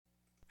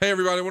Hey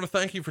everybody, I want to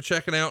thank you for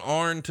checking out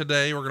Arn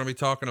today. We're going to be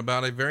talking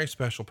about a very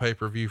special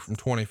pay-per-view from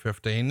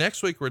 2015.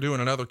 Next week, we're doing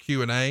another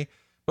Q&A.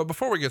 But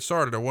before we get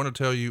started, I want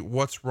to tell you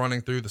what's running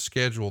through the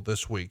schedule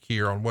this week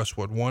here on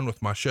Westwood One with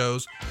my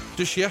shows.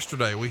 Just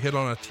yesterday, we hit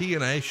on a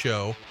TNA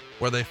show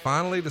where they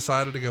finally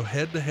decided to go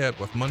head-to-head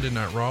with Monday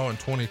Night Raw in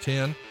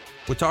 2010.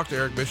 We talked to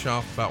Eric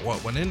Bischoff about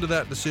what went into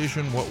that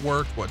decision, what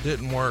worked, what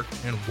didn't work,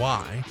 and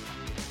why.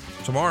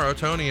 Tomorrow,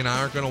 Tony and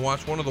I are going to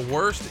watch one of the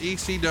worst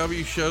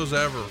ECW shows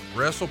ever,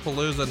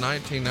 WrestlePalooza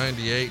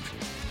 1998.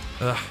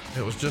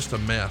 It was just a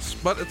mess,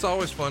 but it's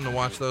always fun to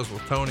watch those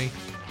with Tony.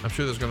 I'm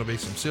sure there's going to be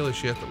some silly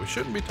shit that we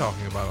shouldn't be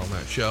talking about on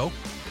that show.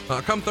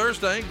 Come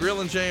Thursday,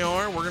 Grill and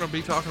JR, we're going to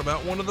be talking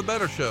about one of the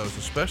better shows,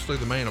 especially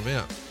the main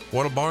event.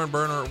 What a barn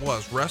burner it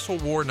was. Wrestle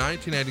War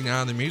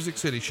 1989, the Music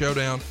City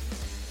Showdown,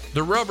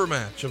 the rubber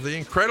match of the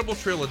incredible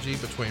trilogy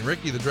between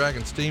Ricky the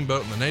Dragon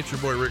Steamboat and the Nature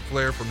Boy Ric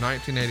Flair from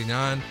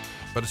 1989.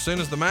 But as soon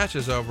as the match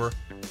is over,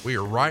 we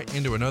are right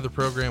into another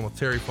program with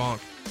Terry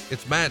Funk.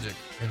 It's magic,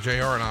 and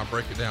JR and I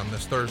break it down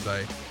this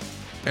Thursday.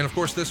 And of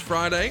course, this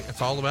Friday,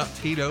 it's all about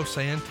Tito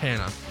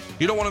Santana.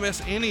 You don't want to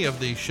miss any of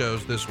these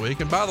shows this week.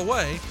 And by the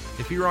way,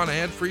 if you're on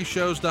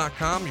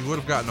adfreeshows.com, you would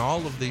have gotten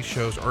all of these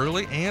shows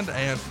early and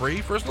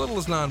ad-free for as little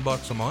as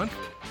 $9 a month.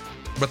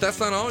 But that's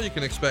not all you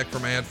can expect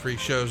from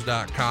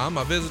adfreeshows.com.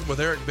 I visited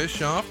with Eric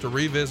Bischoff to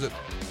revisit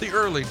the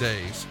early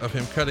days of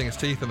him cutting his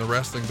teeth in the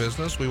wrestling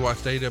business. We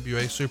watched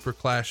AWA Super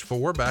Clash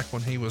 4 back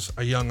when he was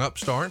a young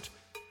upstart.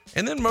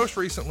 And then most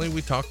recently,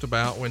 we talked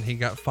about when he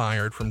got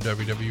fired from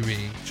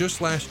WWE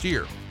just last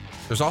year.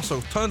 There's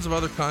also tons of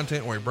other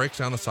content where he breaks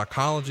down the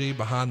psychology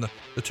behind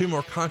the two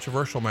more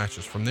controversial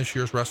matches from this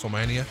year's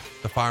WrestleMania,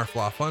 the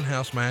Firefly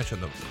Funhouse match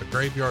and the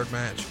Graveyard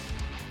match.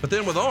 But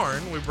then with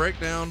Arn, we break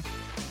down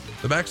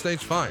the backstage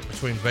fight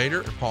between Vader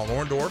and Paul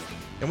Orndorff.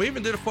 And we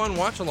even did a fun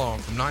watch-along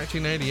from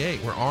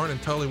 1988 where Arn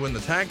and Tully win the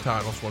tag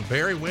titles when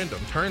Barry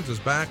Windham turns his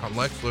back on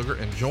Lex Luger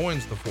and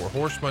joins the Four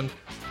Horsemen.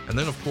 And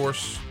then, of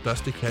course,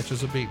 Dusty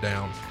catches a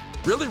beatdown.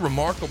 Really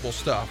remarkable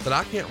stuff that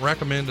I can't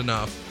recommend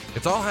enough.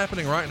 It's all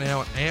happening right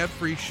now at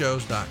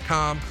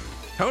adfreeshows.com.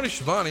 Tony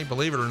Schiavone,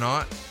 believe it or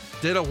not,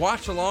 did a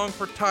watch-along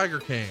for Tiger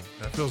King.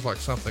 That feels like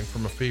something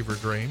from a fever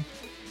dream.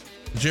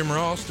 Jim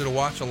Ross did a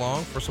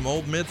watch-along for some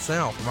old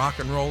Mid-South Rock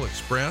and Roll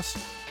Express,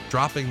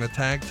 dropping the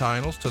tag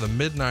titles to the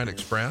Midnight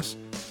Express.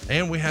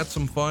 And we had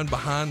some fun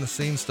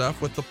behind-the-scenes stuff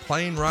with the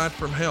Plane Ride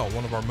from Hell,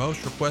 one of our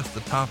most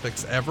requested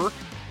topics ever.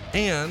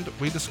 And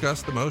we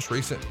discussed the most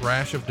recent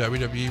rash of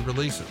WWE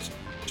releases.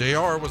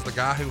 JR was the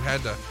guy who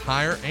had to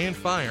hire and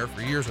fire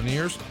for years and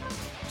years,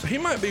 so he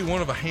might be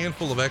one of a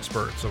handful of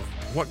experts of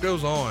what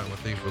goes on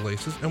with these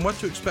releases and what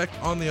to expect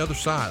on the other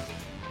side.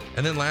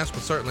 And then last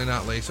but certainly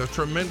not least, a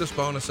tremendous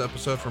bonus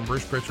episode from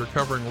Bruce Pritchard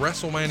covering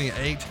WrestleMania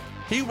 8.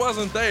 He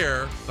wasn't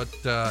there, but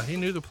he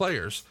knew the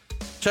players.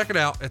 Check it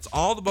out. It's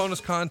all the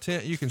bonus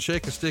content you can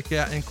shake a stick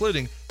at,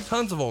 including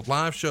tons of old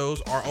live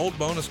shows, our old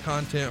bonus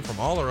content from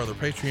all our other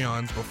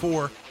Patreons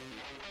before.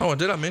 Oh, and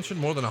did I mention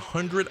more than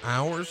 100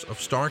 hours of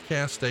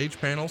StarCast stage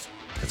panels?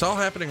 It's all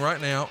happening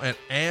right now at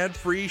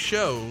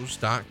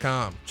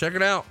adfreeshows.com. Check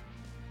it out.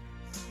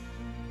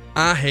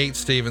 I hate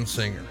Steven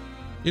Singer.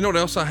 You know what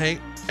else I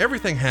hate?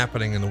 Everything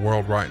happening in the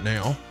world right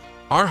now.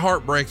 Our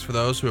heart breaks for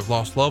those who have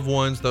lost loved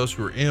ones, those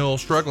who are ill,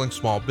 struggling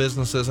small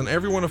businesses, and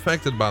everyone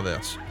affected by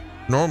this.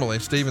 Normally,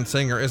 Steven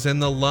Singer is in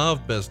the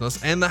love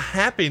business and the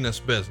happiness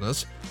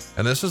business,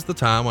 and this is the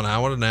time when I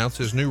would announce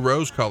his new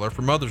rose color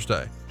for Mother's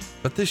Day.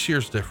 But this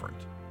year's different.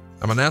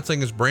 I'm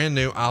announcing his brand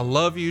new I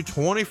Love You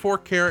 24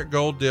 karat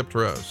gold dipped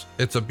rose.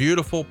 It's a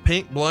beautiful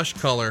pink blush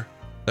color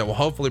that will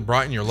hopefully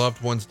brighten your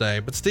loved one's day,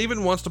 but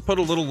Steven wants to put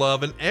a little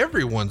love in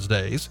everyone's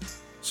days,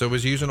 so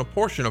he's using a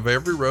portion of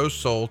every rose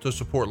sold to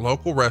support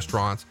local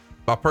restaurants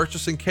by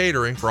purchasing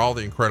catering for all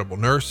the incredible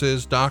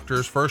nurses,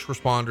 doctors, first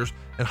responders,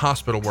 and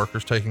hospital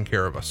workers taking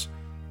care of us.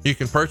 You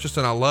can purchase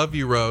an I Love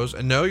You rose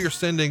and know you're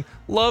sending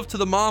love to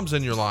the moms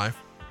in your life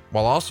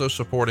while also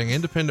supporting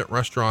independent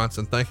restaurants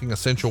and thanking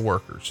essential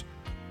workers.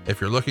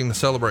 If you're looking to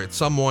celebrate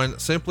someone,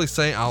 simply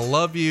say I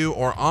love you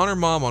or honor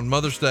mom on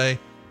Mother's Day.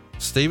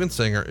 Steven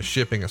Singer is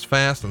shipping as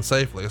fast and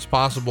safely as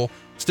possible.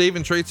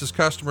 Steven treats his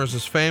customers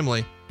as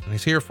family, and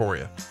he's here for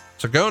you.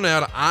 So go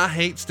now to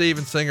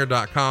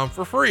IHateStevenSinger.com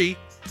for free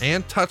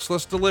and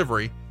touchless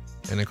delivery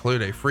and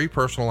include a free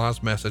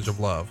personalized message of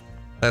love.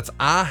 That's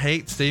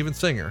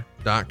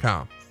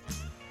IHateStevenSinger.com.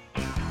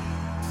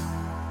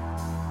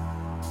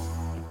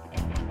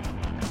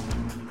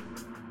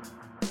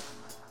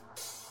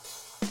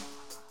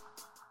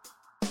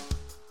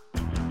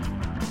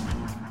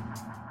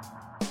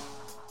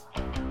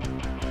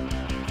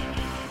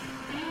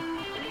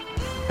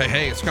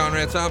 Hey, it's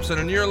Conrad Thompson,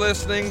 and you're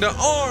listening to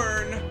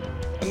Arn,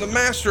 and the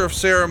master of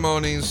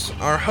ceremonies,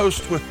 our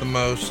host with the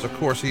most. Of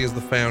course, he is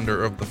the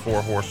founder of the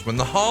Four Horsemen,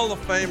 the Hall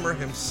of Famer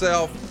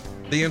himself,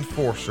 the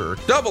enforcer,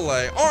 Double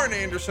A, Arn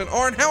Anderson.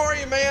 Arn, how are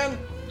you, man?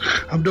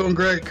 I'm doing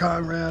great,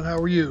 Conrad. How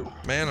are you?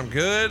 Man, I'm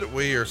good.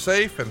 We are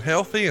safe and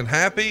healthy and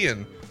happy,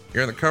 and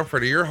you're in the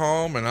comfort of your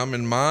home, and I'm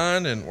in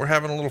mine, and we're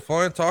having a little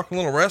fun, talking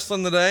a little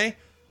wrestling today.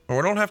 Well,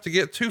 we don't have to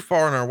get too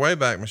far in our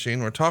Wayback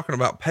Machine. We're talking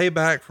about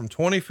Payback from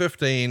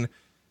 2015.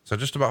 So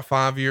just about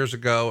 5 years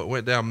ago, it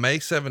went down May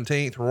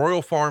 17th,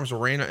 Royal Farms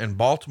Arena in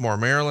Baltimore,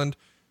 Maryland.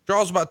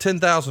 Draws about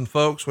 10,000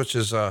 folks, which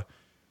is a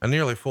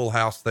nearly full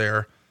house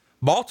there.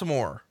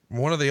 Baltimore,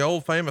 one of the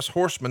old famous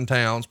horseman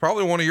towns,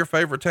 probably one of your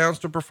favorite towns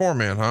to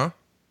perform in, huh?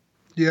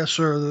 Yes,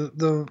 sir.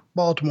 The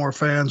Baltimore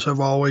fans have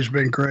always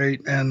been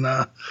great. And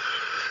as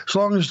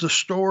long as the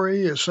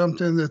story is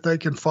something that they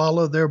can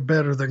follow, they're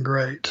better than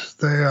great.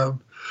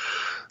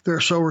 They're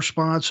so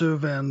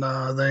responsive, and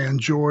they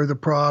enjoy the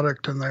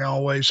product, and they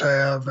always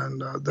have,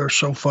 and they're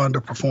so fun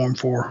to perform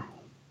for.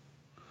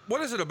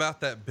 What is it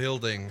about that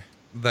building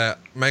that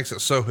makes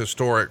it so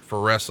historic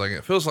for wrestling?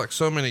 It feels like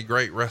so many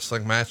great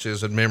wrestling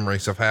matches and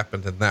memories have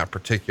happened in that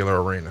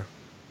particular arena.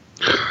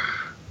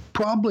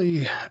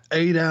 Probably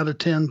 8 out of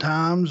 10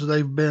 times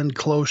they've been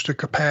close to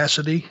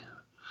capacity.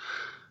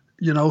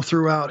 You know,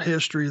 throughout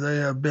history, they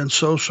have been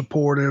so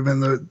supportive,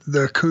 and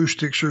the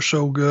acoustics are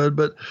so good.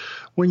 But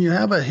when you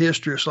have a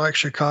history, it's like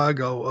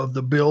Chicago, of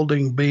the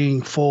building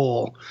being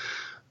full,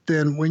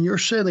 then when you're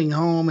sitting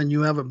home and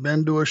you haven't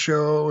been to a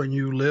show and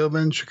you live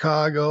in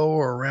Chicago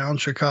or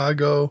around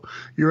Chicago,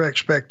 your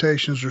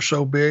expectations are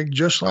so big,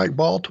 just like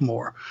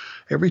Baltimore.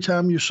 Every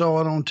time you saw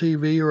it on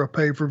TV or a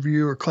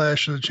pay-per-view or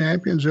Clash of the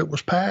Champions, it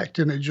was packed,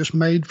 and it just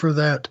made for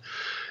that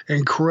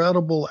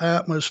incredible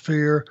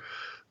atmosphere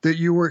that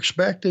you were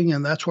expecting,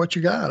 and that's what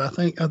you got. I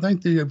think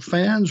the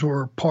fans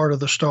were part of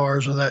the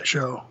stars of that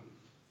show.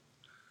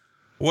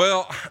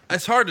 Well,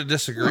 it's hard to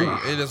disagree.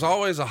 It is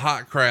always a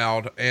hot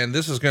crowd, and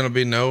this is going to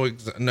be no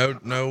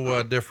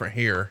different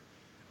here.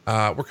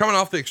 We're coming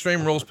off the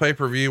Extreme Rules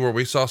pay-per-view where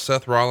we saw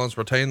Seth Rollins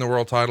retain the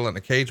world title in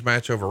a cage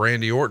match over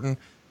Randy Orton,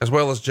 as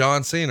well as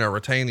John Cena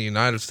retain the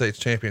United States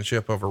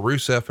Championship over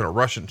Rusev in a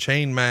Russian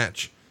chain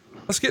match.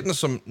 Let's get into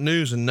some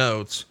news and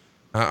notes.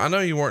 I know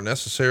you weren't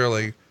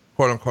necessarily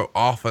quote unquote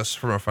office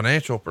from a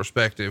financial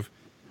perspective.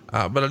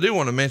 But I do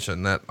want to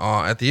mention that,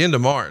 at the end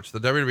of March, the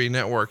WWE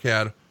Network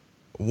had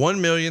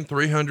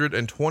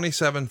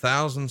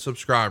 1,327,000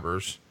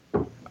 subscribers.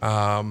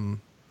 And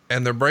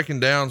they're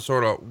breaking down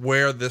sort of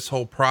where this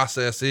whole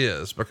process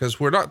is, because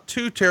we're not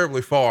too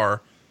terribly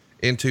far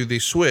into the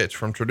switch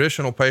from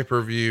traditional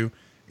pay-per-view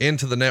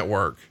into the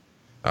network.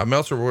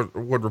 Meltzer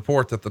would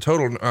report that the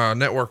total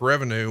network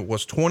revenue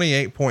was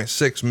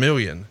 $28.6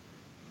 million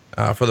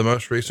for the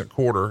most recent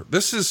quarter.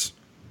 This is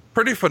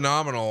pretty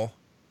phenomenal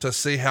to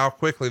see how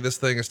quickly this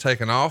thing has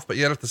taken off, but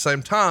yet at the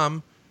same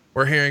time,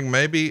 we're hearing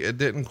maybe it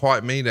didn't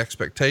quite meet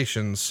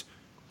expectations.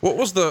 What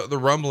was the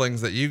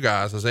rumblings that you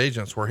guys as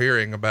agents were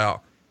hearing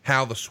about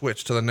how the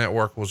switch to the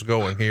network was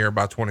going here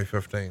by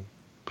 2015?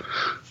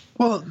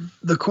 Well,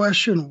 the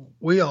question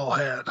we all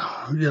had,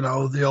 you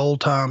know, the old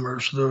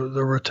timers, the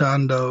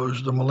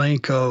Rotundos, the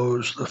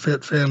Malenkos, the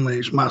Fit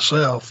Finleys,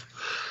 myself,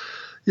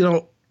 you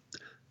know,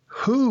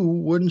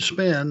 who wouldn't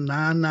spend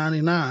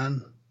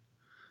 $9.99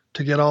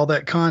 to get all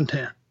that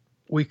content?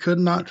 We could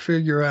not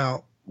figure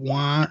out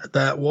why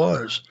that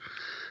was.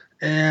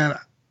 And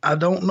I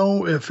don't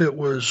know if it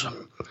was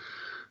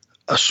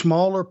a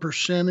smaller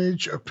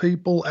percentage of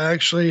people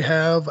actually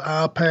have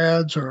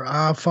iPads or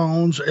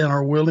iPhones and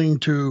are willing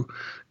to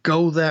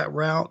go that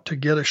route to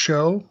get a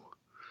show,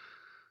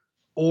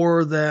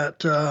 or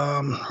that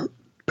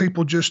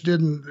people just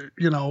didn't,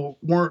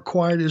 weren't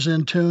quite as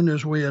in tune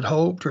as we had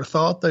hoped or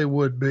thought they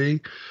would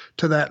be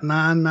to that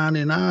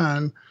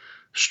 $9.99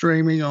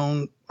 streaming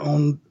on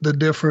the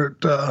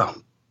different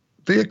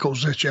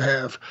vehicles that you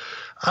have.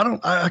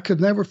 I could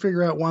never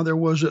figure out why there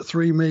wasn't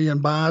 3 million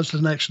buys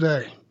the next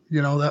day.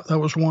 That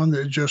was one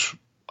that just,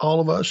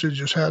 all of us, it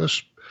just had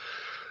us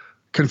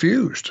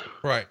confused.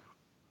 Right.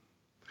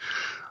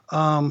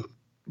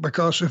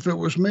 Because if it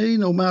was me,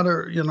 no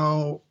matter,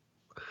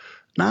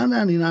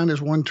 $9.99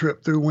 is one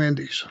trip through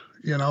Wendy's.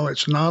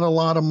 It's not a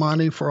lot of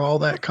money for all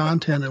that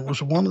content. It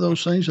was one of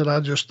those things that I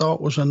just thought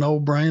was a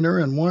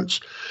no-brainer. And once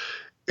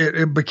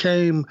it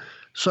became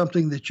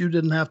something that you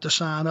didn't have to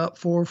sign up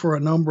for a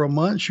number of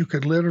months, you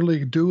could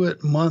literally do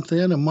it month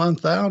in and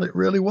month out. It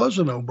really was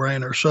a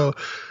no-brainer. So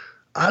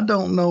I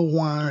don't know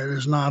why it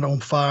is not on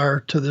fire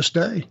to this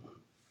day.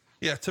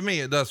 Yeah, to me,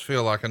 it does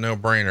feel like a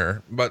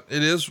no-brainer, but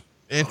it is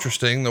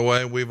interesting the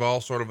way we've all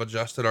sort of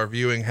adjusted our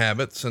viewing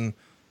habits. And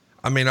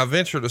I mean, I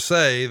venture to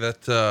say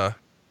that,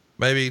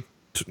 maybe,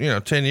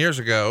 10 years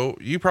ago,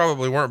 you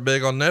probably weren't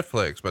big on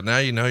Netflix, but now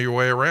you know your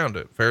way around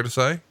it. Fair to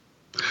say?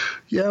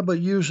 Yeah, but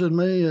using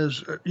me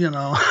as,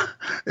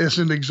 as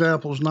an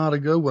example is not a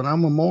good one.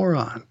 I'm a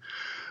moron.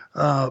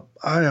 I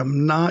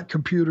am not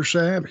computer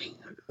savvy.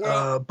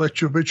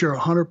 But you're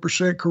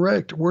 100%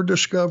 correct. We're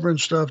discovering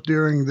stuff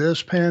during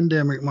this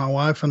pandemic, my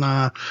wife and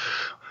I.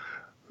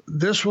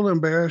 This will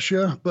embarrass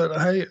you,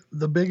 but hey,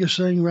 the biggest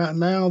thing right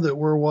now that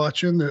we're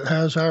watching that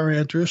has our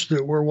interest,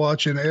 that we're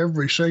watching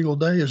every single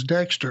day, is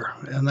Dexter,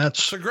 and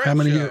that's a great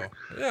show.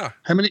 Yeah.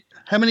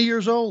 How many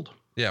years old?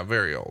 Yeah,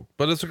 very old,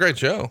 but it's a great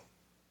show.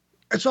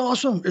 It's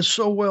awesome. It's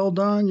so well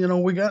done. You know,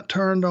 we got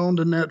turned on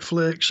to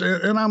Netflix,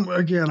 and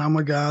I'm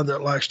a guy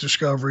that likes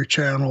Discovery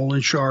Channel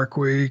and Shark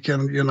Week,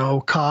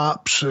 and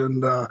Cops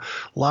and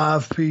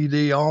Live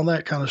PD, all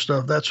that kind of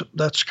stuff.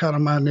 That's kind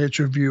of my niche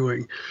of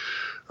viewing.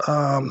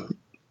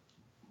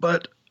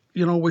 But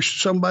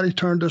somebody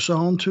turned us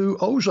on to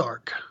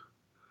Ozark.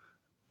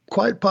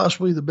 Quite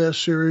possibly the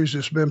best series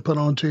that's been put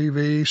on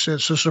TV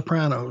since The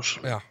Sopranos.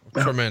 Yeah,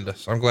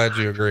 tremendous. I'm glad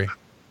you agree.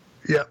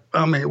 Yeah,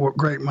 I mean, what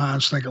great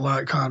minds think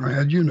alike,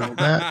 Conrad. You know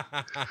that.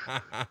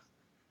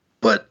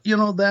 But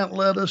that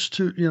led us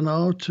to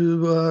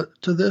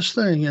this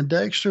thing. And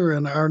Dexter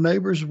and our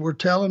neighbors were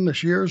telling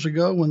us years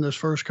ago when this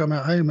first came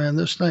out, hey man,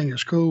 this thing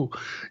is cool.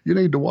 You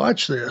need to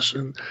watch this.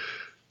 And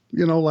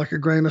like a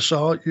grain of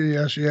salt,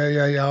 yes,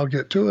 yeah, I'll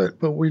get to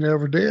it. But we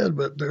never did.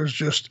 But there's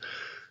just,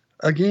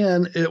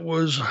 again,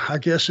 I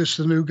guess it's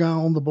the new guy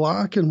on the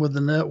block, and with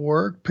the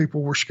network,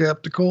 people were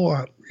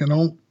skeptical.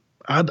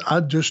 I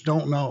just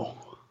don't know.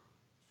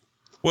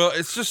 Well,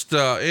 it's just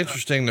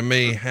interesting to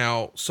me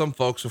how some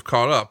folks have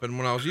caught up. And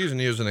when I was using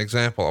you as an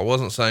example, I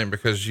wasn't saying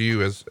because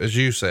you, as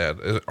you said,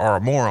 are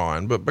a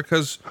moron, but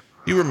because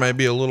you were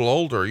maybe a little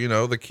older.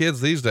 The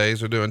kids these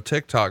days are doing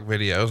TikTok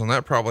videos, and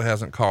that probably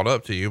hasn't caught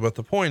up to you. But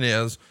the point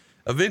is,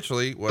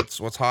 eventually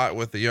what's hot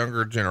with the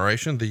younger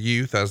generation, the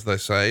youth, as they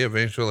say,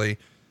 eventually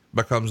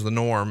becomes the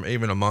norm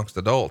even amongst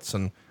adults.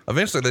 And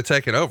eventually they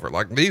take it over.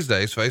 Like these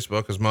days,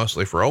 Facebook is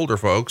mostly for older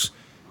folks.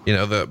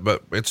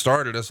 But it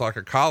started as like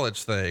a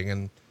college thing,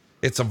 and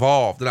it's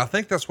evolved. And I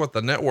think that's what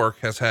the network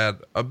has had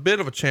a bit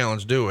of a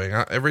challenge doing.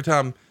 Every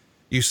time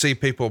you see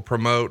people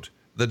promote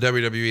the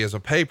WWE as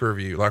a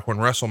pay-per-view, like when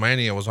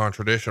WrestleMania was on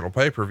traditional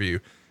pay-per-view,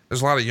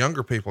 there's a lot of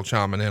younger people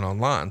chiming in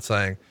online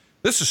saying,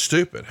 this is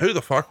stupid. Who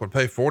the fuck would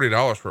pay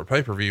 $40 for a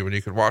pay-per-view when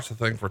you could watch the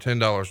thing for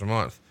 $10 a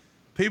month?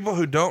 People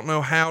who don't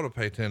know how to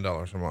pay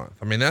 $10 a month.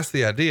 I mean, that's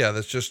the idea.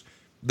 That's just,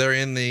 they're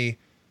in the,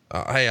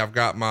 hey, I've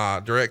got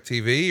my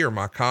DirecTV or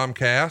my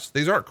Comcast.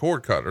 These aren't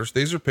cord cutters.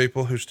 These are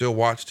people who still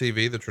watch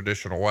TV the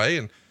traditional way.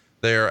 And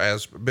they're,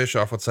 as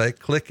Bischoff would say,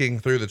 clicking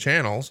through the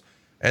channels.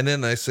 And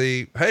then they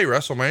see, hey,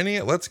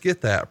 WrestleMania, let's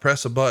get that.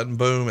 Press a button,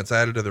 boom, it's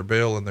added to their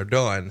bill and they're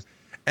done.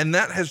 And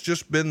that has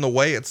just been the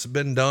way it's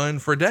been done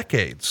for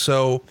decades.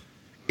 So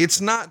it's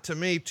not, to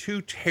me,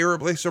 too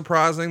terribly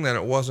surprising that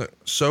it wasn't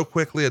so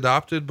quickly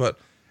adopted. But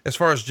as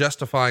far as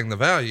justifying the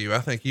value, I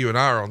think you and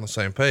I are on the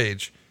same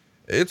page.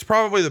 It's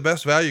probably the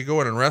best value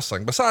going in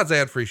wrestling, besides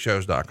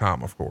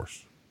adfreeshows.com, of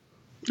course.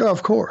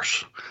 Of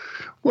course.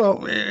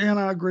 Well, and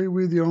I agree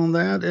with you on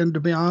that. And to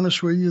be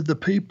honest with you, the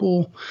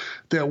people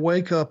that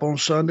wake up on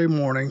Sunday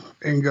morning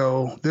and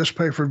go, this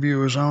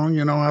pay-per-view is on,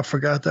 I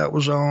forgot that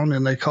was on.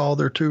 And they call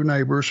their two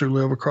neighbors who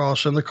live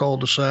across in the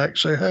cul-de-sac,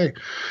 say, hey,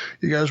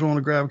 you guys want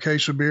to grab a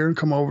case of beer and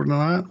come over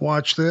tonight,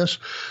 watch this.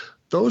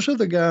 Those are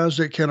the guys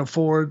that can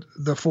afford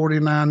the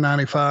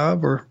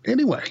 $49.95 or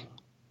anyway.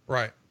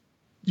 Right.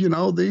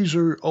 These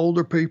are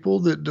older people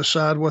that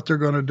decide what they're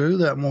going to do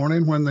that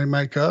morning when they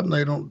make up, and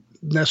they don't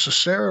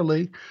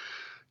necessarily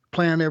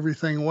plan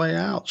everything way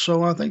out.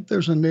 So I think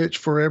there's a niche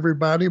for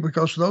everybody,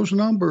 because those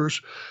numbers,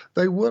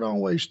 they would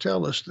always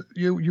tell us that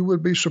you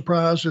would be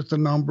surprised at the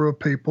number of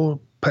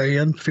people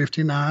paying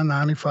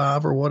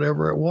 $59.95 or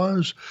whatever it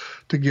was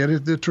to get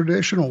it the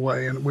traditional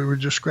way. And we would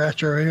just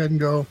scratch our head and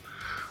go,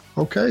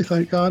 okay,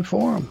 thank God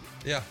for them.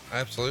 Yeah,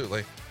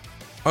 absolutely.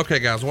 Okay,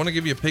 guys, I want to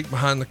give you a peek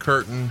behind the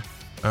curtain.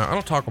 I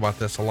don't talk about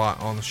this a lot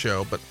on the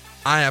show, but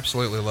I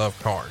absolutely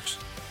love cars.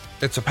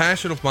 It's a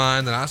passion of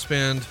mine that I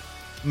spend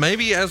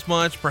maybe as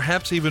much,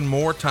 perhaps even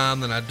more time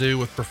than I do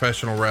with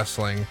professional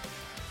wrestling.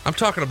 I'm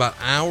talking about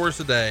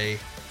hours a day,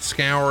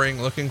 scouring,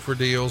 looking for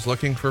deals,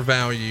 looking for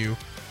value.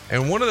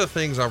 And one of the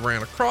things I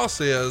ran across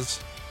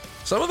is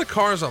some of the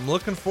cars I'm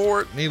looking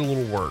for need a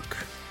little work.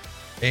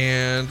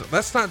 And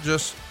that's not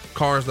just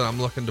cars that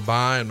I'm looking to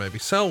buy and maybe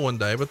sell one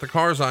day, but the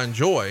cars I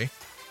enjoy.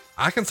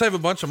 I can save a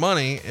bunch of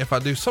money if I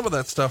do some of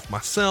that stuff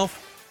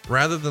myself,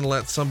 rather than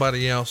let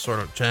somebody else sort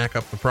of jack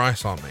up the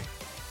price on me.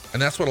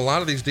 And that's what a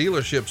lot of these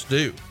dealerships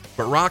do.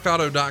 But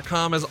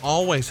rockauto.com has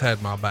always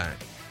had my back.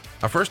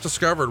 I first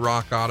discovered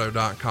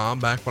rockauto.com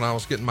back when I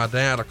was getting my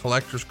dad a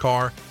collector's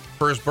car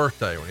for his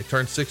birthday when he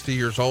turned 60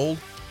 years old.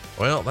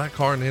 Well, that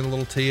car needed a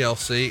little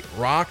TLC.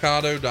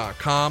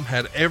 Rockauto.com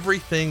had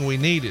everything we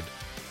needed.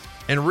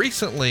 And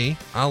recently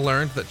I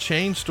learned that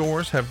chain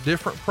stores have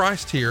different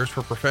price tiers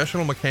for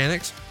professional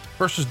mechanics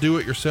versus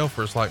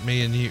do-it-yourselfers like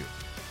me and you.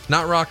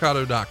 Not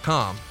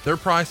rockauto.com. Their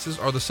prices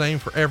are the same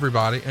for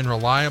everybody and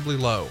reliably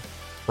low.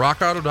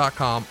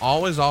 rockauto.com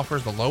always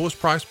offers the lowest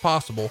price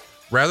possible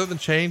rather than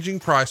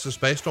changing prices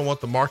based on what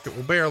the market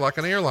will bear like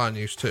an airline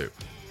used to.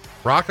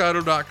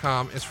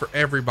 rockauto.com is for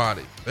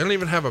everybody. They don't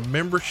even have a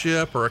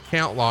membership or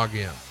account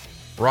login.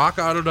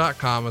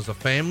 rockauto.com is a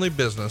family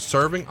business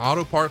serving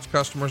auto parts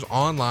customers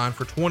online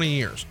for 20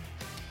 years.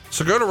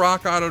 So go to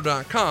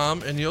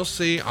rockauto.com and you'll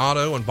see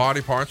auto and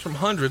body parts from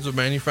hundreds of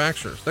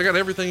manufacturers. They got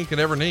everything you could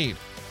ever need.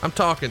 I'm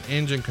talking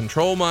engine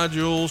control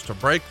modules to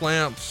brake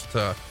lamps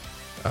to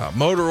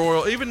motor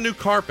oil, even new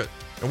carpet.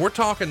 And we're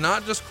talking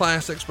not just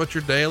classics, but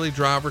your daily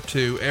driver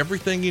too.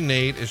 Everything you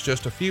need is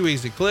just a few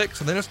easy clicks,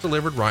 and then it's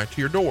delivered right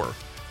to your door.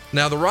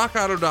 Now, the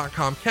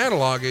rockauto.com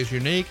catalog is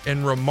unique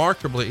and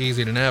remarkably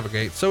easy to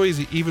navigate. So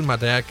easy, even my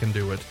dad can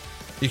do it.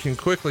 You can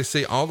quickly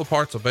see all the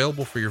parts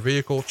available for your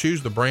vehicle,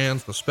 choose the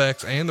brands, the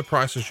specs, and the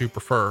prices you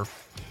prefer.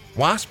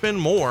 Why spend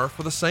more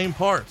for the same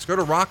parts? Go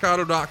to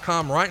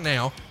rockauto.com right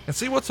now and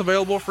see what's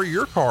available for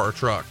your car or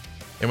truck.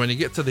 And when you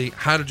get to the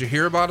How Did You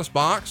Hear About Us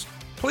box,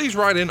 please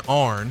write in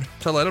ARN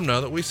to let them know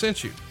that we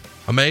sent you.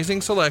 Amazing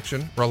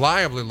selection,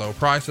 reliably low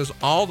prices,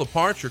 all the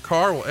parts your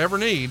car will ever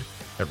need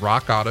at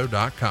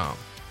rockauto.com.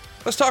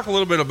 Let's talk a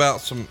little bit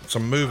about some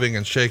moving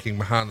and shaking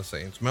behind the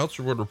scenes.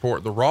 Meltzer would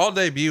report the Raw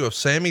debut of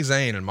Sami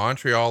Zayn in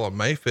Montreal on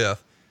May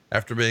 5th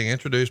after being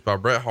introduced by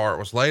Bret Hart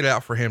was laid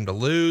out for him to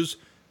lose,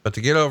 but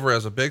to get over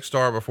as a big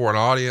star before an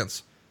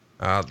audience.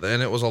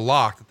 And it was a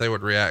lock that they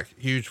would react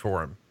huge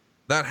for him.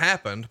 That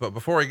happened, but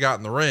before he got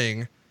in the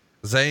ring,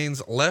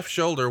 Zayn's left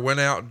shoulder went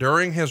out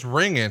during his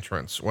ring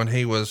entrance when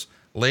he was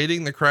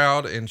leading the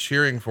crowd and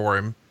cheering for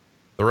him.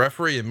 The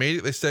referee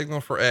immediately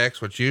signaled for X,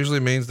 which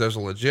usually means there's a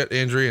legit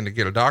injury and to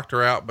get a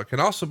doctor out, but can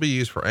also be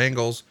used for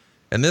angles.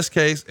 In this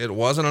case, it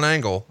wasn't an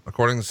angle.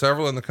 According to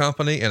several in the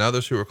company and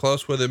others who were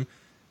close with him,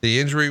 the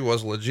injury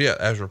was legit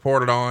as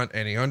reported on,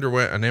 and he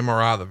underwent an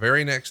MRI the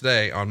very next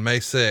day on May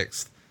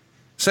 6th.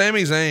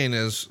 Sami Zayn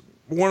is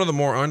one of the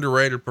more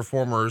underrated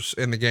performers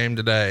in the game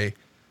today.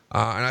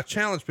 And I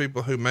challenge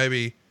people who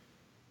maybe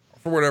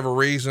for whatever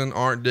reason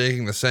aren't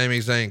digging the Sami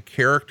Zayn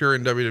character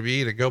in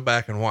WWE to go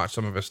back and watch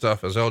some of his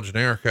stuff as El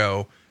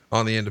Generico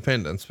on the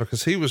Independents,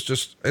 because he was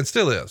just, and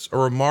still is, a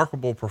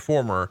remarkable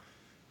performer.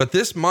 But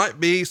this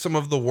might be some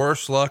of the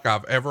worst luck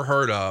I've ever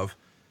heard of.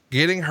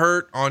 Getting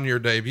hurt on your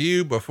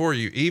debut before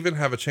you even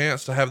have a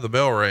chance to have the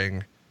bell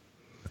ring.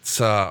 It's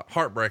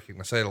heartbreaking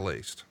to say the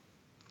least.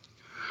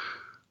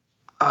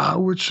 I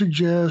would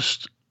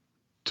suggest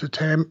to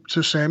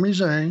Sami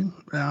Zayn,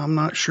 now I'm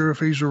not sure if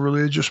he's a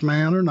religious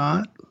man or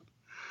not,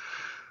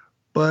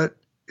 but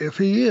if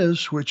he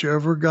is,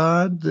 whichever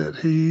God that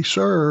he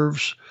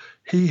serves,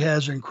 he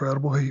has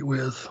incredible heat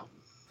with.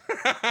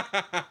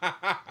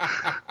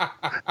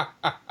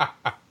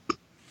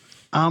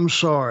 I'm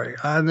sorry.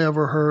 I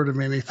never heard of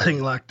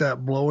anything like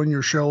that, blowing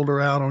your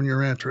shoulder out on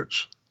your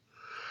entrance.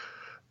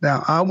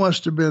 Now, I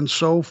must have been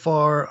so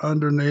far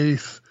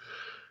underneath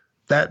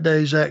that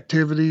day's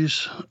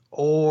activities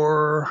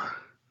or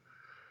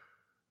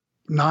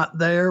not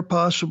there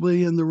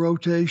possibly in the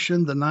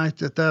rotation the night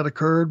that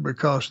occurred,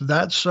 because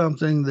that's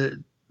something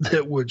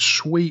that would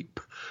sweep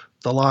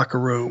the locker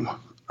room.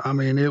 I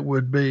mean, it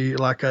would be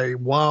like a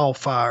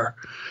wildfire.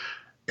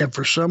 And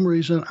for some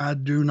reason, I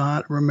do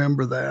not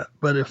remember that.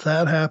 But if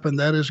that happened,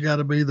 that has got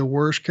to be the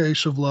worst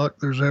case of luck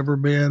there's ever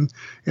been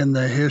in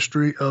the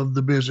history of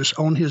the business.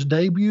 On his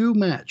debut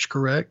match,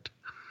 correct?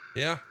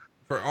 Yeah.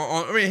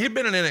 I mean, he'd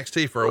been in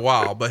NXT for a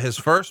while, but his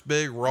first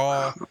big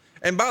Raw.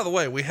 And by the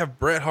way, we have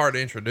Bret Hart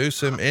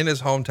introduce him in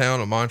his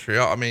hometown of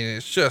Montreal. I mean,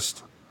 it's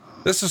just,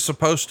 this is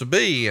supposed to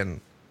be.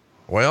 And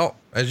well,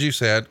 as you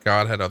said,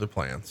 God had other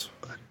plans.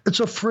 It's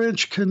a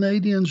French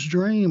Canadian's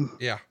dream.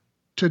 Yeah.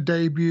 To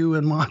debut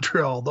in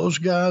Montreal. Those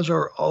guys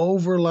are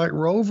over like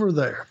Rover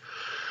there.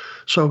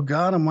 So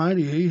God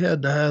Almighty, he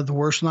had to have the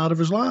worst night of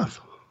his life.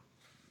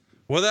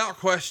 Without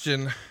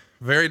question,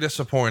 very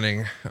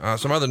disappointing.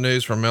 Some other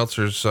news from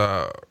Meltzer's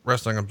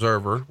Wrestling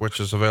Observer, which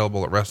is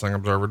available at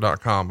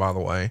WrestlingObserver.com, by the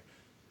way.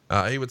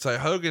 He would say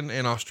Hogan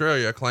in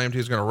Australia claimed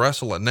he's going to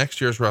wrestle at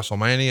next year's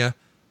WrestleMania.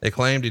 They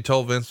claimed he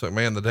told Vince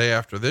McMahon the day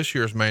after this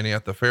year's Mania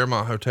at the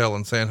Fairmont Hotel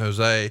in San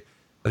Jose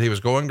that he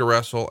was going to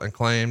wrestle, and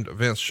claimed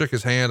Vince shook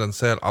his hand and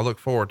said, "I look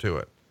forward to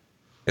it."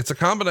 It's a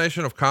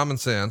combination of common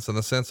sense and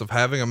the sense of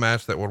having a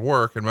match that would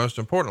work, and most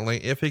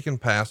importantly, if he can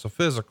pass a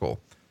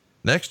physical.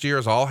 Next year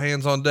is all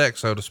hands on deck,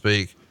 so to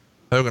speak.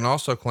 Hogan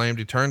also claimed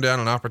he turned down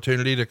an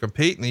opportunity to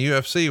compete in the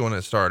UFC when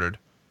it started.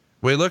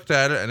 We looked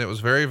at it and it was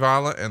very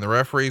violent, and the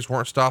referees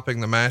weren't stopping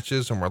the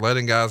matches and were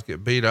letting guys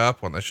get beat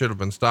up when they should have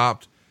been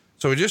stopped.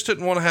 So we just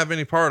didn't want to have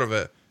any part of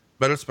it,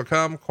 but it's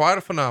become quite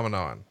a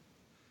phenomenon.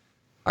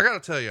 I got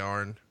to tell you,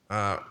 Arn,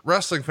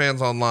 wrestling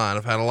fans online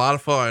have had a lot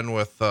of fun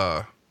with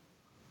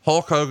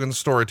Hulk Hogan's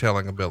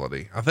storytelling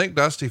ability. I think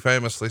Dusty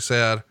famously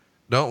said,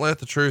 "Don't let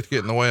the truth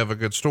get in the way of a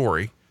good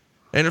story."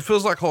 And it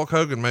feels like Hulk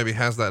Hogan maybe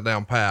has that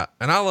down pat,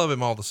 and I love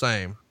him all the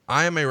same.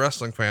 I am a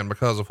wrestling fan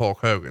because of Hulk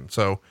Hogan.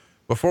 So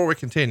before we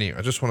continue,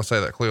 I just want to say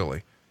that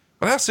clearly.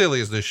 But how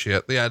silly is this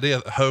shit? The idea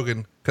that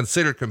Hogan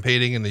considered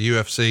competing in the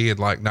UFC in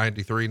like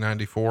 93,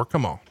 94.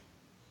 Come on.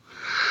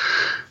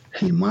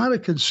 He might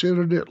have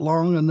considered it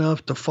long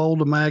enough to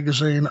fold a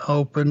magazine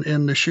open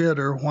in the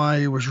shitter while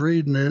he was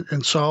reading it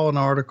and saw an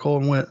article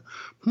and went,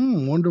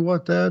 wonder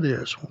what that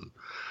is.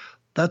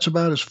 That's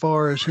about as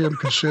far as him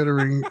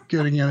considering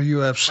getting in a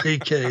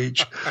UFC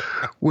cage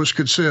was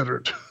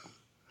considered.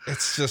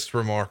 It's just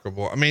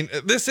remarkable. I mean,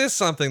 this is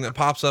something that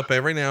pops up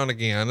every now and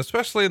again,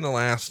 especially in the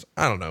last,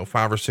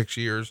 5 or 6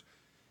 years.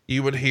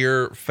 You would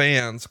hear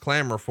fans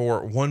clamor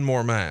for one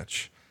more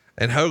match.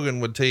 And Hogan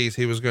would tease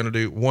he was going to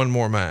do one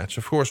more match.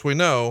 Of course, we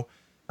know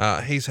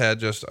He's had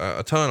just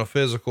a ton of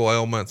physical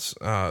ailments,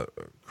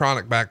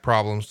 chronic back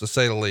problems, to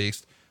say the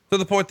least, to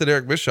the point that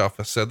Eric Bischoff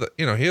has said that,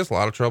 he has a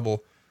lot of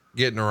trouble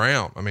getting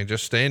around. I mean,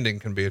 just standing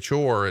can be a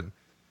chore, and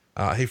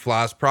he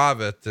flies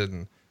private.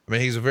 And I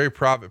mean, he's a very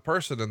private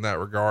person in that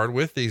regard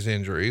with these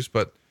injuries,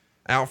 but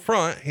out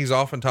front, he's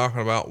often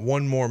talking about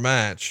one more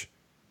match.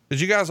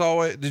 Did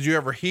you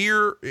ever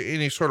hear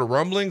any sort of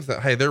rumblings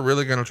that, hey, they're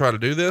really going to try to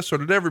do this? Or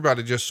did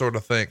everybody just sort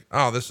of think,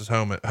 oh, this is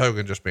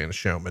Hogan just being a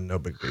showman, no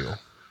big deal?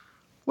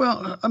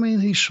 Well, I mean,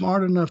 he's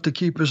smart enough to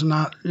keep his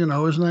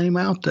name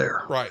out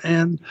there. Right.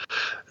 And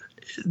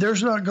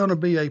there's not going to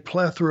be a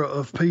plethora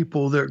of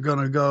people that are going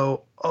to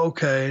go,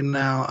 okay,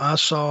 now I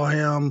saw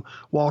him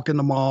walk in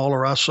the mall,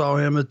 or I saw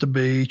him at the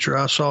beach, or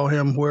I saw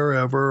him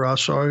wherever, I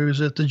saw he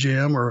was at the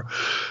gym, or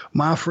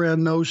my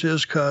friend knows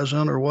his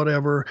cousin, or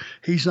whatever.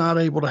 He's not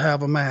able to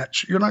have a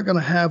match. You're not going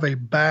to have a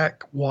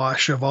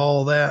backwash of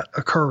all that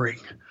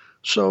occurring.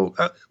 So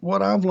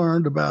what I've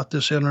learned about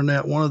this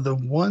internet,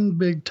 one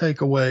big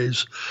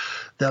takeaways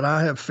that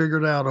I have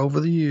figured out over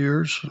the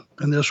years,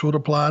 and this would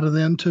apply to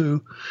them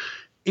too,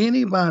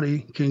 anybody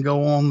can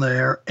go on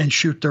there and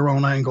shoot their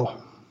own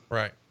angle.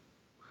 Right.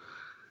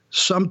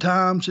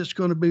 Sometimes it's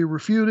going to be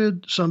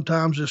refuted.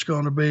 Sometimes it's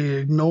going to be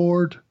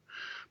ignored,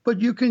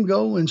 but you can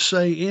go and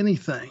say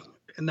anything.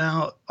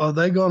 Now, are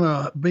they going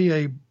to be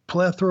a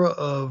plethora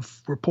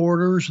of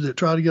reporters that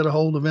try to get a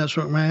hold of Vince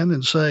McMahon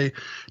and say,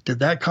 did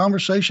that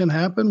conversation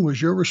happen?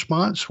 Was your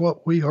response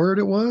what we heard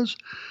it was?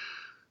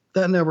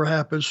 That never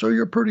happened. So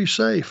you're pretty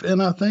safe.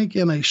 And I think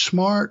in a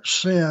smart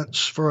sense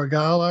for a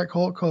guy like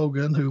Hulk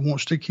Hogan who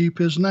wants to keep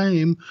his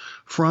name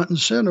front and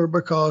center,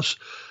 because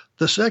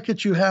the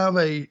second you have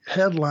a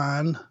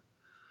headline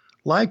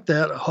like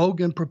that,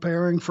 Hogan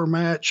preparing for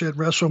match at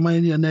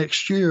WrestleMania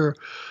next year,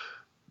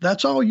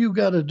 that's all you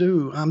got to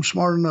do. I'm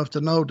smart enough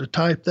to know to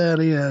type that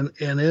in,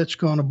 and it's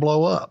going to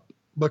blow up,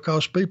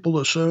 because people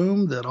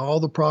assume that all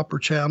the proper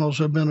channels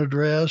have been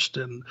addressed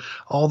and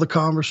all the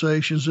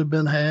conversations have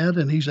been had,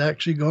 and he's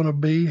actually going to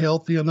be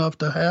healthy enough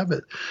to have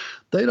it.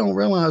 They don't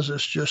realize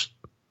it's just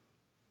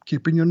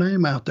keeping your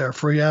name out there,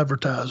 free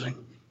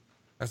advertising.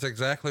 That's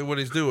exactly what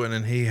he's doing.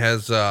 And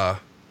he's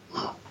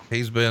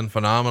been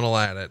phenomenal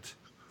at it.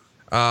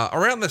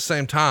 Around the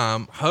same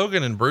time,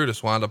 Hogan and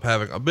Brutus wound up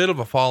having a bit of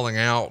a falling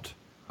out,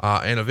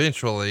 and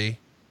eventually,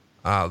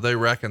 they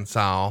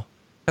reconcile.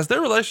 Has their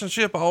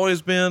relationship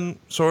always been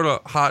sort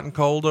of hot and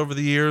cold over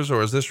the years,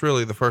 or is this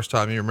really the first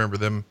time you remember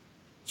them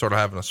sort of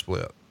having a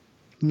split?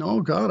 No,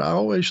 God, I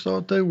always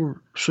thought they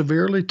were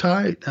severely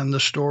tight. And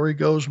the story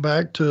goes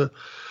back to,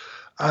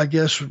 I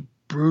guess,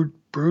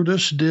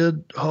 Brutus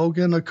did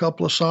Hogan a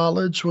couple of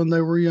solids when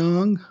they were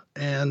young,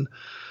 and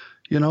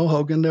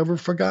Hogan never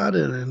forgot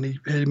it, and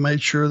he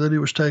made sure that he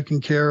was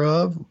taken care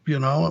of,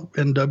 in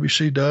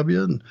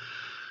WCW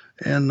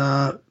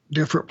and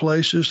different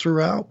places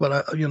throughout.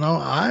 But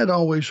I had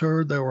always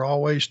heard they were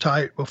always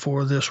tight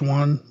before this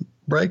one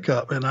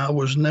breakup, and I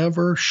was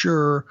never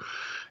sure.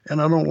 And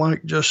I don't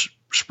like just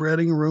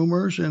spreading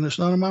rumors, and it's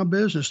none of my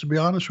business, to be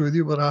honest with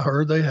you, but I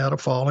heard they had a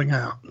falling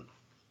out.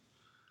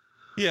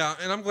 Yeah.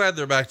 And I'm glad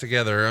they're back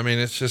together. I mean,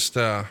 it's just,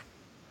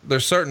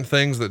 there's certain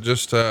things that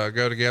just,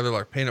 go together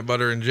like peanut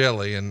butter and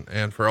jelly.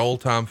 And for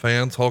old time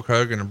fans, Hulk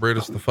Hogan and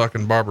Brutus the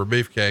fucking Barber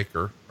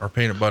Beefcake are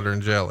peanut butter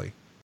and jelly.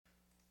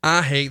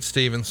 I hate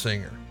Steven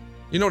Singer.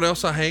 You know what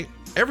else I hate?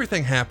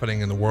 Everything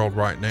happening in the world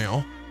right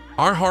now.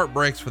 Our heart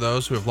breaks for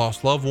those who have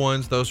lost loved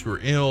ones, those who are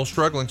ill,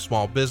 struggling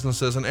small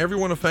businesses, and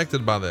everyone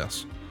affected by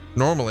this.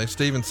 Normally,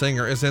 Steven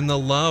Singer is in the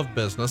love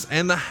business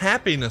and the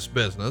happiness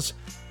business,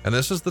 and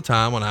this is the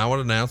time when I would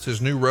announce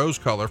his new rose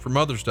color for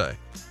Mother's Day.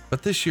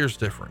 But this year's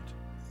different.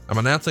 I'm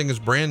announcing his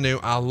brand new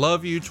I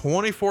Love You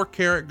 24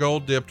 karat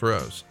gold dipped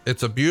rose.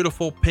 It's a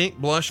beautiful pink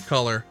blush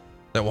color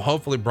that will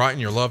hopefully brighten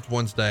your loved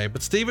one's day,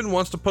 but Steven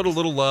wants to put a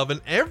little love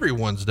in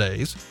everyone's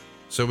days,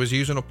 so he's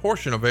using a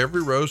portion of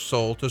every rose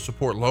sold to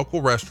support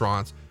local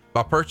restaurants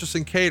by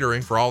purchasing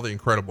catering for all the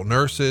incredible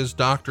nurses,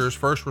 doctors,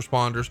 first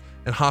responders,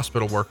 and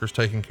hospital workers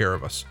taking care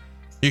of us.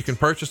 You can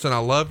purchase an I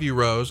Love You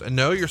rose and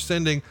know you're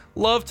sending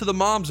love to the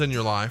moms in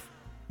your life,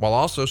 while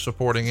also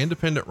supporting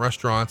independent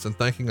restaurants and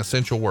thanking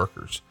essential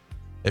workers.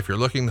 If you're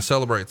looking to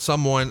celebrate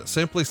someone,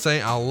 simply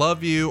say I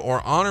love you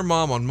or honor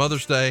mom on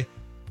Mother's Day.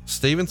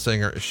 Steven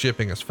Singer is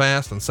shipping as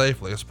fast and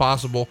safely as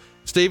possible.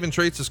 Steven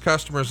treats his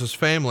customers as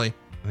family,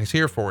 and he's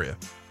here for you.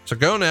 So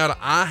go now to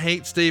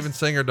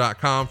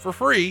IHateStevenSinger.com for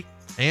free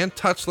and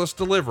touchless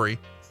delivery,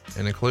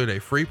 and include a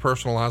free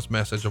personalized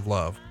message of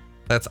love.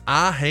 That's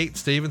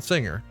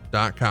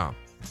IHateStevenSinger.com.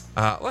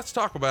 Let's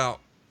talk about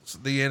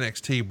the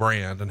NXT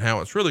brand and how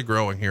it's really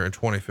growing here in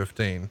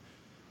 2015.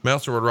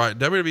 Meltzer would write,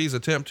 WWE's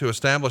attempt to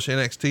establish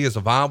NXT as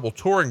a viable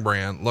touring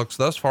brand looks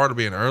thus far to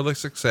be an early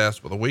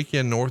success with a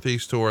weekend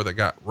Northeast tour that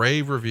got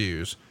rave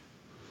reviews.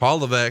 Paul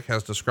Levesque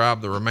has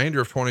described the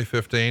remainder of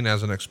 2015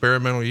 as an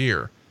experimental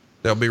year.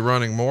 They'll be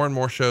running more and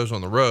more shows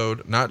on the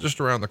road, not just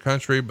around the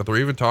country, but they're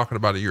even talking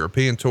about a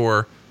European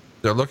tour.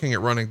 They're looking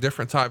at running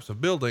different types of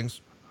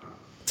buildings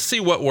to see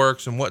what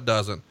works and what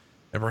doesn't,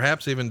 and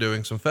perhaps even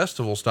doing some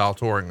festival style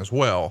touring as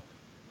well.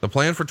 The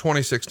plan for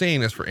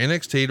 2016 is for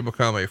NXT to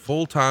become a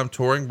full-time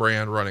touring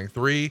brand, running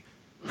 3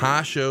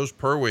 high shows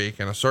per week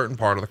in a certain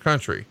part of the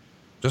country,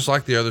 just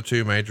like the other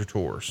 2 major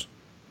tours.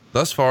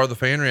 Thus far, the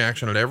fan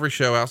reaction at every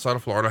show outside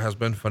of Florida has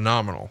been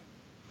phenomenal.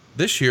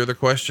 This year, the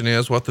question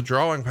is what the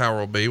drawing power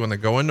will be when they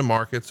go into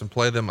markets and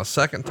play them a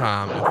second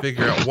time and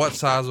figure out what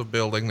size of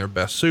building they're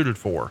best suited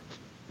for.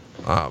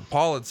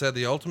 Paul had said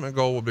the ultimate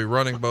goal will be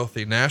running both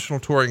the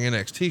national touring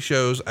NXT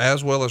shows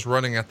as well as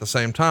running at the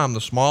same time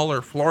the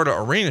smaller Florida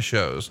arena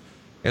shows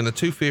in the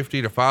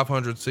 250 to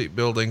 500 seat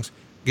buildings,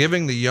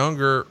 giving the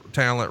younger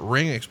talent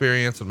ring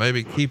experience and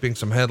maybe keeping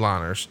some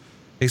headliners.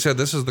 He said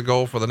this is the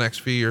goal for the next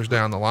few years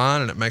down the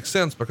line, and it makes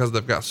sense because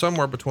they've got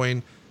somewhere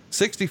between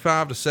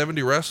 65 to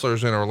 70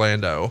 wrestlers in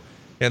Orlando,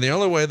 and the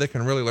only way they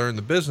can really learn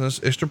the business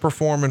is to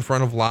perform in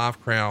front of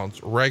live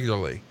crowds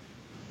regularly.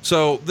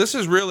 So this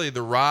is really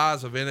the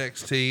rise of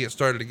NXT. It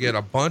started to get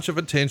a bunch of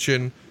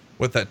attention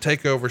with that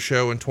takeover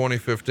show in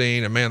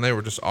 2015, and man, they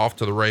were just off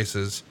to the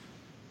races.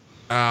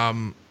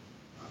 What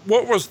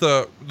was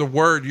the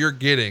word you're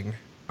getting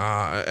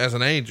as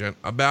an agent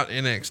about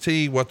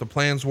NXT, what the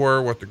plans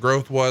were, what the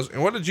growth was,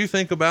 and what did you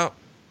think about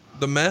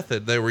the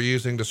method they were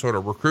using to sort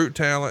of recruit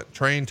talent,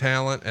 train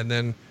talent, and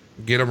then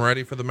get them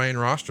ready for the main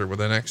roster with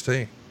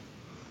NXT?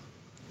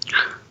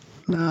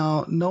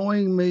 Now,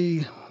 knowing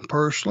me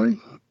personally,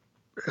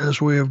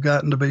 as we have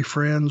gotten to be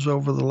friends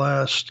over the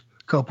last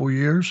couple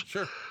years,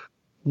 sure.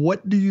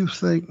 What do you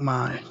think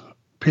my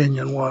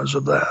opinion was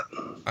of that?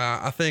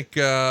 I think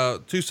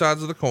 2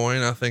 sides of the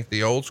coin. I think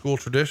the old school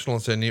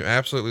traditionalist in you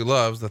absolutely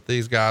loves that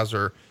these guys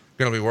are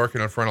going to be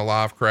working in front of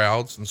live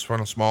crowds, in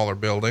front of smaller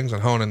buildings,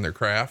 and honing their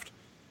craft.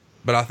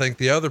 But I think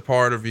the other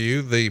part of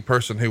you, the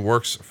person who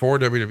works for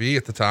WWE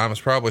at the time, is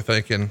probably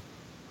thinking,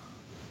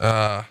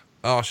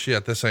 oh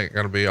shit, this ain't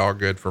going to be all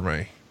good for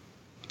me.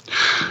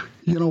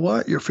 You know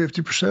what? You're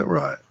 50%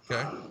 right.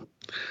 Okay.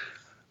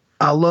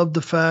 I love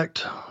the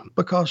fact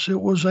because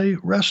it was a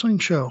wrestling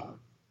show.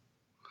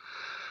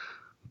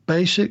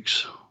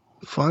 Basics,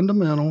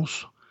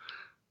 fundamentals,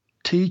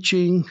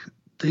 teaching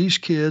these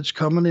kids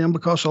coming in,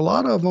 because a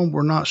lot of them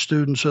were not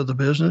students of the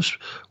business.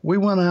 We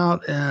went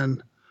out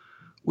and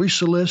we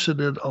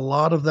solicited a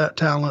lot of that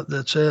talent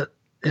that's at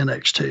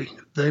NXT.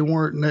 They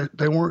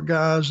weren't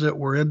guys that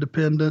were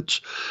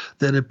independents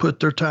that had put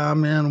their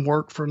time in,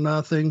 worked for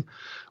nothing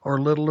or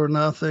little or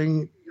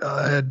nothing,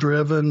 had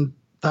driven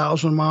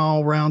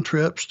 1,000-mile round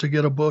trips to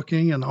get a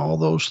booking and all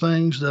those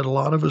things that a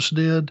lot of us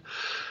did.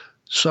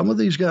 Some of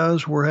these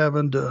guys were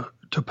having to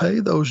pay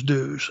those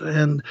dues,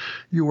 and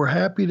you were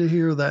happy to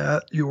hear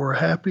that. You were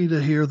happy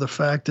to hear the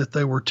fact that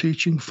they were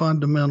teaching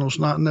fundamentals,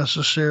 not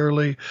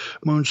necessarily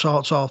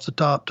moonsaults off the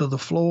top to the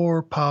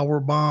floor, power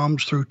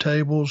bombs through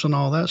tables and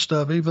all that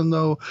stuff, even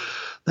though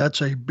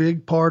that's a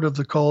big part of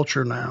the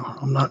culture now.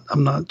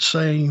 I'm not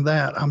saying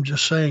that. I'm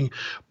just saying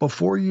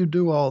before you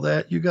do all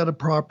that, you got to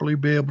properly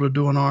be able to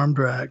do an arm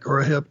drag or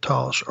a hip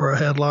toss or a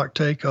headlock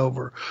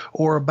takeover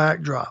or a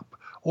backdrop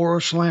or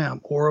a slam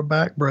or a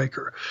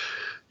backbreaker.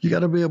 You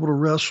got to be able to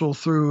wrestle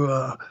through,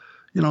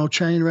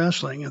 chain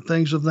wrestling and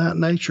things of that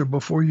nature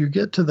before you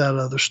get to that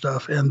other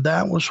stuff. And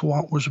that was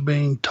what was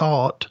being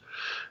taught.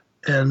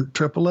 And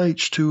Triple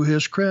H, to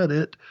his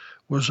credit,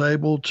 was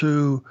able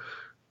to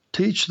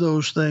teach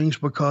those things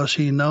because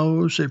he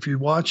knows if you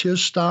watch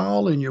his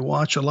style and you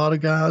watch a lot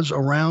of guys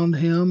around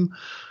him,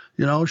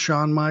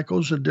 Shawn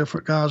Michaels and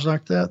different guys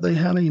like that, they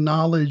had a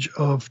knowledge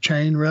of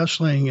chain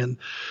wrestling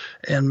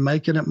and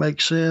making it make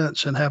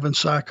sense and having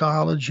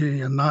psychology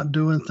and not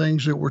doing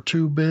things that were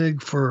too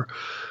big for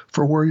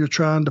where you're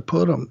trying to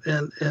put them.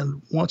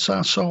 And once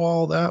I saw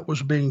all that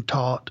was being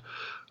taught,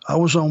 I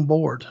was on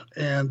board.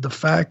 And the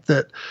fact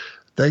that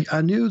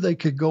I knew they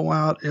could go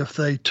out if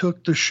they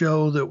took the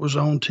show that was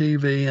on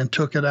TV and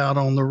took it out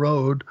on the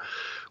road,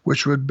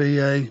 which would be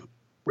a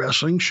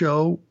wrestling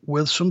show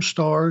with some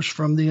stars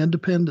from the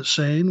independent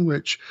scene,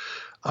 which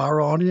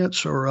our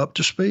audience are up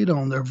to speed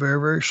on. They're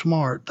very, very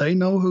smart. They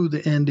know who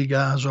the indie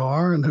guys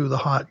are and who the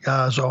hot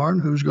guys are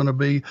and who's going to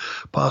be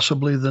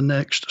possibly the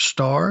next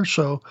star.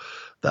 So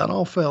that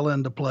all fell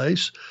into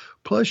place.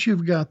 Plus,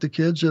 you've got the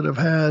kids that have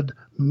had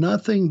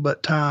nothing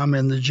but time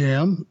in the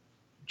gym,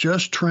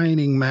 just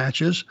training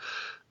matches.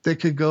 They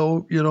could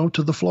go,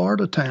 to the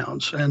Florida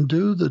towns and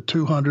do the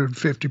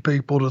 250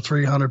 people to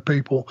 300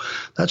 people.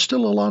 That's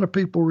still a lot of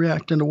people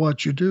reacting to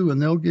what you do, and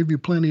they'll give you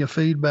plenty of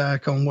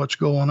feedback on what's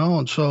going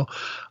on. So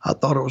I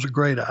thought it was a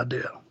great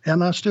idea,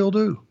 and I still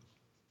do.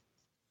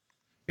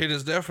 It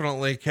has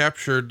definitely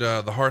captured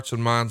the hearts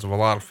and minds of a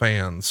lot of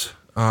fans.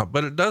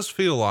 But it does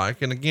feel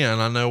like, and again,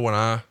 I know when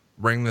I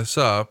bring this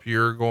up,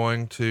 you're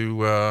going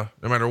to,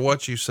 no matter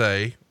what you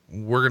say,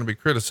 we're going to be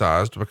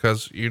criticized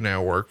because you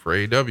now work for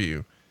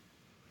AEW.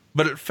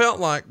 But it felt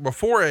like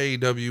before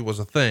AEW was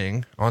a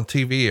thing on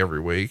TV every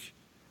week,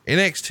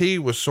 NXT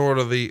was sort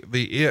of the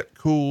it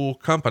cool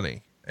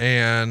company.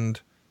 And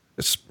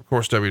it's of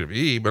course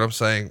WWE, but I'm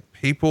saying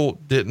people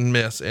didn't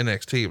miss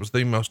NXT. It was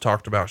the most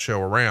talked about show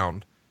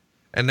around.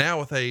 And now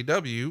with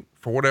AEW,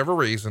 for whatever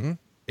reason,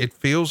 it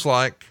feels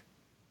like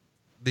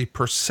the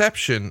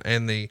perception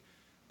and the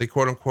the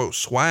quote unquote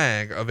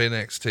swag of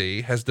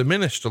NXT has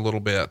diminished a little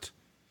bit.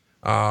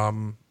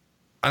 And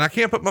I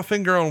can't put my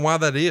finger on why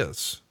that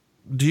is.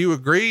 Do you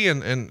agree?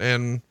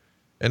 And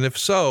if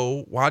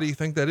so, why do you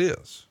think that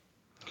is?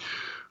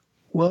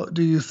 Well,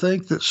 do you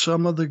think that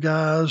some of the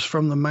guys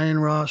from the main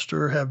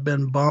roster have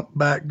been bumped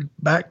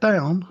back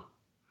down,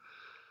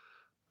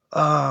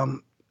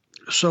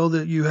 so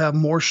that you have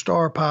more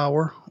star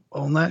power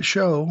on that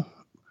show?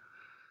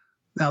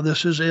 Now,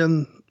 this is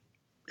in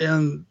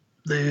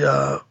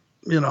the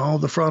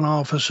the front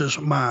office's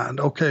mind.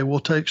 Okay, we'll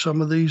take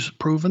some of these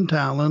proven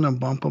talent and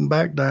bump them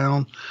back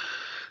down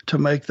to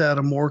make that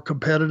a more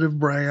competitive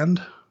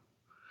brand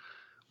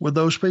with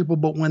those people.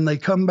 But when they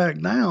come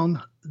back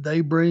down, they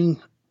bring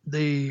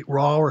the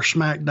Raw or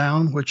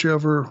SmackDown,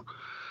 whichever,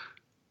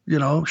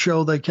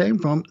 show they came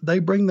from, they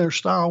bring their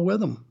style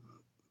with them.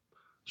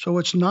 So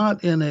it's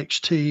not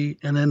NXT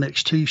and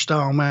NXT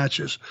style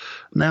matches.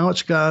 Now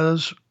it's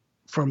guys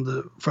from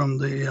the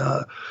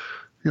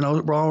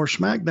Raw or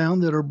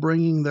SmackDown that are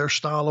bringing their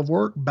style of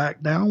work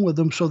back down with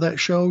them. So that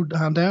show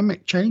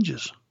dynamic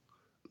changes.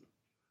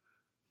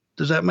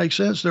 Does that make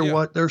sense?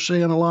 They're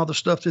seeing a lot of the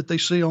stuff that they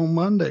see on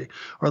Monday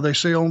or they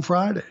see on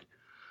Friday.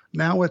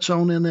 Now it's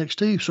on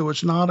NXT. So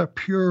it's not a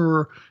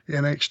pure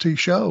NXT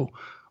show.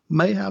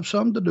 May have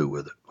something to do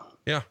with it.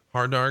 Yeah.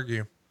 Hard to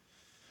argue.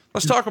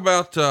 Let's talk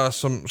about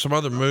some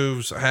other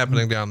moves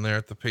happening down there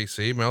at the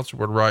PC. Meltzer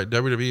would write,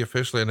 WWE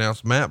officially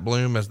announced Matt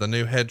Bloom as the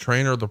new head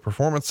trainer of the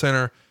Performance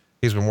Center.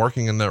 He's been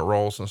working in that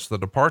role since the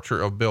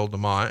departure of Bill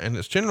DeMott, and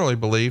it's generally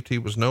believed he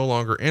was no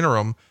longer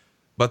interim,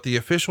 but the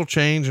official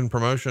change and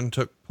promotion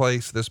took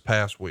place this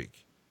past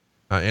week.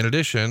 In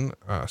addition,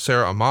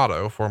 Sarah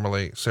Amato,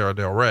 formerly Sarah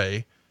Del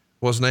Rey,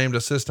 was named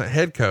assistant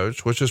head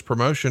coach, which is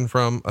promotion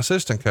from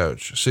assistant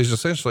coach. She's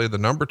essentially the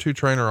number 2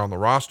 trainer on the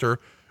roster,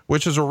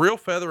 which is a real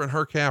feather in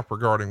her cap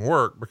regarding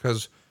work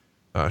because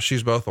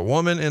she's both a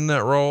woman in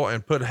that role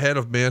and put ahead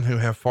of men who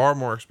have far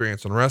more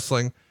experience in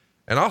wrestling.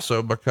 And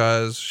also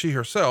because she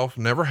herself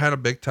never had a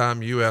big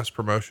time U.S.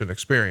 promotion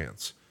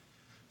experience.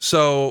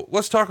 So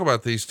let's talk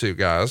about these two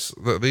guys.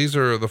 These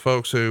are the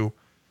folks who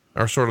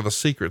are sort of the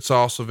secret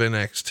sauce of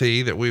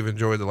NXT that we've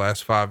enjoyed the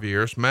last 5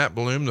 years. Matt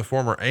Bloom, the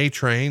former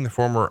A-Train, the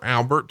former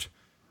Albert,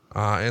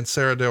 and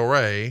Sarah Del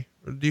Rey.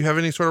 Do you have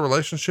any sort of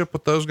relationship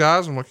with those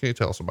guys, and what can you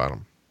tell us about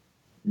them?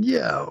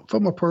 Yeah,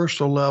 from a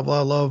personal level,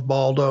 I love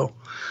Baldo.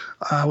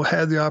 I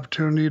had the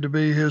opportunity to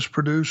be his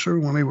producer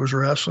when he was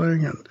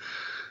wrestling, and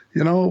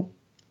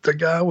the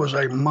guy was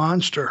a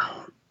monster,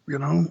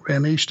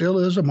 and he still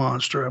is a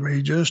monster. I mean,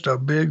 he's just a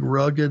big,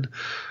 rugged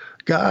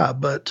guy,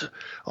 but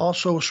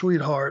also a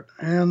sweetheart.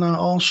 And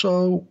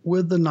also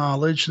with the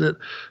knowledge that,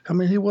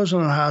 he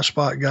wasn't a high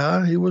spot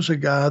guy. He was a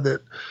guy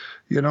that,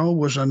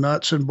 was a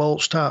nuts and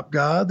bolts type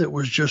guy that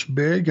was just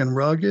big and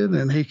rugged,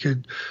 and he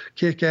could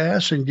kick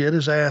ass and get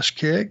his ass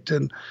kicked,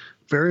 and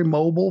very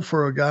mobile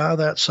for a guy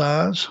that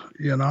size,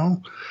 He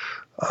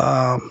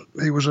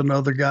was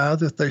another guy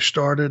that they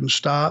started and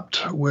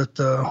stopped with,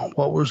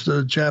 what was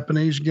the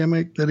Japanese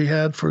gimmick that he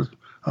had for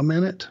a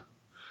minute?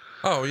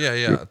 Oh,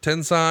 yeah.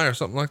 Tensai or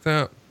something like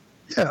that.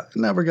 Yeah.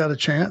 Never got a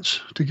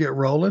chance to get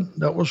rolling.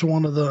 That was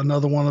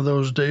another one of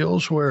those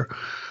deals where,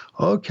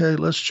 okay,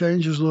 let's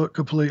change his look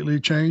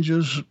completely, change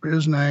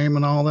his name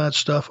and all that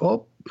stuff.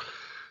 Oh,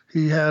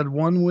 he had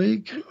 1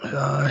 week.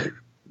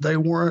 They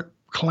weren't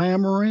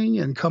clamoring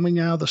and coming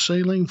out of the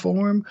ceiling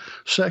for him.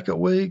 Second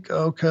week,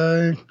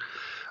 okay,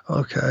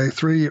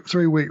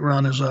 3-week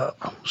run is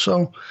up.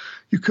 So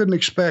you couldn't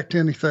expect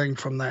anything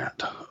from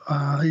that.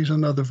 He's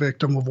another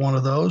victim of one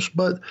of those.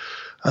 But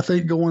I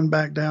think going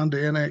back down to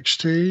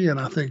NXT, and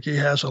I think he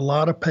has a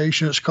lot of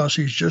patience because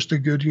he's just a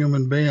good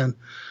human being,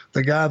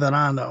 the guy that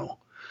I know.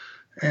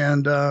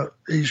 And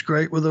he's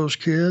great with those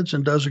kids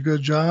and does a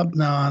good job.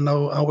 Now, I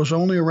know I was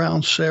only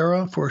around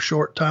Sarah for a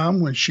short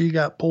time when she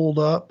got pulled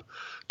up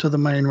to the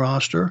main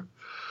roster.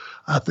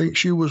 I think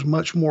she was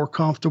much more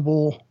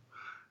comfortable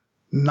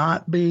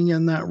not being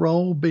in that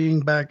role,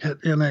 being back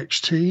at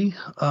NXT.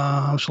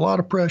 It's a lot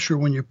of pressure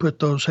when you put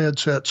those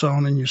headsets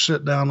on and you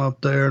sit down up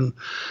there and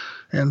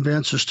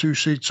Vince is 2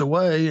 seats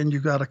away and you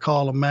got to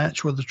call a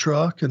match with the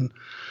truck and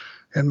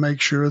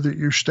make sure that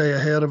you stay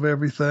ahead of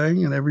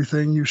everything and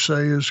everything you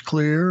say is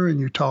clear and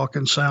you talk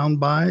in sound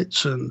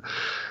bites and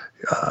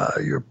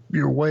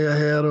you're way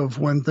ahead of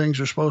when things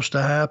are supposed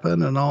to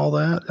happen and all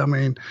that.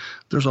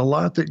 There's a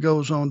lot that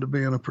goes on to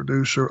being a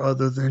producer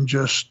other than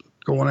just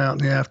going out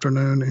in the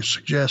afternoon and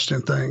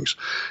suggesting things.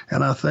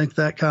 And I think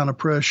that kind of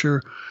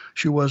pressure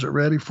she wasn't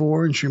ready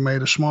for, and she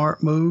made a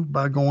smart move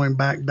by going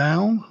back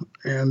down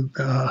and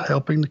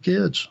helping the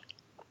kids.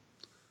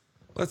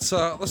 Let's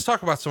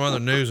talk about some other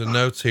news and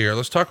notes here.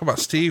 Let's talk about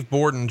Steve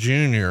Borden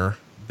Jr.,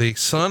 the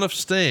son of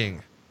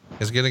Sting,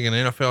 is getting an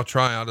NFL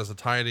tryout as a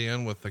tight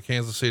end with the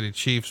Kansas City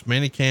Chiefs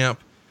minicamp.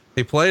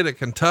 He played at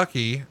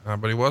Kentucky,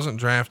 but he wasn't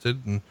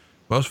drafted, and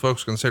most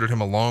folks considered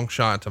him a long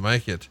shot to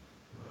make it.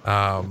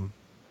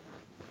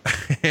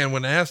 And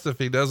when asked if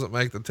he doesn't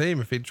make the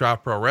team, if he'd try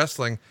pro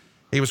wrestling,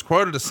 he was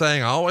quoted as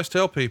saying, "I always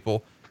tell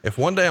people, if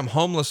one day I'm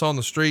homeless on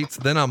the streets,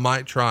 then I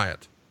might try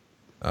it."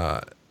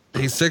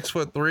 He's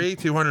 6'3",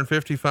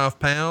 255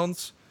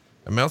 pounds.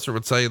 And Meltzer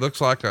would say he looks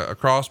like a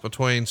cross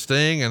between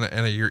Sting and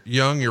a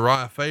young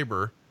Uriah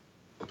Faber.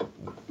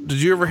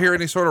 Did you ever hear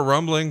any sort of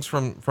rumblings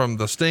from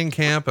the Sting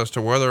camp as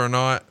to whether or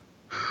not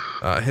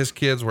his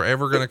kids were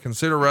ever going to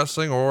consider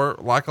wrestling, or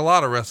like a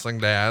lot of wrestling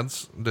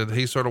dads, did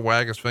he sort of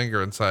wag his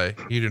finger and say,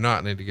 you do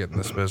not need to get in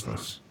this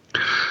business?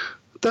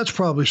 That's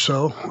probably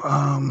so.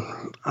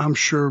 I'm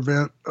sure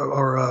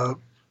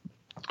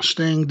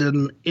Sting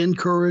didn't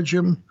encourage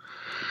him.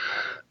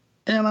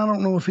 And I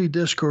don't know if he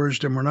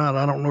discouraged him or not.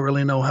 I don't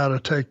really know how to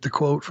take the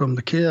quote from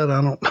the kid.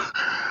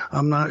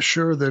 I'm not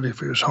sure that if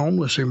he was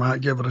homeless, he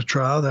might give it a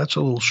try. That's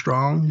a little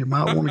strong. You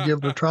might want to give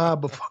it a try a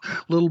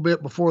little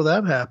bit before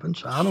that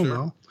happens. I don't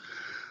know.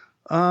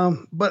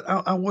 But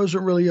I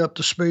wasn't really up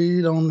to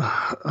speed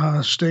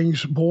on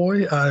Sting's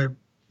boy.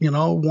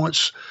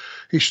 Once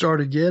he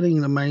started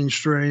getting the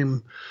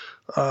mainstream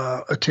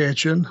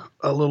attention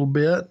a little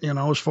bit,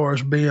 as far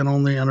as being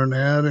on the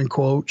internet and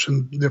quotes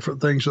and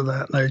different things of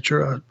that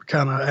nature, I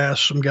kind of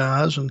asked some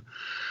guys and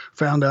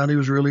found out he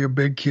was really a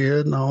big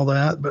kid and all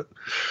that. But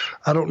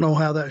I don't know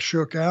how that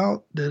shook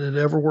out. Did it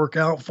ever work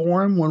out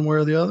for him one way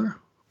or the other?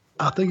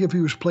 I think if he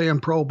was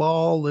playing pro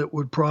ball, it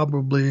would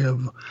probably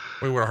have.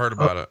 We would have heard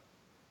about it.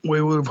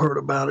 We would have heard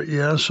about it.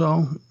 Yeah.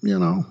 So,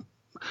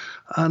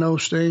 I know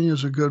Sting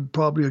is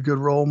probably a good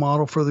role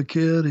model for the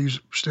kid.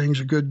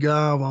 Sting's a good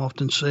guy. I've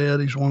often said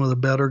he's one of the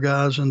better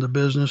guys in the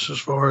business as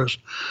far as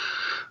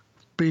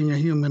being a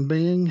human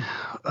being.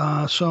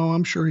 So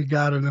I'm sure he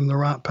guided him the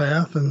right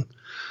path, and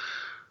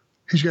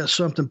he's got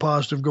something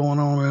positive going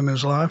on in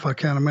his life. I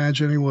can't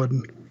imagine he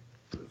wouldn't.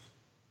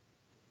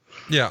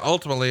 Yeah.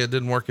 Ultimately it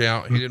didn't work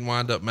out. He didn't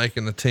wind up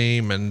making the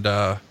team, and,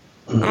 I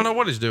don't know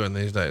what he's doing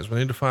these days. We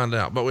need to find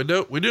out, but we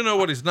do know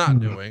what he's not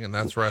doing, and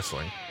that's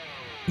wrestling.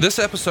 This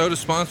episode is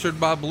sponsored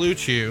by Blue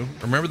Chew.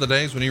 Remember the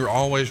days when you were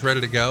always ready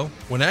to go?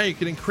 Well, now you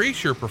can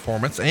increase your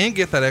performance and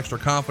get that extra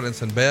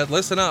confidence in bed.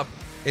 Listen up.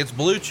 It's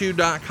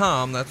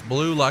BlueChew.com. That's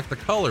blue like the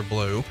color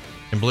blue.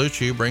 And Blue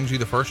Chew brings you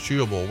the first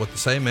chewable with the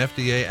same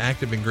FDA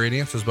active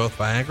ingredients as both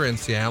Viagra and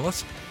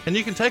Cialis. And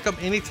you can take them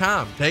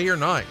anytime, day or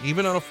night,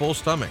 even on a full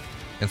stomach.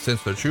 And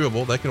since they're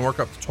chewable, they can work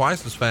up to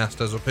twice as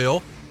fast as a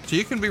pill, so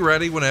you can be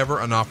ready whenever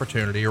an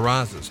opportunity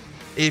arises.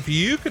 If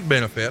you could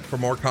benefit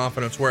from more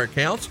confidence where it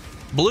counts,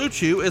 Blue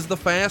Chew is the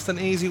fast and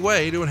easy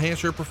way to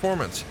enhance your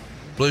performance.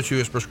 Blue Chew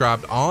is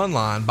prescribed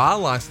online by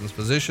licensed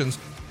physicians,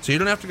 so you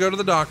don't have to go to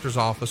the doctor's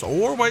office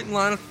or wait in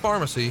line at the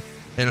pharmacy,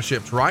 and it's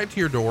shipped right to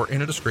your door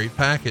in a discreet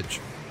package.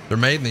 They're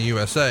made in the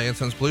USA, and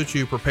since Blue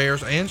Chew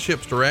prepares and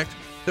ships direct,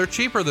 they're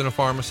cheaper than a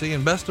pharmacy,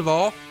 and best of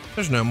all,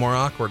 there's no more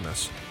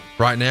awkwardness.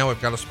 Right now,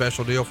 we've got a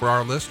special deal for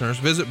our listeners.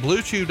 Visit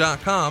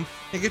BlueChew.com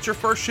and get your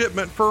first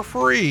shipment for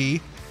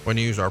free when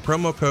you use our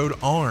promo code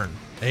ARN,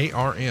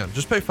 A-R-N.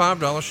 Just pay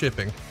 $5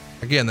 shipping.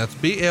 Again, that's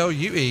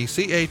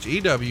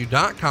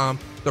BlueChew.com.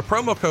 The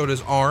promo code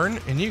is ARN,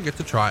 and you get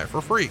to try it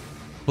for free.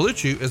 Blue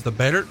Chew is the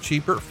better,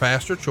 cheaper,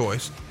 faster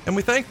choice, and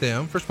we thank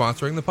them for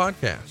sponsoring the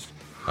podcast.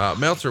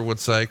 Meltzer would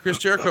say, Chris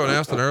Jericho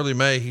announced in early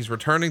May he's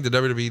returning to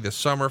WWE this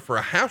summer for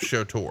a house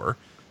show tour.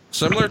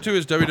 Similar to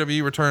his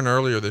WWE return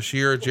earlier this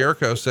year,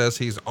 Jericho says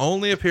he's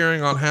only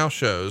appearing on house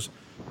shows.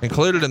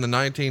 Included in the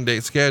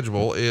 19-date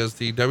schedule is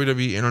the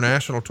WWE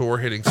International Tour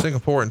hitting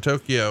Singapore and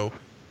Tokyo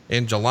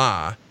in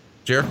July.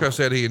 Jericho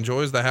said he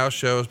enjoys the house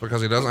shows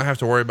because he doesn't have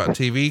to worry about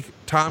TV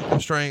time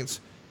constraints,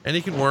 and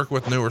he can work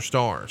with newer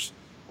stars.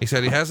 He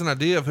said he has an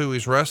idea of who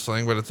he's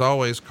wrestling, but it's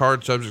always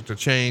card subject to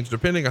change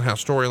depending on how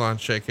storylines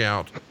shake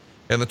out.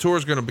 And the tour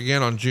is going to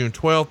begin on June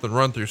 12th and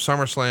run through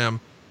SummerSlam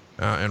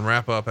and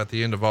wrap up at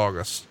the end of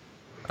August.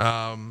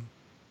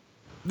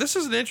 This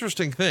is an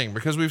interesting thing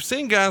because we've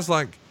seen guys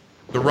like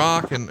The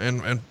Rock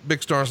and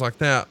big stars like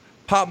that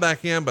pop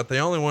back in, but they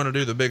only want to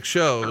do the big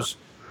shows.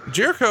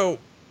 Jericho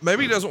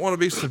maybe doesn't want to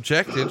be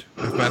subjected,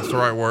 if that's the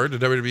right word, to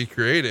WWE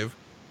creative,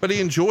 but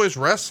he enjoys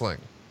wrestling.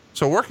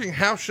 So working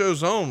house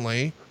shows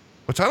only,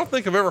 which I don't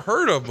think I've ever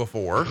heard of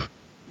before.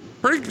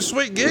 Pretty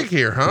sweet gig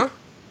here, huh?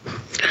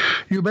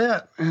 You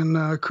bet.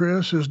 And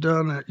Chris has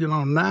done it.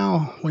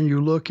 Now when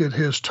you look at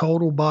his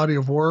total body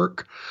of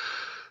work,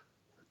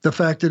 the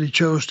fact that he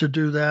chose to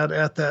do that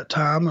at that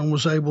time and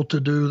was able to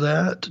do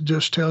that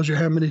just tells you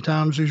how many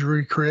times he's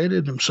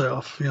recreated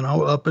himself,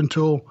 up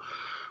until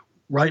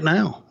right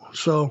now.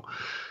 So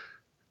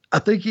I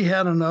think he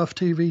had enough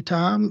TV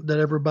time that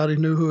everybody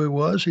knew who he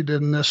was. He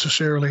didn't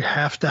necessarily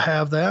have to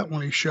have that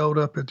when he showed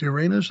up at the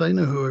arenas. They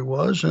knew who he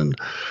was, and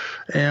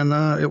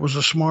it was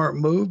a smart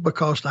move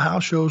because the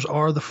house shows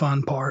are the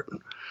fun part.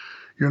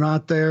 You're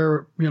not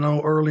there,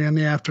 early in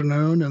the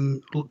afternoon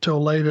and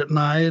till late at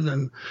night,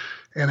 and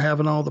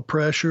having all the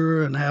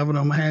pressure and having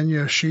them hand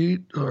you a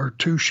sheet or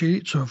two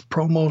sheets of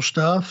promo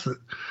stuff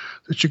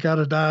that you got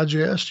to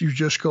digest. You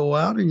just go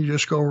out and you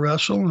just go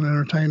wrestle and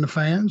entertain the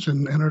fans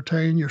and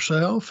entertain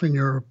yourself and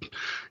your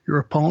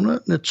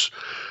opponent. And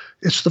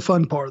it's the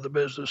fun part of the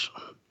business.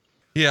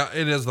 Yeah,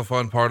 it is the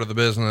fun part of the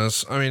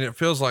business. I mean, it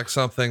feels like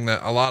something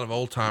that a lot of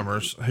old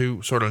timers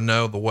who sort of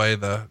know the way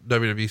the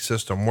WWE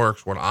system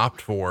works would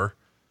opt for.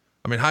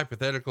 I mean,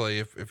 hypothetically,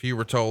 if you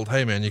were told,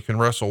 hey man, you can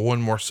wrestle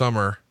one more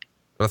summer,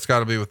 but it's got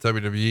to be with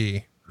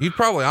WWE, you'd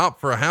probably opt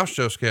for a house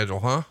show schedule,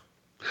 huh?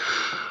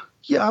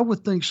 Yeah, I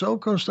would think so,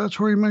 because that's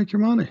where you make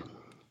your money.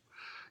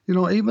 You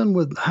know, even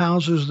with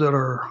houses that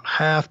are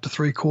half to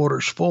three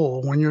quarters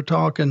full, when you're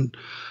talking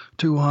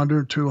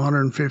 200,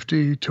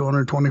 250,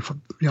 220,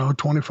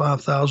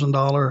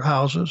 $25,000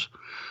 houses,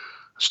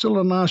 still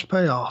a nice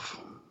payoff.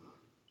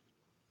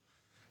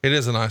 It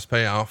is a nice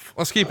payoff.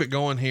 Let's keep it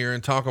going here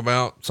and talk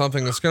about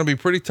something that's going to be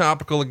pretty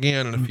topical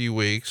again in a few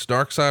weeks.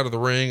 Dark Side of the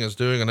Ring is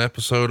doing an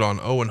episode on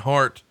Owen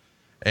Hart,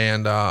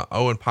 and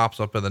Owen pops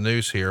up in the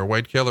news here.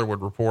 Wade Keller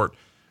would report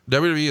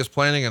WWE is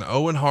planning an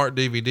Owen Hart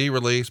DVD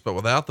release, but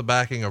without the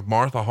backing of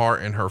Martha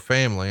Hart and her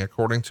family,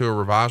 according to a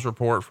revised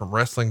report from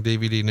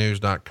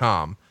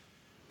WrestlingDVDnews.com.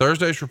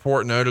 Thursday's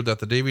report noted that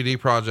the DVD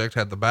project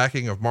had the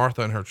backing of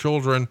Martha and her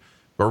children,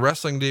 but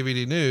Wrestling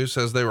DVD News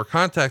says they were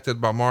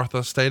contacted by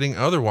Martha stating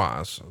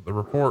otherwise. The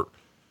report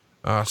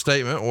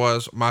statement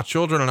was, "My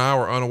children and I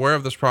were unaware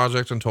of this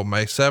project until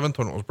May 7th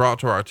when it was brought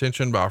to our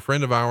attention by a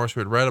friend of ours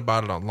who had read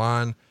about it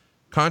online.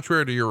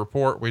 Contrary to your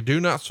report, we do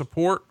not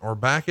support or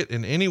back it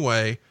in any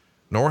way,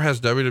 nor has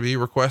WWE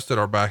requested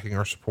our backing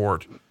or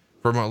support.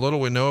 From what little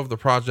we know of the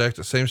project,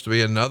 it seems to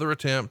be another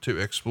attempt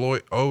to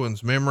exploit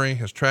Owen's memory,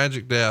 his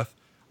tragic death,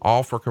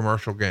 all for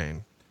commercial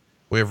gain.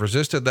 We have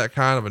resisted that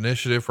kind of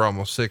initiative for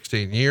almost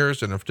 16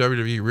 years, and if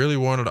WWE really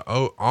wanted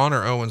to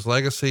honor Owen's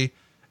legacy,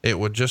 it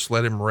would just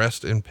let him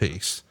rest in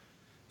peace."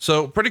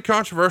 So pretty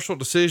controversial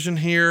decision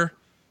here.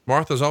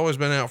 Martha's always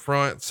been out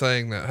front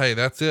saying that, hey,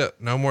 that's it.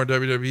 No more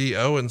WWE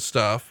Owen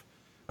stuff.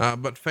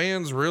 But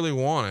fans really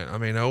want it. I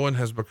mean, Owen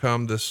has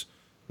become this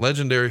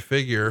legendary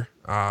figure.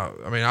 I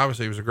mean,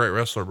 obviously he was a great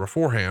wrestler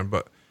beforehand,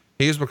 but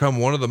he has become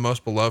one of the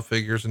most beloved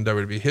figures in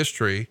WWE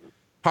history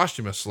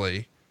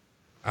posthumously.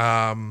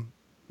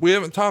 We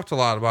haven't talked a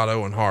lot about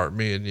Owen Hart,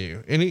 me and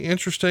you. Any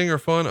interesting or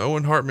fun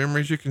Owen Hart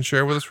memories you can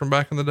share with us from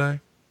back in the day?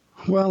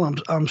 Well,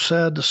 I'm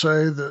sad to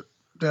say that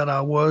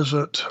I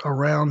wasn't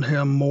around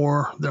him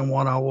more than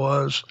what I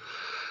was.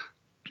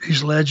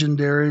 He's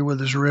legendary with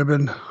his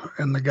ribbon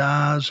and the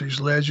guys. He's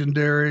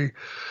legendary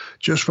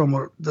just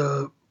from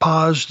the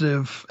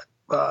positive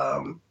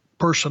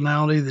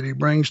personality that he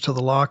brings to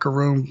the locker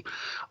room.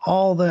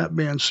 All that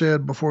being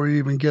said, before you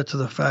even get to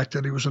the fact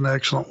that he was an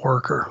excellent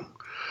worker.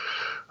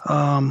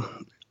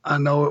 I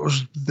know it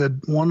was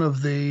one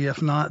of the,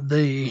 if not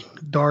the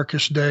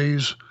darkest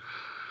days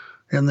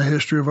in the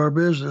history of our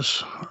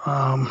business.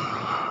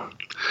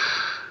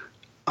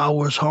 I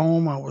was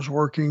home. I was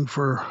working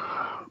for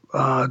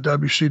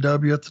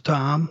WCW at the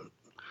time,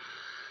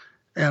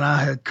 and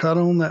I had cut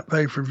on that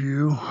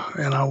pay-per-view,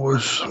 and I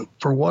was,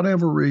 for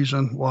whatever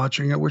reason,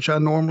 watching it, which I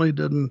normally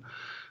didn't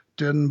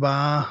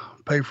buy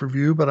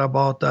pay-per-view, but I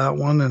bought that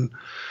one,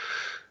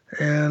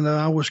 and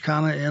I was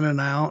kind of in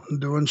and out and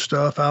doing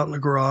stuff out in the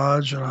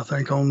garage, and I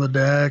think on the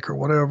deck or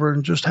whatever,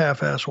 and just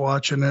half-ass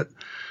watching it.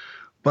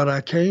 But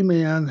I came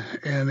in,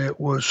 and it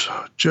was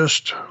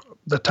just,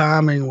 the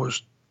timing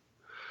was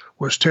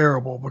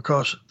terrible,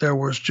 because there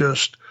was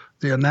just,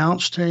 the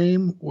announce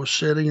team was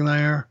sitting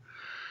there,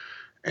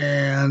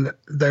 and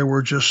they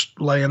were just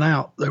laying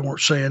out. They weren't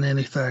saying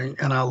anything.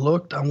 And I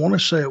looked, I want to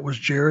say it was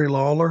Jerry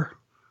Lawler.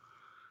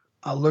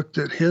 I looked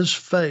at his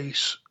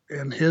face,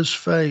 and his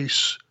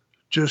face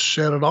just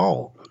said it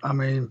all. I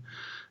mean,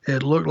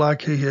 it looked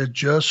like he had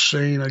just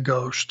seen a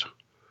ghost,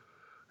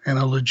 and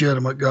a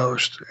legitimate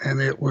ghost.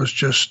 And it was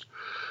just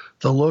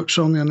the looks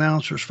on the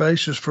announcers'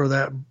 faces for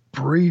that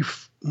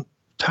brief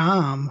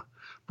time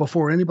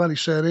before anybody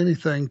said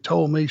anything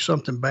told me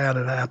something bad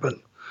had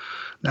happened.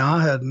 Now,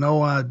 I had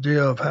no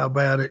idea of how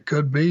bad it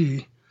could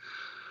be,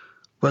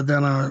 but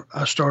then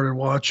I started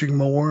watching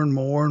more and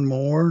more and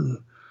more, and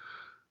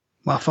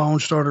my phone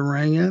started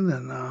ringing,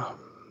 and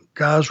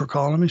guys were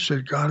calling me,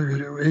 said, "God,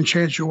 any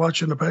chance you're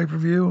watching the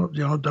pay-per-view?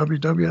 You know,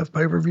 WWF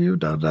pay-per-view,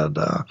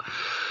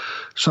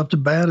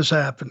 something bad has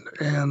happened."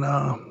 And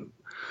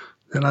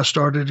then I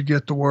started to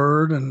get the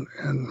word, and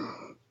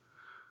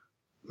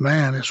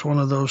man, it's one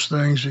of those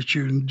things that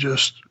you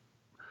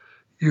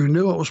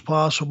knew it was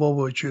possible,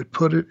 but you'd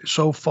put it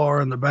so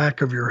far in the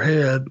back of your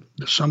head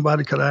that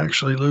somebody could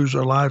actually lose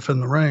their life in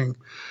the ring.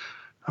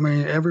 I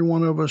mean, every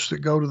one of us that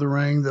go to the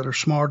ring that are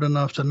smart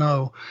enough to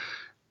know,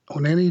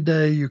 on any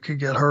day you could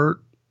get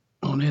hurt,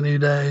 on any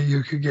day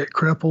you could get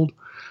crippled.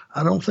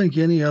 I don't think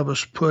any of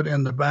us put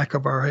in the back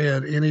of our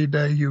head, any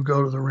day you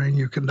go to the ring,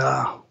 you can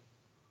die.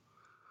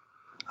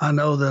 I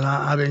know that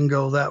I didn't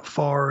go that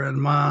far in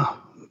my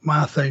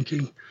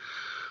thinking.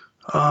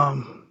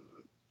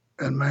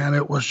 And man,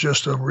 it was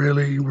just a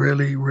really,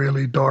 really,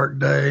 really dark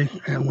day,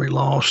 and we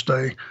lost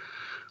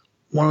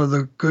one of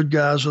the good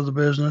guys of the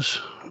business,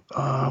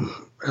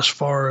 as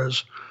far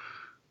as,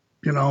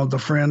 you know, the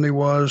friend he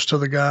was to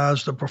the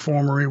guys, the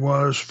performer he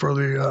was for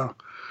the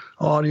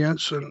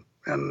audience, and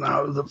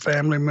the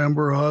family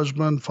member,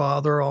 husband,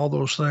 father, all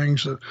those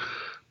things, the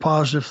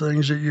positive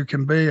things that you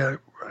can be. I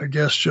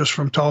guess just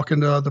from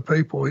talking to other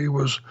people, he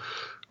was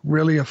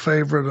really a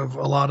favorite of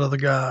a lot of the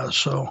guys.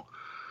 So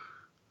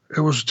it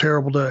was a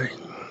terrible day.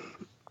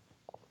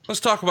 Let's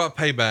talk about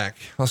Payback.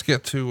 Let's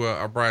get to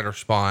a brighter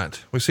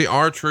spot. We see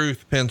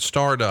R-Truth pin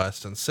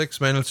Stardust in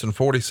 6 minutes and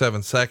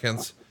 47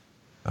 seconds.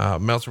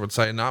 Meltzer would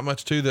say not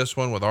much to this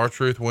one, with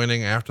R-Truth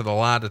winning after the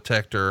lie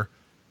detector,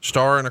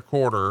 star and a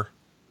quarter.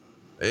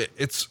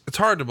 It's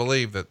hard to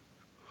believe that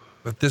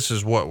this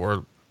is what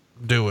we're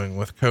doing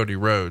with Cody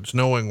Rhodes,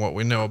 knowing what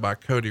we know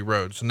about Cody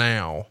Rhodes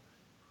now.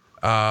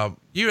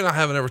 You and I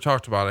haven't ever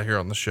talked about it here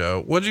on the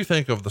show. What did you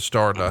think of the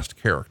Stardust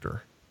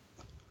character?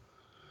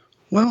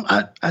 Well,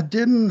 I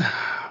didn't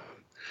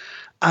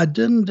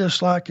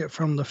dislike it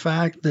from the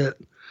fact that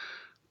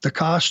the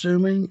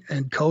costuming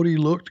and Cody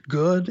looked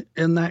good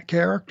in that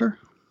character.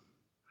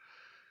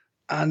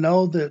 I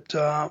know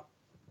that,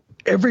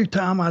 every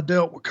time I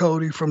dealt with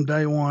Cody from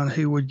day one,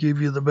 he would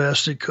give you the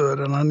best he could.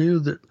 And I knew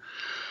that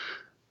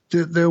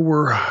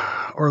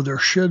there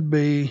should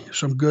be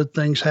some good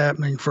things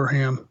happening for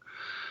him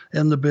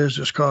in the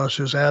business, because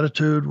his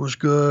attitude was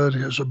good.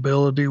 His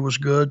ability was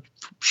good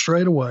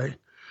straight away.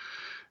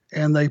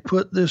 And they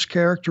put this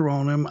character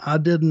on him. I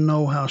didn't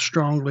know how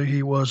strongly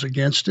he was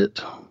against it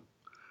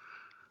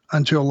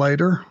until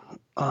later.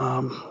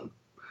 But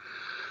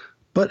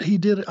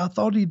I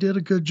thought he did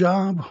a good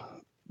job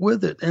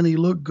with it, and he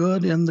looked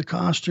good in the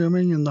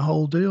costuming and the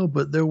whole deal,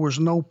 but there was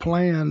no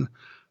plan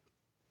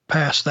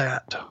past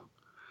that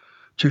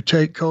to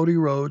take Cody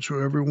Rhodes,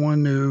 who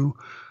everyone knew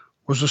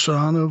was the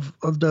son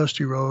of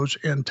Dusty Rhodes,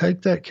 and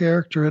take that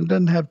character, and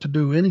doesn't have to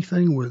do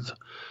anything with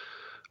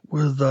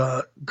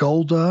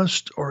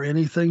Goldust or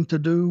anything to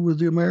do with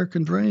the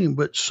American Dream,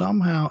 but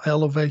somehow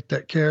elevate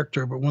that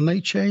character. But when they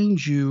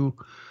change you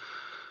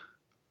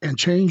and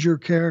change your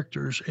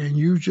characters, and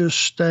you just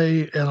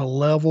stay at a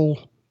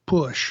level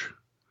push,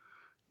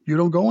 you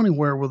don't go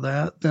anywhere with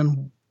that,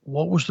 then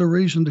what was the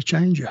reason to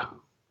change you?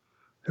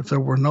 If there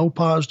were no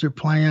positive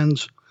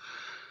plans,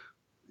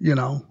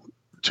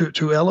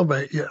 to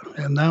elevate you.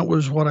 And that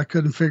was what I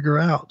couldn't figure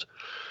out.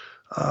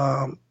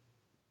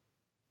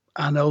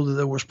 I know that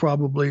there was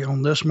probably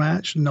on this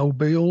match, no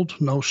build,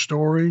 no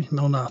story,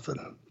 no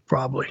nothing,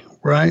 probably,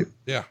 right?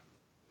 Yeah.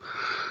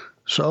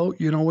 So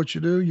you know what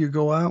you do? You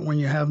go out when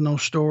you have no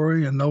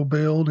story and no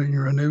build, and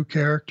you're a new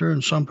character,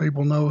 and some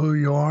people know who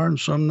you are and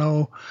some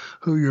know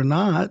who you're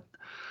not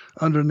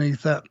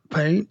underneath that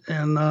paint.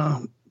 And,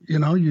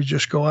 you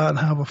just go out and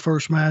have a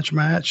first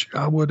match.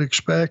 I would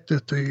expect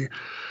that the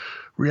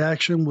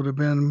reaction would have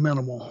been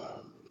minimal,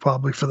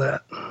 probably, for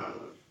that.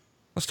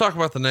 Let's talk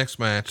about the next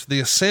match. The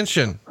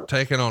Ascension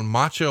taking on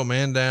Macho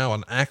Mandow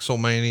and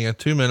Axelmania,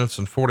 2 minutes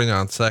and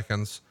 49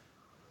 seconds.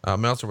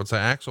 Meltzer would say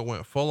Axel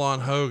went full on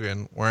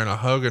Hogan, wearing a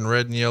Hogan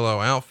red and yellow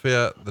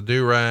outfit, the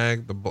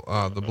do-rag,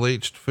 the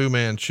bleached Fu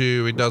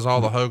Manchu. He does all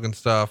the Hogan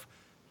stuff,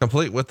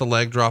 complete with the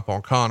leg drop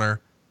on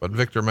Connor, but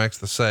Victor makes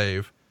the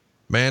save.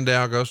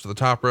 Mandow goes to the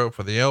top rope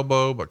for the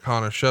elbow, but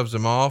Connor shoves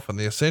him off, and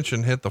the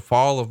Ascension hit the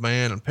fall of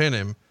man and pin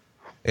him.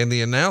 And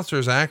the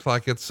announcers act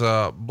like it's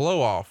a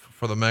blow off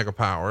for the Mega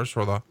Powers,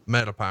 or the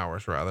Meta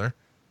Powers rather.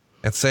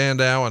 And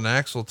Sandow and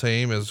Axel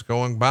team is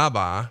going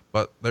bye-bye,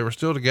 but they were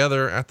still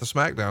together at the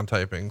SmackDown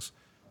tapings.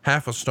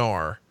 Half a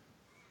star.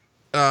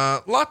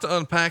 Lot to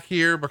unpack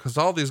here, because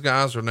all these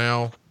guys are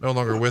now no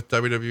longer with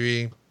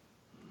WWE.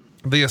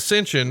 The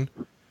Ascension,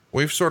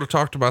 we've sort of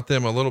talked about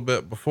them a little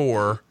bit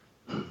before.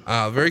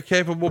 Very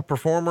capable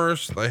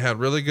performers. They had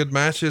really good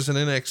matches in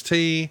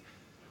NXT,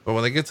 but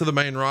when they get to the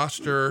main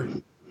roster,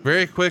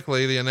 very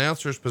quickly, the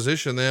announcers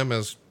position them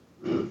as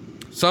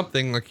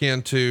something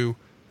akin to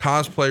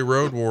cosplay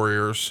Road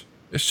Warriors.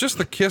 It's just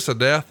the kiss of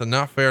death and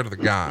not fair to the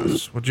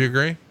guys. Would you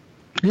agree?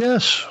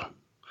 Yes.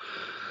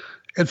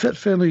 And Fit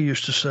Finley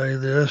used to say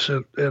this,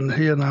 and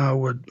he and I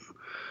would,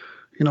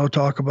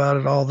 talk about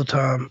it all the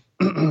time.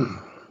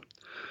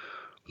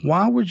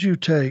 Why would you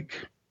take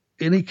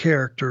any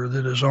character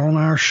that is on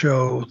our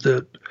show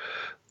that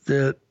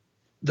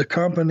the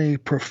company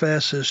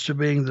professes to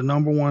being the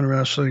number one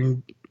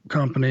wrestling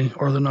company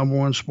or the number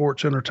one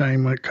sports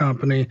entertainment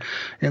company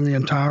in the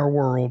entire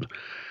world,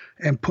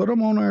 and put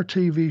them on our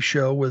TV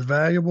show with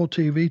valuable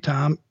TV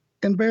time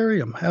and bury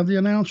them, have the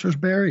announcers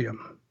bury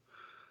them,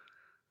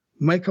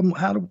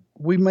 how do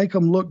we make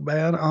them look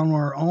bad on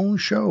our own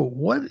show?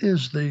 What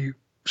is the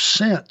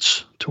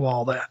sense to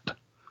all that?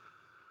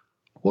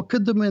 What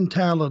could the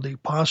mentality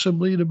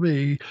possibly to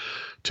be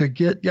to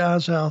get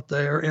guys out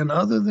there, and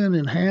other than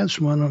enhance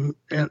them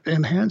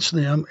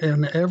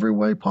in every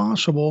way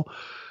possible,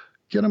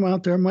 get them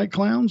out there and make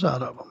clowns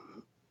out of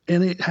them?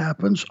 And it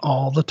happens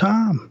all the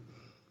time.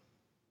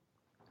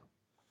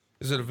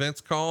 Is it a Vince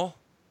call?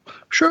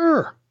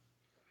 Sure.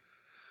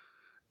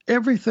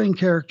 Everything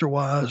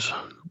character-wise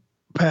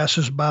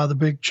passes by the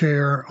big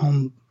chair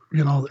on,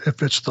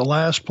 if it's the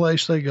last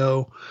place they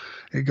go,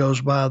 it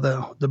goes by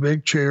the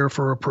big chair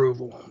for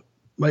approval.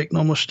 Make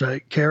no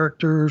mistake.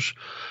 Characters,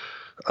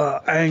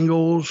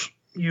 angles,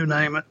 you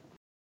name it.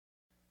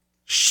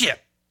 Shit.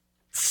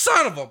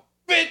 Son of a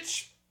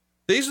bitch.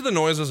 These are the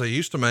noises I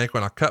used to make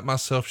when I cut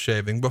myself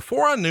shaving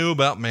before I knew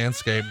about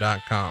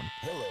Manscaped.com.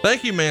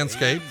 Thank you,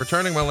 Manscaped, for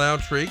turning my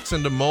loud shrieks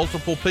into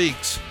multiple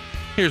peaks.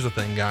 Here's the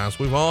thing, guys.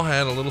 We've all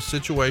had a little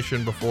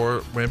situation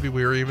before maybe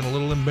we were even a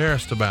little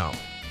embarrassed about.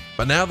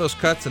 But now those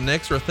cuts and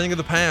nicks are a thing of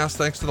the past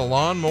thanks to the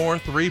Lawnmower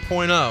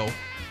 3.0.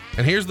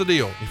 And here's the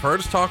deal. You've heard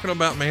us talking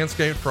about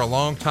Manscaped for a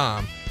long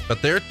time,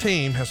 but their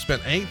team has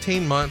spent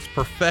 18 months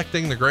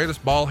perfecting the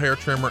greatest ball hair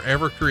trimmer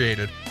ever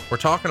created. We're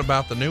talking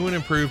about the new and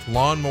improved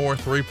Lawnmower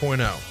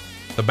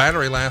 3.0. The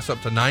battery lasts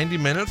up to 90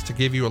 minutes to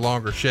give you a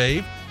longer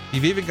shave.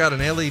 You've even got an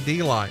LED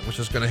light, which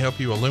is going to help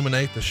you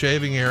illuminate the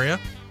shaving area.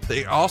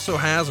 It also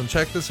has, and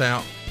check this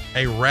out,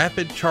 a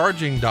rapid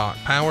charging dock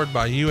powered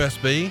by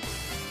USB.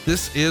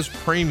 This is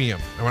premium.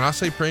 And when I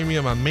say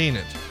premium, I mean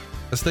it.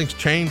 This thing's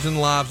changing the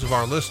lives of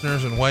our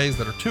listeners in ways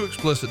that are too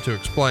explicit to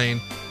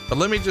explain. But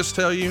let me just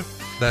tell you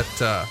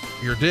that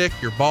your dick,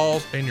 your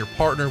balls, and your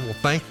partner will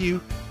thank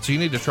you. So you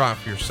need to try it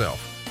for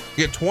yourself.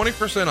 Get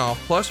 20% off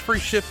plus free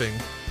shipping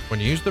when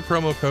you use the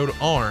promo code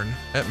ARN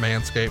at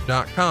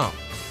manscaped.com.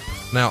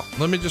 Now,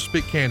 let me just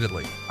speak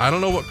candidly. I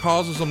don't know what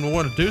causes them to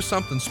want to do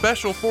something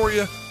special for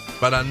you,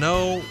 but I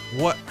know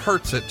what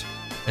hurts it,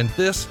 and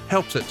this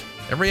helps it.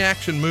 Every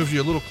action moves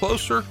you a little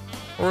closer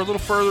or a little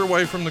further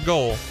away from the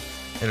goal.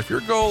 And if your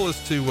goal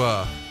is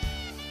to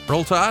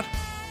roll tide,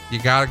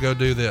 you got to go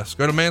do this.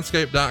 Go to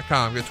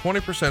manscaped.com. Get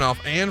 20% off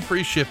and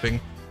free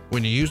shipping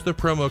when you use the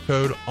promo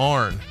code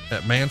ARN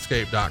at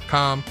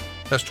manscaped.com.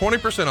 That's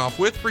 20% off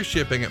with free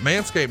shipping at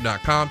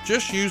manscaped.com.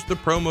 Just use the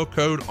promo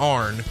code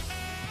ARN.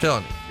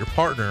 Telling you, your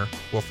partner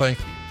will thank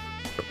you.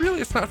 But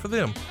really, it's not for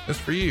them. It's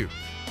for you.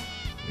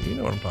 You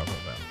know what I'm talking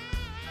about.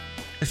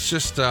 It's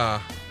just,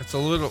 it's a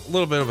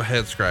little bit of a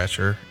head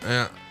scratcher.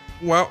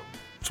 Well,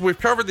 so we've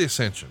covered the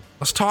Ascension.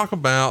 Let's talk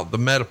about the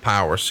meta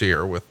powers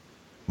here with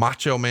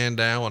Macho Man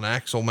Dow and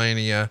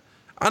Axelmania.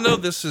 I know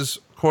this is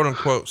quote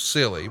unquote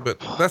silly, but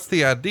that's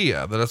the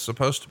idea, that it's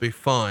supposed to be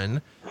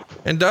fun.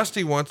 And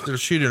Dusty once did a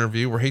shoot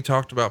interview where he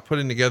talked about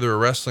putting together a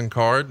wrestling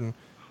card, and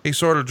he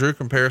sort of drew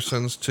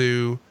comparisons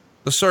to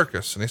the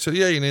circus. And he said,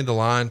 yeah, you need the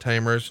lion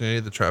tamers, you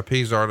need the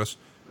trapeze artists,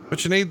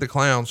 but you need the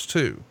clowns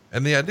too.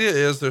 And the idea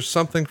is there's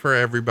something for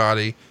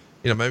everybody.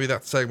 You know, maybe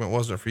that segment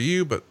wasn't for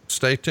you, but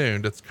stay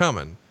tuned. It's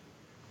coming.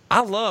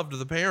 I loved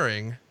the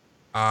pairing.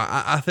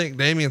 I think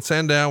Damien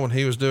Sandow, when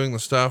he was doing the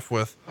stuff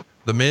with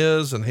The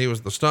Miz and he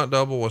was the stunt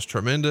double, was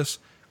tremendous.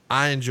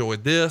 I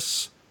enjoyed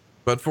this,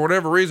 but for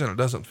whatever reason, it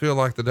doesn't feel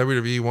like the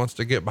WWE wants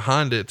to get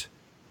behind it.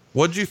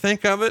 What'd you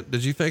think of it?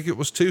 Did you think it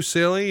was too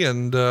silly?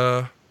 And,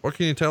 what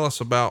can you tell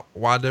us about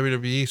why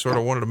WWE sort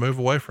of wanted to move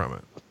away from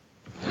it?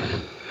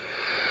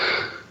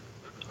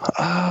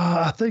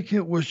 I think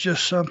it was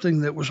just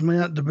something that was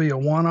meant to be a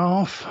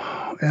one-off,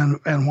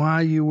 and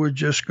why you would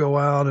just go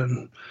out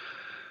and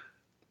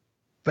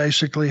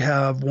basically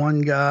have one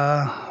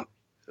guy,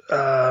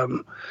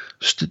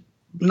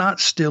 not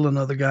steal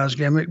another guy's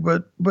gimmick,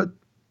 but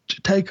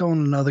take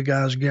on another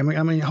guy's gimmick.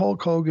 I mean,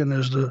 Hulk Hogan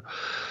is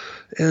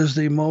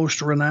the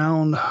most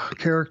renowned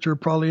character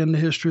probably in the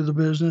history of the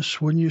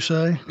business, wouldn't you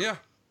say? Yeah.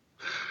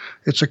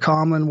 It's a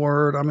common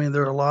word. I mean,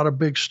 there are a lot of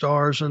big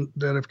stars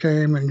that have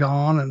came and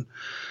gone.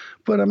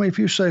 But I mean, if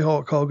you say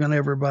Hulk Hogan,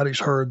 everybody's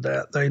heard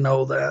that. They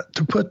know that.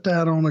 To put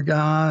that on a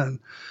guy, and,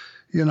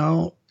 you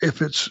know,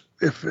 if it's,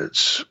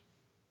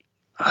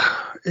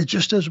 it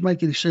just doesn't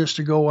make any sense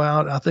to go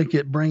out. I think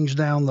it brings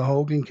down the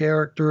Hogan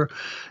character.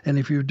 And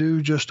if you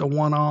do just a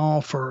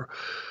one-off or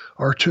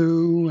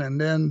two,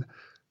 and then,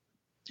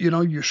 you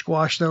know, you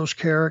squash those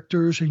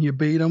characters and you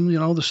beat them, you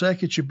know, the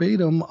second you beat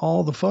them,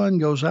 all the fun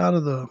goes out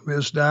of the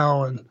Miz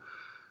Dow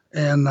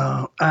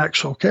and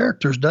Axel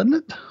characters, doesn't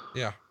it?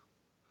 Yeah.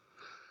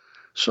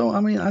 So, I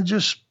mean, I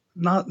just,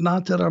 not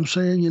that I'm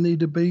saying you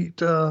need to beat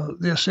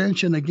the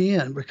Ascension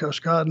again, because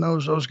God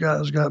knows those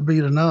guys got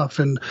beat enough.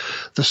 And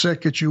the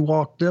second you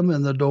walked them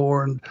in the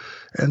door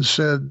and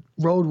said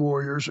Road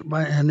Warriors,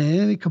 and in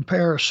any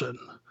comparison,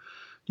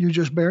 you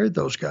just buried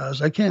those guys.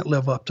 They can't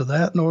live up to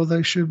that, nor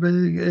they should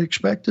be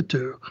expected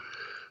to.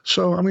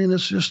 So, I mean,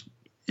 it's just,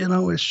 you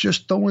know, it's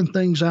just throwing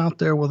things out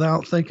there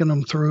without thinking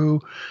them through.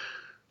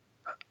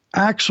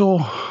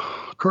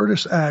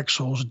 Curtis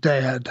Axel's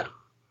dad,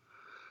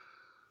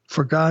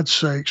 for God's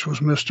sakes,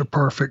 was Mr.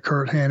 Perfect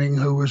Kurt Hennig,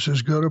 who was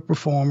as good a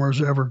performer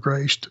as ever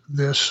graced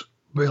this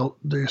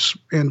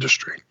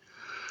industry.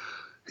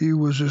 He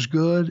was as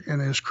good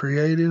and as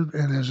creative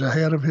and as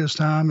ahead of his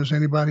time as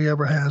anybody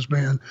ever has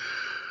been.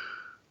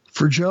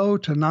 For Joe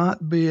to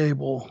not be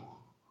able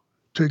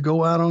to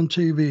go out on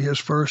TV his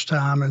first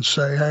time and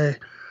say, hey,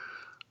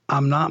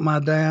 I'm not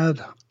my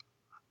dad,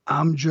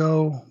 I'm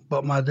Joe,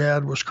 but my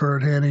dad was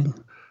Kurt Hennig.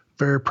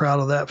 Very proud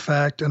of that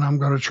fact, and I'm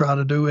going to try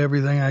to do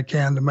everything I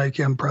can to make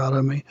him proud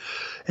of me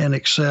and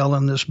excel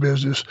in this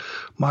business.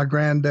 My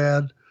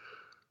granddad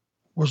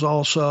was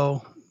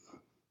also,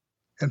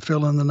 and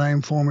fill in the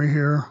name for me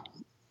here.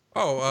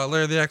 Oh,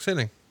 Larry the Axe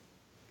Hennig.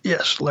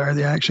 Yes, Larry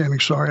the Axe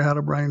Hennig. Sorry, I had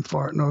a brain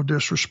fart. No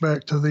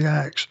disrespect to the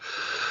Axe.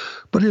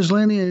 But his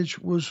lineage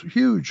was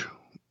huge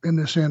in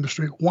this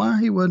industry. Why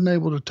he wasn't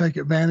able to take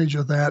advantage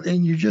of that,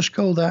 and you just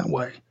go that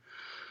way.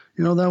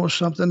 You know, that was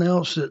something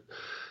else that,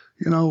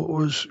 It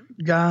was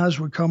guys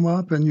would come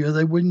up and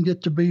they wouldn't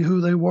get to be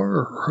who they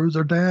were, or who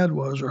their dad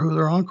was, or who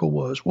their uncle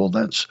was. Well,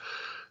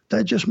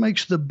 that just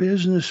makes the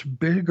business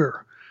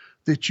bigger,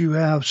 that you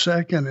have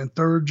second and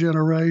third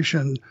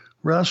generation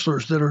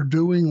wrestlers that are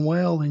doing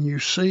well, and you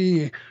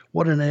see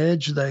what an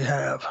edge they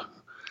have.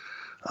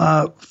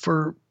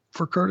 For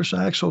Curtis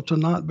Axel to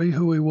not be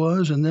who he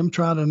was, and them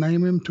try to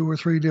name him 2 or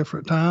 3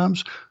 different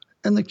times,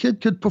 and the kid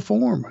could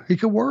perform, he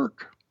could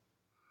work.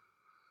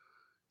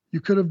 You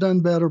could have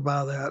done better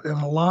by that,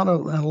 and a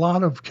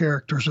lot of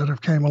characters that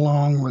have came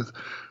along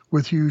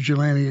with huge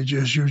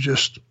lineages. You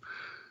just,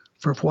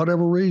 for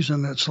whatever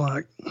reason, it's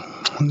like,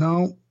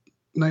 no,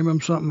 name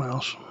him something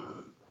else.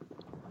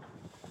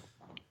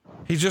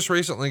 He just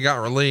recently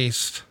got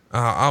released.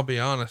 I'll be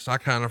honest, I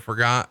kind of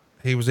forgot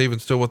he was even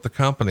still with the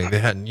company. They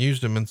hadn't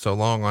used him in so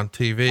long on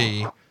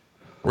TV.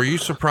 Were you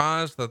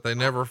surprised that they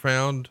never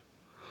found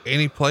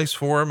any place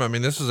for him? I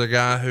mean, this is a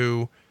guy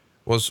who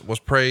was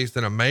praised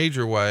in a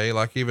major way.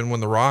 Like even when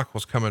The Rock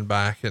was coming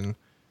back and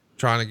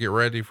trying to get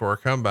ready for a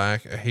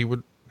comeback, he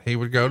would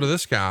go to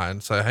this guy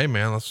and say, "Hey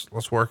man,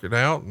 let's work it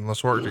out and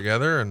let's work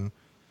together." And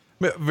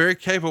very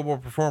capable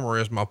performer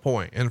is my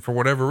point. And for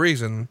whatever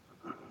reason,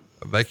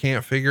 they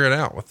can't figure it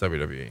out with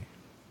WWE.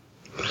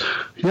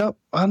 Yep.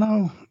 I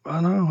know.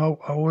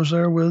 I was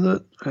there with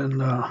it,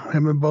 and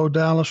him and Bo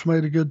Dallas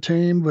made a good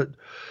team, but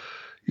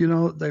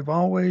they've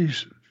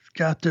always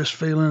got this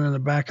feeling in the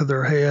back of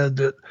their head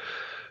that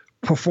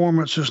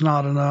performance is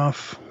not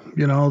enough.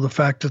 The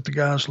fact that the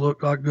guys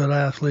look like good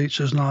athletes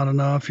is not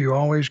enough. You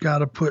always got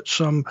to put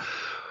some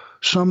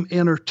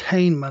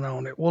entertainment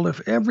on it. Well,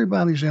 if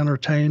everybody's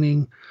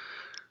entertaining,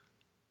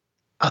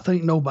 I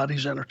think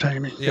nobody's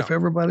entertaining. Yeah. If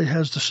everybody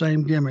has the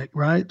same gimmick,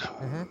 right?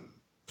 Mm-hmm.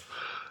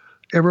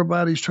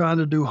 Everybody's trying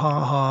to do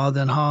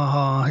then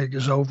it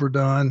gets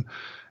overdone,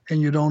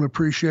 and you don't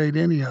appreciate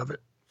any of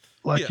it.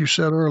 Like you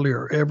said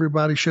earlier,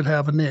 everybody should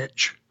have a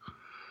niche.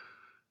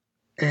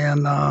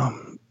 And,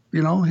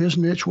 his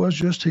niche was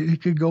just he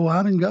could go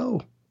out and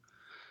go.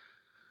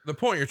 The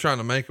point you're trying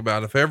to make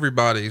about if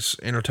everybody's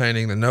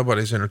entertaining, then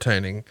nobody's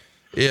entertaining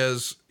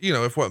is,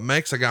 if what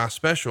makes a guy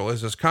special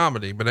is his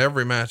comedy, but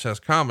every match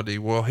has comedy,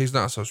 well, he's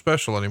not so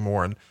special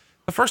anymore. And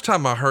the first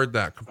time I heard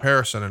that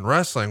comparison in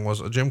wrestling was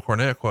a Jim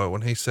Cornette quote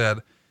when he said,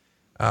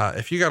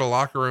 if you got a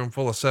locker room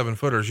full of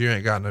 7-footers, you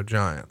ain't got no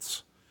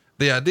giants.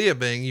 The idea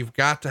being you've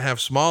got to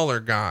have smaller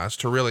guys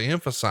to really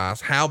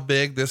emphasize how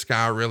big this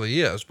guy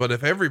really is. But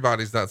if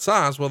everybody's that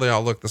size, well, they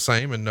all look the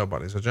same and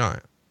nobody's a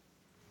giant.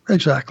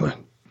 Exactly.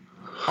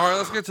 All right,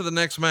 let's get to the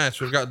next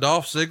match. We've got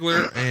Dolph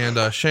Ziggler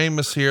and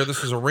Sheamus here.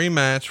 This is a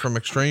rematch from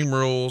Extreme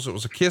Rules. It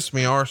was a Kiss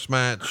Me Arse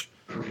match.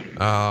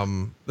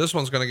 This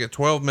one's going to get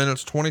 12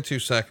 minutes, 22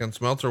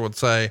 seconds. Meltzer would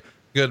say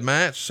good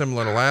match,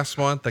 similar to last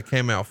month. They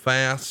came out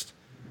fast.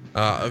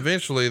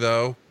 Eventually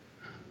though,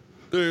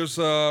 there's,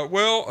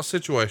 a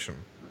situation.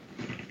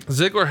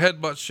 Ziggler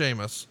headbutts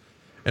Sheamus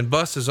and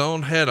busts his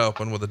own head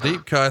open with a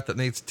deep cut that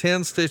needs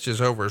 10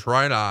 stitches over his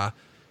right eye.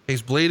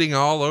 He's bleeding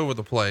all over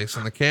the place,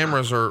 and the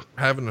cameras are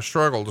having to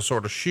struggle to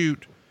sort of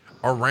shoot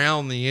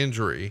around the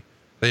injury.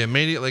 They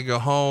immediately go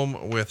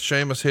home with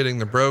Sheamus hitting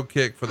the Brogue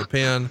Kick for the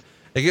pin.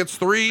 It gets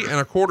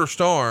 3.25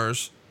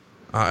 stars.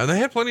 And they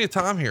had plenty of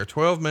time here,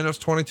 12 minutes,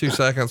 22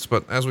 seconds.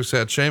 But as we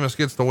said, Sheamus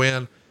gets the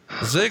win.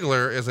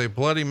 Ziggler is a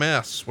bloody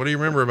mess. What do you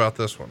remember about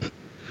this one?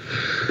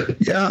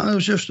 Yeah, it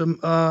was just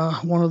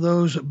one of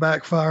those that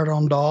backfired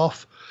on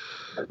Dolph.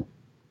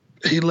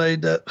 He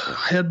laid that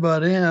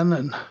headbutt in,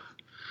 and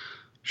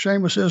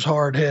Sheamus is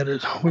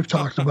hard-headed. We've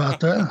talked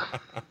about that.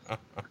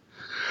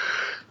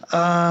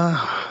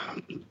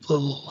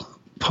 Little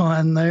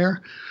pun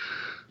there.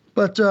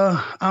 But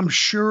I'm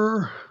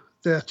sure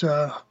that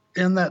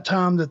in that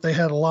time that they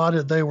had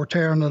allotted, they were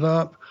tearing it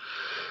up.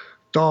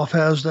 Dolph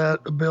has that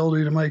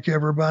ability to make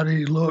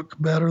everybody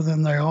look better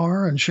than they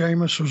are, and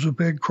Sheamus was a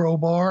big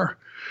crowbar.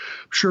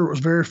 I'm sure it was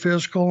very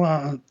physical.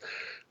 I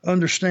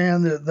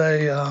understand that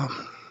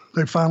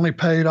they finally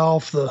paid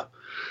off the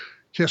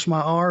Kiss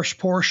My Arse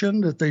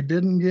portion that they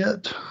didn't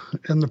get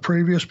in the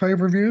previous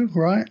pay-per-view,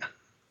 right?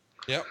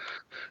 Yep.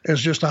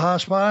 It's just a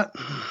hot spot.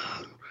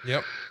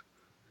 Yep.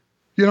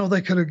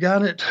 They could have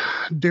got it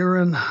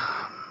during,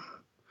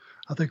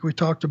 I think we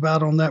talked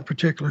about on that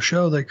particular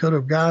show, they could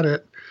have got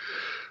it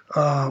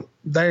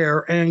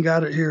there and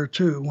got it here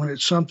too. When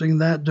it's something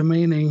that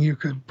demeaning, you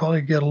could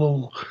probably get a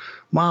little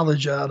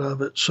mileage out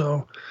of it.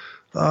 So,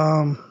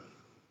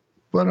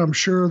 but I'm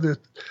sure that,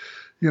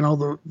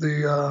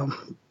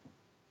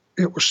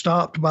 it was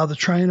stopped by the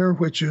trainer,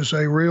 which is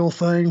a real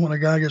thing. When a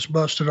guy gets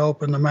busted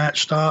open, the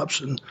match stops,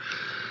 and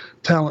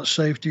talent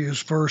safety is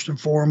first and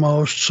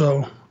foremost.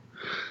 So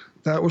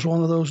that was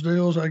one of those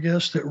deals, I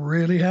guess, that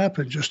really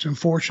happened. Just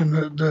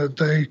unfortunate that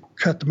they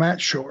cut the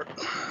match short.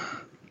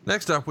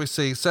 Next up, we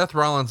see Seth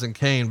Rollins and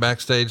Kane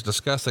backstage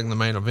discussing the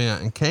main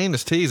event, and Kane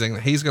is teasing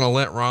that he's going to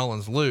let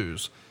Rollins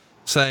lose,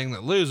 saying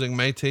that losing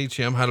may teach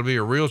him how to be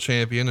a real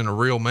champion and a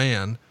real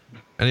man.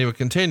 And he would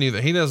continue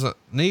that he doesn't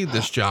need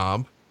this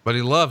job, but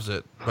he loves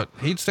it, but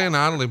he'd stand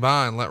idly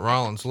by and let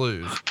Rollins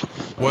lose.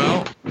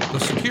 Well, The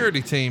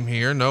security team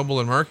here, Noble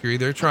and Mercury,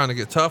 they're trying to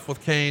get tough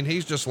with Kane.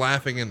 He's just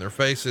laughing in their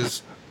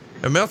faces.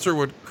 And Meltzer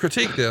would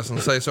critique this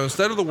and say, so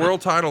instead of the world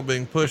title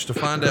being pushed to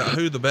find out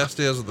who the best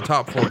is of the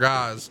top 4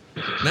 guys,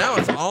 now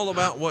it's all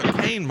about what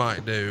Kane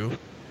might do.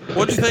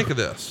 What'd you think of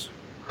this?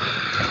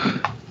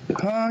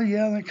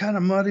 Yeah, that kind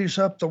of muddies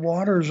up the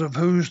waters of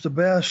who's the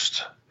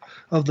best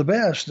of the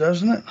best,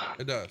 doesn't it?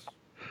 It does.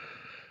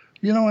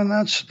 You know, and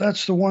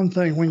that's the one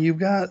thing when you're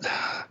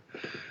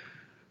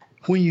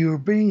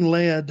being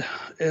led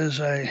as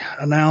a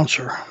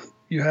announcer,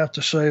 you have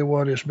to say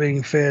what is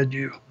being fed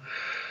you.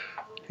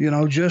 You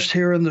know, just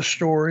hearing the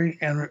story.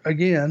 And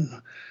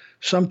again,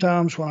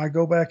 sometimes when I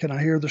go back and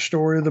I hear the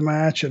story of the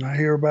match and I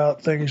hear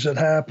about things that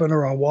happen,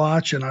 or I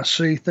watch and I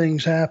see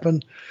things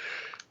happen,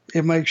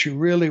 it makes you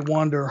really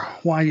wonder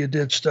why you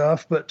did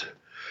stuff. But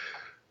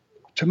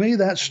to me,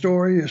 that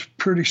story is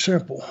pretty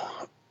simple.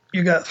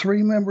 You got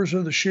 3 members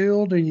of the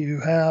Shield and you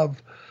have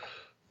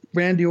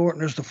Randy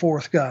Orton as the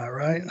 4th guy,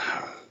 right?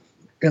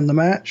 In the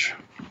match.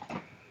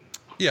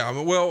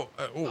 Yeah, well,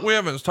 we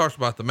haven't talked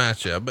about the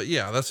match yet, but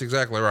yeah, that's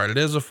exactly right. It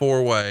is a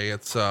 4-way.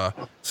 It's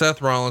Seth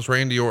Rollins,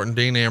 Randy Orton,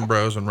 Dean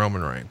Ambrose, and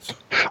Roman Reigns.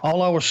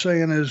 All I was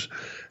saying is,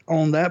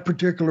 on that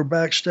particular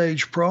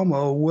backstage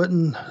promo,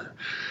 wouldn't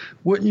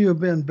you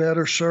have been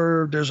better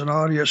served as an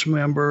audience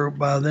member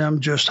by them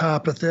just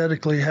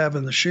hypothetically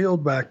having the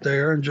Shield back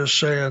there and just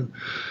saying,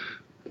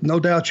 no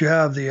doubt you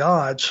have the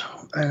odds,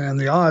 and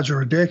the odds are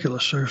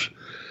ridiculous. There's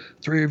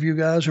 3 of you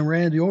guys and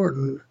Randy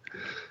Orton.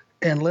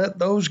 And let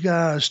those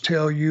guys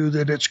tell you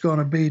that it's going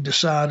to be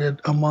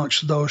decided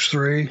amongst those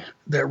 3,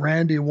 that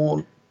Randy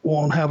won't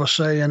have a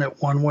say in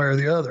it one way or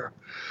the other.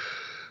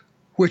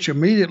 Which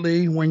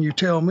immediately, when you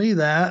tell me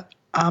that,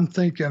 I'm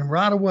thinking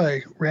right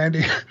away,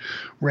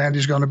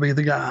 Randy's going to be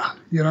the guy.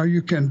 You know,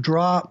 you can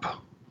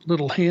drop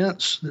little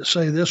hints that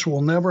say this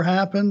will never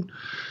happen,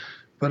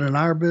 but in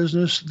our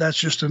business, that's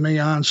just a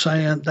neon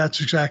saying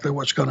that's exactly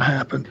what's going to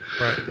happen.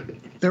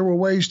 Right. There were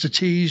ways to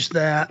tease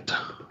that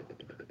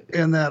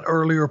in that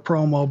earlier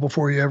promo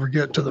before you ever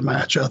get to the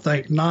match. I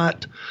think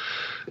not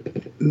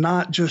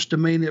just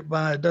demean it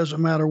by it doesn't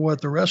matter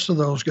what the rest of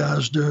those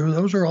guys do.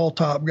 Those are all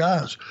top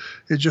guys.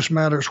 It just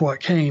matters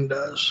what Kane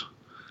does.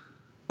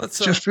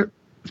 Just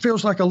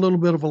feels like a little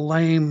bit of a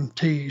lame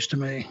tease to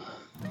me.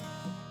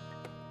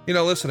 You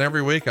know, listen,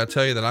 every week I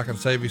tell you that I can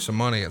save you some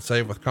money at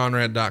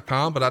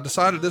savewithconrad.com, but I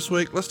decided this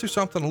week, let's do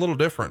something a little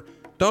different.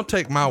 Don't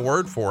take my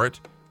word for it.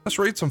 Let's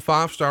read some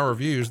 5-star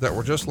reviews that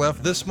were just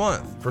left this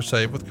month for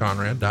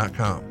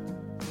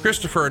savewithconrad.com.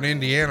 Christopher in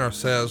Indiana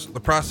says,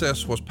 the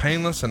process was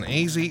painless and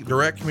easy,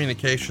 direct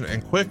communication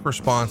and quick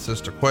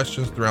responses to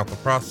questions throughout the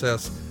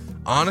process.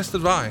 Honest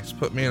advice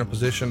put me in a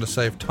position to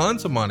save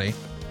tons of money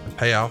and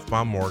pay off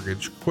my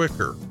mortgage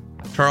quicker.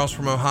 Charles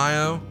from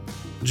Ohio,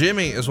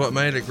 Jimmy is what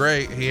made it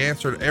great. He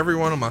answered every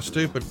one of my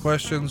stupid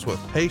questions with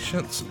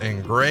patience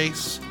and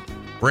grace.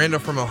 Brenda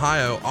from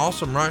Ohio,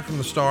 awesome right from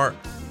the start.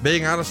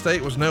 Being out of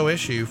state was no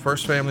issue.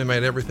 First Family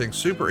made everything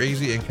super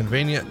easy and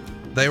convenient.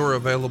 They were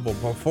available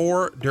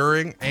before,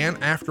 during, and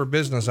after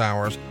business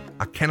hours.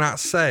 I cannot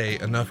say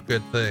enough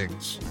good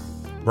things.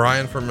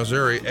 Brian from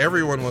Missouri,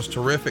 everyone was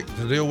terrific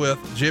to deal with.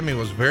 Jimmy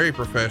was very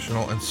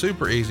professional and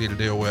super easy to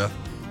deal with.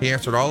 He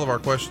answered all of our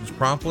questions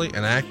promptly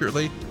and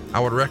accurately. I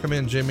would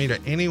recommend Jimmy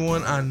to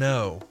anyone I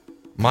know.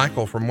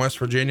 Michael from West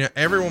Virginia,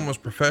 everyone was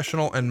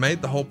professional and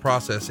made the whole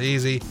process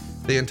easy.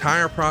 The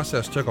entire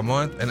process took a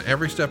month, and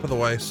every step of the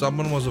way,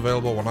 someone was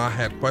available when I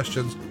had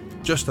questions.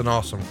 Just an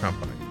awesome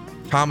company.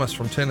 Thomas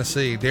from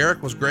Tennessee,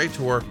 Derek was great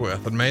to work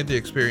with and made the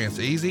experience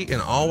easy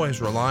and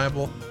always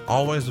reliable,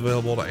 always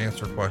available to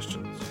answer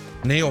questions.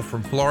 Neil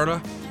from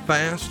Florida,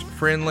 fast,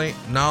 friendly,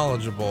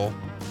 knowledgeable.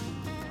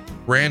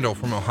 Randall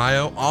from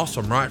Ohio,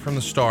 awesome right from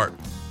the start.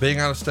 Being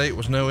out of state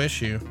was no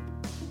issue.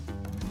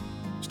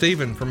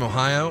 Stephen from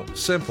Ohio,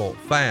 simple,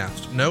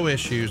 fast, no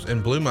issues,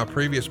 and blew my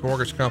previous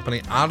mortgage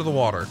company out of the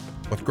water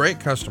with great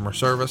customer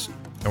service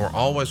and were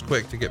always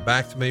quick to get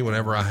back to me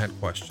whenever I had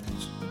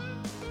questions.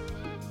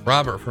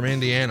 Robert from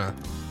Indiana,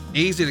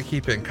 easy to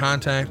keep in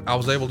contact. I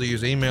was able to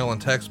use email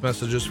and text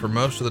messages for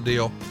most of the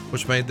deal,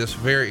 which made this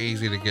very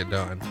easy to get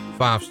done.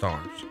 5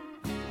 stars.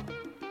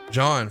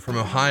 John from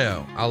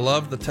Ohio, I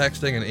love the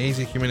texting and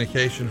easy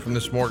communication from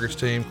this mortgage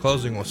team.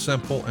 Closing was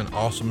simple and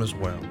awesome as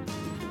well.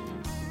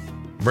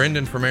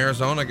 Brendan from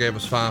Arizona gave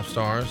us 5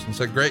 stars and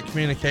said great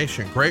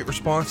communication, great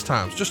response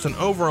times, just an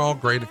overall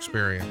great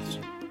experience.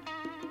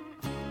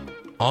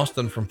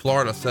 Austin from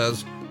Florida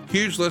says,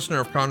 huge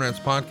listener of Conrad's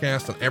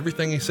podcast and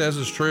everything he says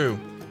is true.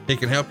 He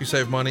can help you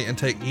save money and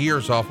take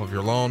years off of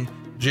your loan.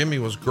 Jimmy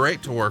was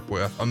great to work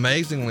with,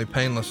 amazingly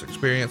painless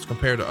experience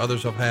compared to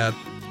others I've had.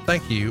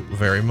 Thank you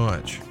very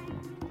much.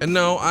 And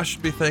no, I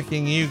should be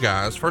thanking you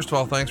guys. First of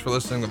all, thanks for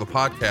listening to the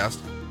podcast.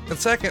 And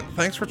second,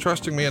 thanks for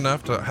trusting me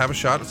enough to have a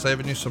shot at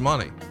saving you some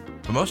money.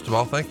 But most of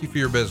all, thank you for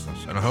your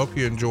business, and I hope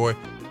you enjoy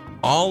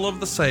all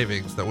of the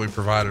savings that we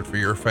provided for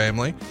your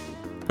family.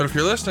 But if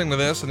you're listening to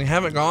this and you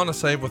haven't gone to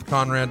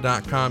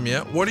savewithconrad.com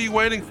yet, what are you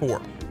waiting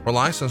for? We're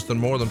licensed in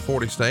more than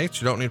 40 states.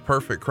 You don't need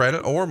perfect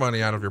credit or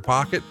money out of your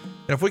pocket.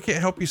 And if we can't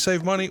help you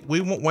save money,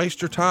 we won't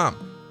waste your time.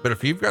 But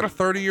if you've got a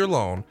 30-year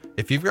loan,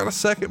 if you've got a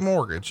second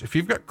mortgage, if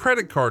you've got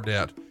credit card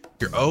debt,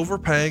 you're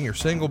overpaying your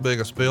single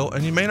biggest bill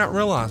and you may not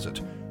realize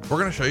it. We're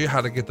going to show you how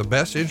to get the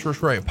best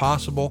interest rate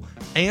possible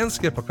and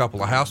skip a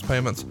couple of house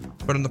payments.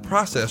 But in the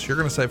process, you're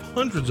going to save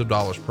hundreds of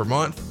dollars per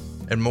month.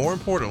 And more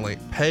importantly,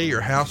 pay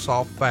your house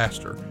off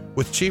faster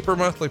with cheaper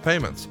monthly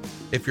payments.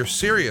 If you're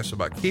serious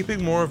about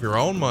keeping more of your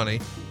own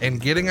money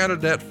and getting out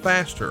of debt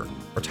faster,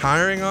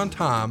 retiring on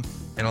time,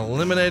 and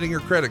eliminating your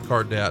credit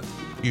card debt,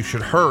 you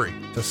should hurry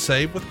to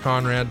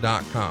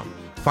savewithconrad.com.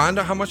 Find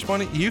out how much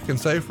money you can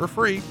save for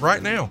free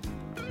right now.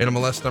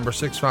 NMLS number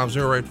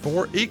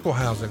 65084, equal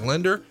housing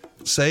lender,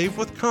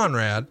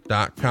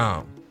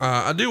 savewithconrad.com.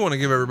 I do want to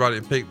give everybody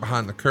a peek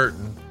behind the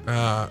curtain.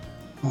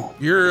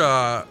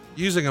 You're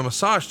using a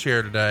massage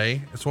chair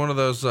today. It's one of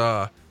those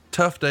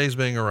tough days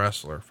being a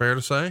wrestler. Fair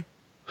to say?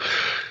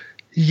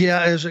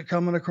 Yeah. Is it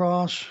coming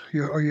across?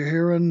 Are you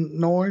hearing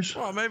noise?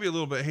 Well, maybe a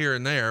little bit here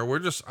and there.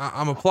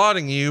 I'm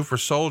applauding you for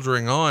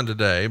soldiering on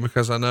today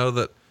because I know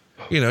that,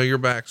 your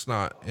back's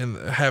not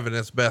having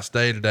its best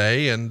day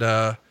today. And,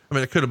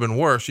 it could have been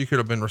worse. You could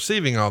have been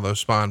receiving all those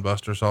spine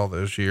busters all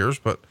those years,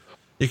 but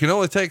you can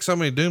only take so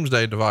many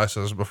doomsday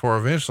devices before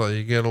eventually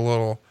you get a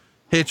little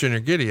hitch in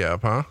your giddy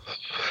up, huh?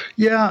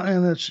 Yeah.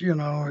 And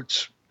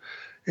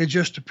it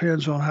just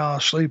depends on how I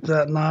sleep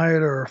that night,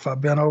 or if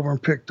I've been over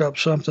and picked up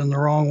something the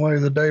wrong way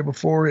the day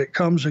before. It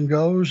comes and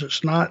goes.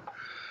 It's not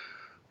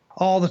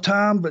all the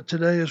time, but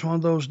today is one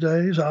of those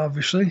days,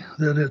 obviously,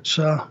 that it's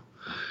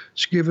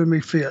giving me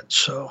fits.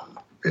 So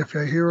if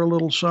I hear a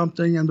little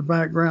something in the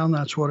background,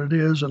 that's what it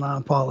is. And I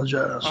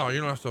apologize. Oh, you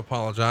don't have to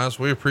apologize.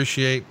 We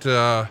appreciate,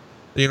 the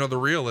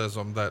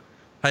realism that,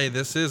 hey,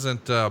 this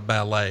isn't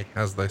ballet,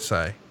 as they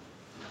say.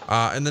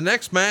 And the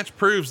next match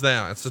proves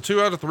that. It's the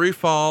 2 out of 3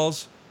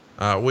 falls.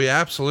 We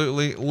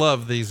absolutely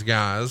love these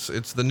guys.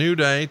 It's the New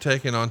Day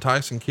taking on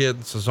Tyson Kidd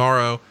and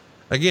Cesaro.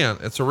 Again,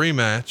 it's a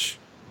rematch,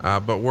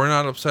 but we're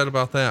not upset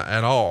about that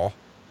at all.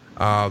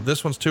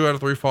 This one's 2 out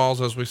of 3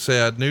 falls, as we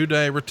said. New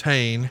Day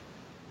retain.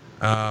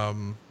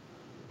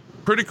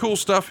 Pretty cool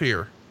stuff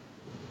here.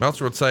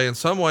 Meltzer would say in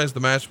some ways the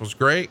match was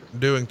great.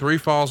 Doing 3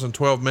 falls in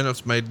 12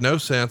 minutes made no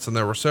sense, and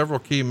there were several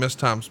key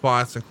mistimed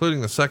spots,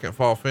 including the second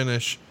fall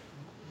finish.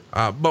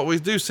 But we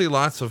do see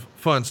lots of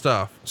fun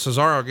stuff.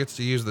 Cesaro gets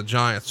to use the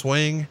giant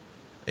swing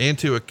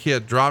into a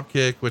Kidd drop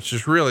kick, which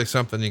is really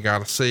something you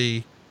got to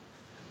see.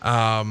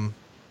 I'm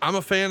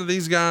a fan of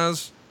these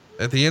guys.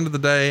 At the end of the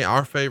day,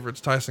 our favorites,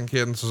 Tyson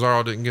Kidd and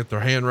Cesaro, didn't get their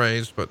hand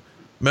raised, but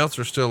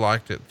Meltzer still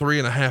liked it.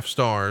 3.5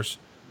 stars.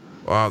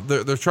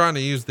 They're trying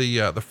to use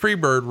the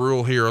Freebird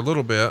rule here a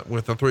little bit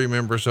with the 3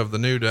 members of the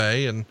New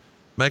Day and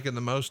making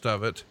the most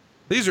of it.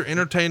 These are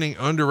entertaining,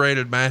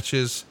 underrated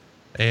matches.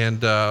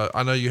 And,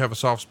 I know you have a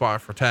soft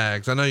spot for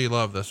tags. I know you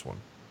love this one.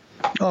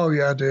 Oh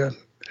yeah, I did.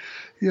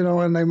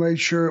 And they made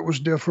sure it was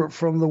different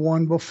from the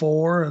one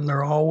before, and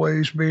they're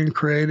always being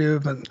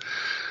creative and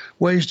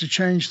ways to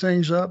change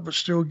things up, but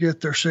still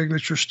get their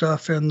signature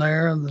stuff in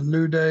there. And the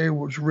New Day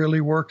was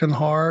really working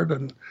hard,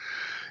 and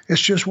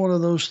it's just one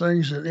of those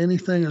things that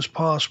anything is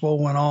possible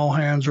when all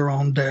hands are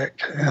on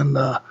deck. And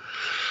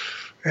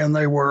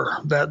they were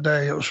that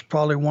day. It was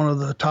probably one of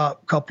the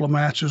top couple of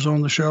matches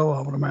on the show,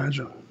 I would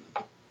imagine.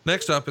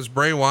 Next up is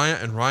Bray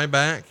Wyatt and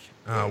Ryback.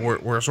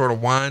 We're sort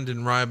of winding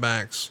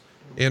Ryback's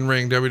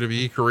in-ring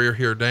WWE career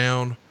here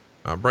down.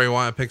 Bray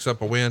Wyatt picks up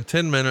a win,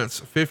 10 minutes,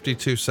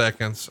 52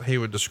 seconds. He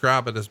would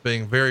describe it as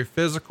being very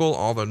physical,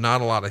 although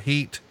not a lot of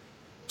heat.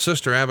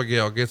 Sister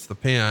Abigail gets the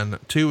pin,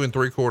 2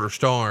 3/4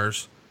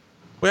 stars.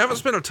 We haven't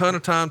spent a ton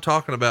of time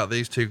talking about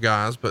these two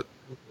guys, but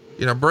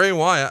Bray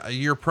Wyatt a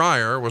year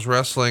prior was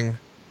wrestling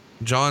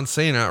John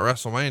Cena at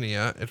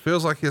WrestleMania. It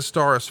feels like his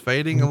star is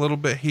fading a little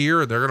bit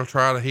here. They're going to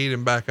try to heat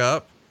him back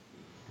up.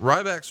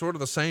 Ryback, sort of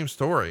the same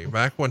story.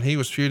 Back when he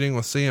was feuding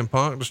with CM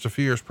Punk just a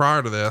few years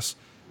prior to this,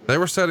 they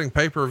were setting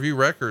pay-per-view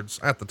records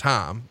at the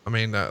time.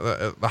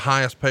 The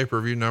highest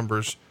pay-per-view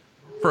numbers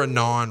for a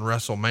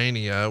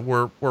non-WrestleMania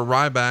were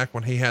Ryback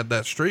when he had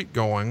that streak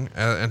going,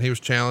 and he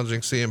was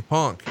challenging CM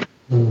Punk.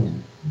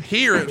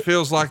 Here, it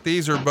feels like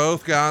these are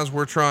both guys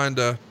we're trying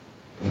to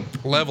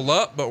level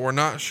up, but we're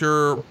not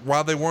sure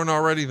why they weren't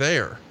already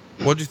there.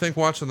 What'd you think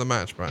watching the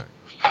match back?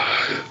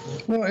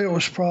 Well, it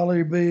was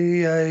probably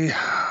be a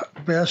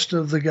best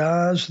of the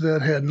guys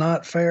that had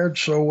not fared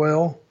so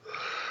well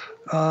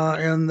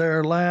in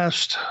their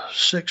last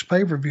 6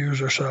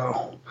 pay-per-views or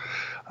so.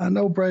 I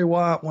know Bray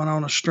Wyatt went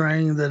on a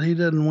string that he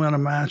didn't win a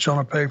match on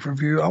a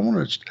pay-per-view.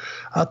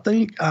 I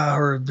think I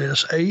heard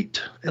this 8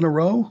 in a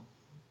row.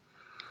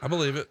 I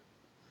believe it.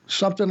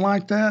 Something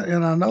like that.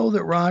 And I know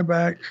that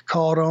Ryback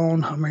caught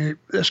on.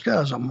 This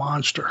guy's a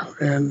monster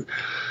and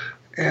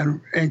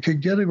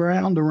could get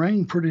around the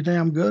ring pretty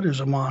damn good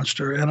as a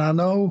monster. And I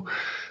know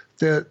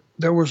that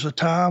there was a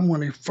time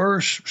when he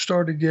first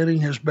started getting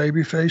his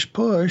babyface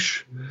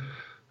push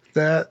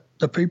that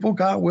the people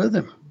got with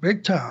him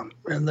big time,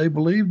 and they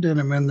believed in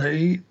him, and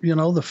they,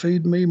 the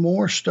Feed Me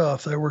More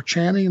stuff. They were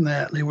chanting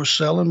that, and he was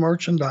selling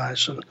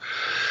merchandise. And,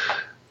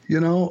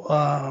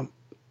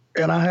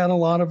 And I had a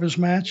lot of his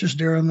matches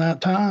during that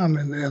time,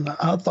 and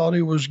I thought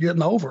he was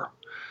getting over.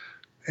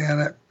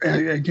 And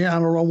again, I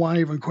don't know why I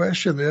even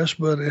question this,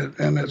 but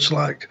it's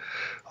like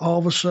all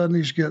of a sudden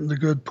he's getting the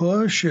good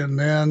push, and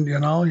then you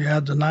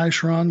had the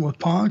nice run with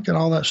Punk and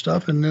all that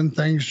stuff, and then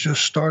things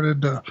just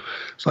started to.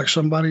 It's like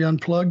somebody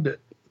unplugged it.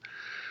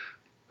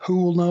 Who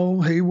will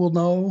know? He will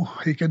know.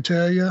 He can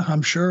tell you,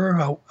 I'm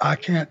sure. I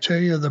can't tell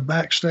you the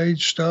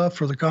backstage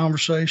stuff or the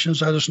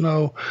conversations. I just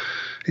know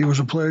he was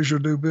a pleasure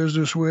to do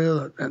business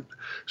with. And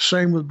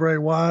same with Bray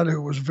Wyatt,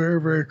 who was very,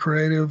 very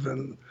creative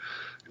and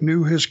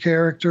knew his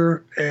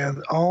character.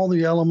 And all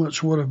the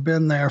elements would have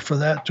been there for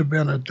that to have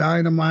been a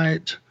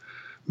dynamite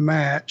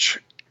match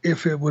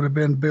if it would have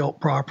been built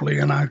properly.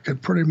 And I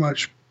could pretty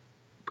much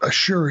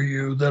assure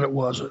you that it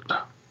wasn't.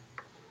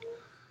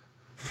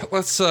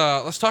 Let's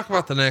talk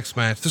about the next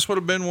match. This would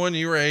have been one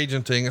you were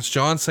agenting. It's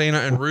John Cena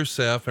and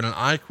Rusev in an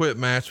I Quit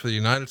match for the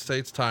United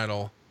States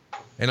title.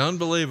 And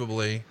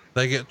unbelievably,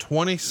 they get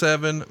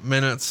 27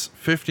 minutes,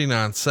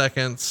 59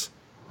 seconds.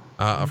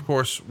 Of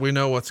course, we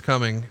know what's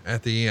coming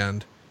at the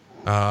end.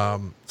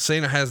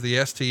 Cena has the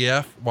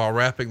STF while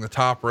wrapping the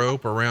top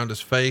rope around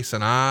his face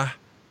and eye.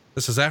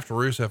 This is after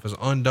Rusev has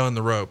undone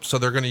the ropes. So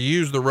they're going to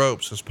use the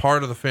ropes as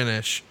part of the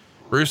finish.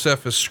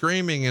 Rusev is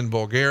screaming in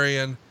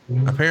Bulgarian.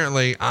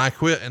 Apparently I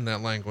quit in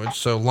that language.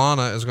 So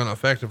Lana is going to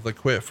effectively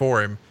quit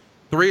for him.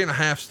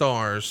 3.5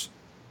 stars.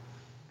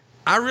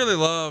 I really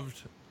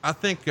loved, I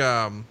think,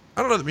 I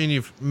don't know, I mean,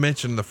 you've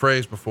mentioned the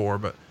phrase before,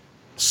 but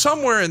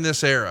somewhere in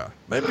this era,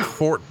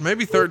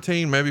 maybe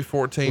 13, maybe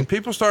 14,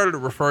 people started to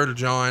refer to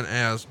John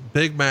as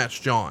Big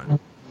Match John.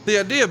 The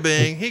idea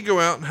being he'd go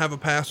out and have a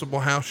passable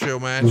house show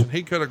match and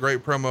he'd cut a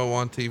great promo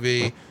on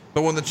TV.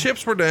 But when the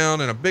chips were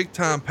down in a big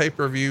time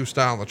pay-per-view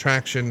style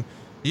attraction,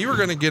 you were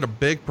going to get a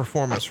big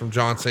performance from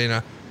John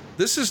Cena.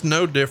 This is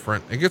no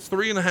different. It gets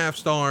 3.5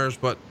 stars,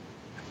 but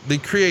the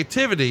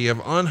creativity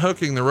of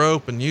unhooking the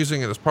rope and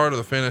using it as part of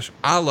the finish,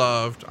 I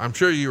loved. I'm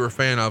sure you were a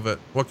fan of it.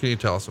 What can you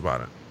tell us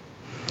about it?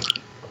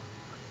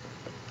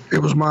 It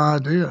was my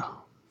idea.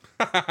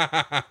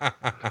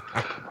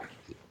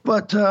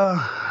 But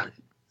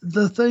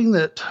the thing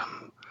that,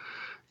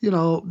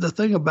 the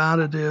thing about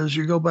it is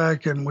you go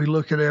back and we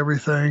look at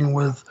everything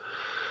with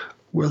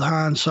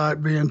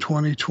hindsight being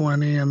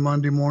 2020 and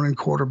Monday morning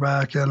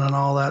quarterbacking and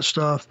all that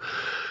stuff.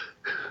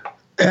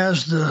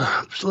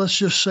 Let's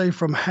just say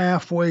from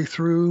halfway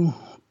through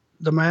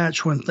the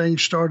match when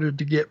things started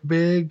to get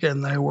big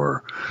and they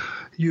were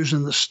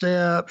using the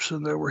steps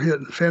and they were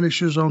hitting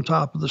finishes on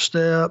top of the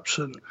steps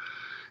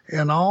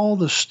and all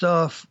the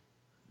stuff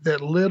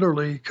that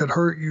literally could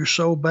hurt you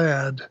so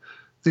bad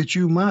that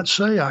you might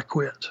say, I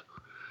quit.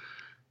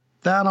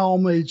 That all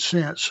made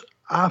sense.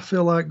 I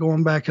feel like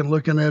going back and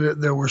looking at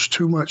it, there was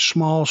too much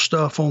small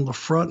stuff on the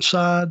front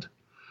side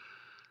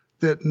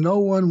that no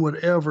one would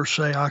ever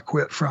say I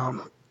quit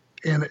from.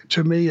 And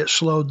to me, it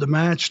slowed the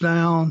match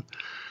down.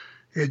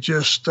 It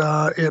just,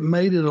 it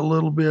made it a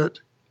little bit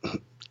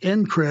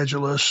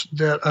incredulous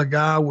that a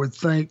guy would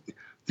think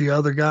the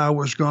other guy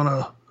was going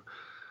to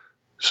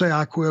say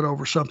I quit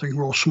over something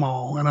real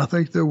small. And I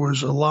think there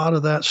was a lot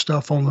of that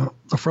stuff on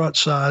the front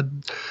side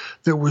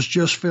that was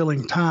just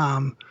filling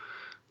time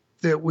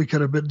that we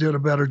could have did a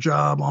better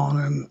job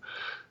on.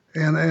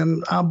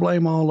 And I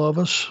blame all of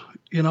us,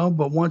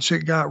 but once it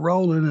got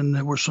rolling and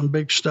there was some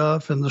big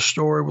stuff and the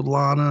story with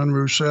Lana and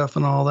Rusev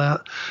and all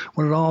that,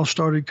 when it all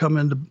started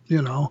coming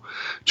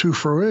to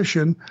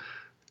fruition,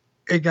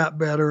 it got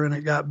better and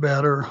it got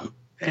better.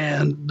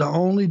 And the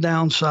only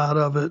downside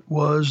of it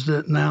was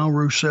that now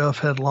Rusev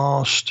had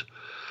lost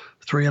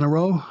 3 in a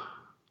row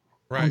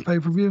on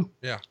pay-per-view.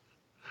 Yeah.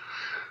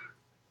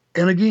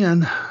 And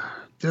again,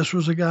 this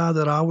was a guy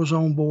that I was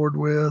on board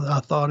with. I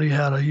thought he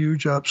had a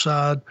huge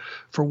upside.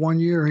 For 1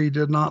 year, he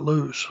did not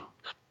lose.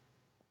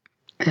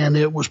 And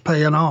it was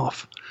paying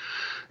off.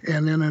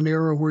 And in an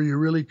era where you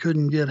really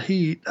couldn't get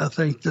heat, I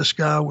think this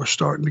guy was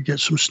starting to get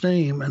some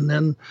steam. And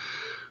then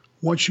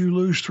once you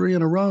lose 3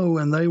 in a row,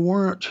 and they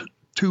weren't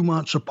 2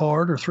 months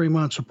apart or 3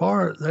 months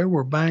apart, they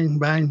were bang,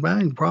 bang,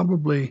 bang,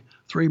 probably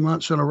 3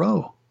 months in a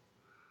row.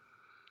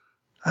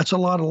 That's a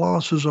lot of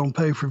losses on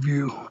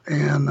pay-per-view.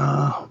 And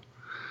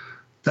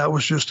that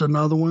was just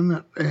another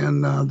one.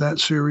 And that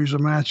series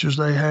of matches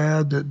they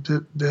had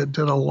that did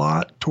a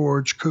lot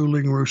towards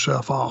cooling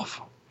Rusev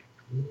off.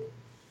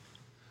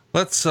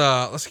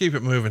 Let's keep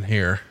it moving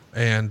here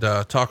and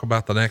talk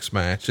about the next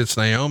match. It's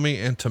Naomi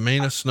and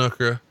Tamina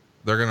Snuka.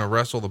 They're going to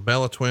wrestle the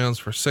Bella Twins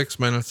for 6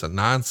 minutes and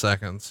 9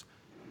 seconds.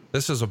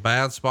 This is a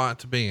bad spot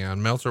to be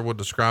in. Meltzer would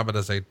describe it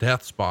as a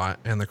death spot,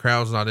 and the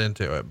crowd's not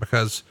into it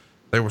because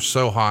they were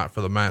so hot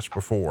for the match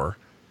before.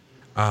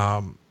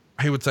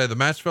 He would say the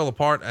match fell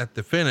apart at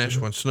the finish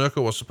when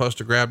Snuka was supposed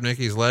to grab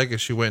Nikki's leg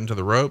as she went into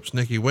the ropes.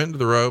 Nikki went into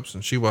the ropes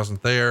and she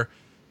wasn't there.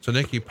 So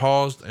Nikki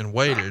paused and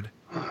waited.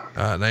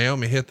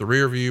 Naomi hit the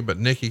rear view, but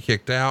Nikki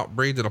kicked out.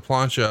 Brie did a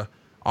plancha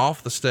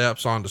off the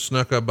steps onto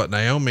Snuka, but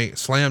Naomi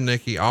slammed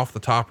Nikki off the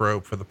top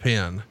rope for the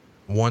pin.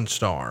 1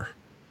 star.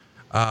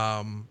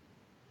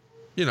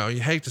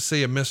 You hate to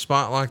see a missed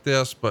spot like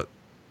this, but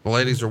the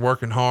ladies are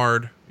working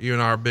hard. you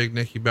and I are big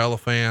Nikki Bella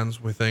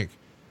fans. We think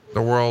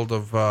the world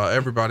of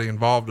everybody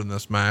involved in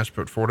this match,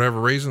 but for whatever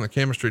reason, the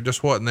chemistry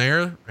just wasn't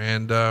there.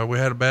 And we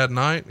had a bad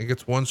night. It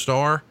gets 1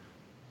 star.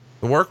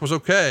 The work was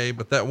okay,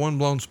 but that one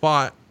blown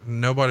spot,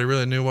 nobody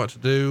really knew what to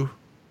do.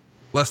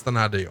 Less than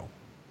ideal.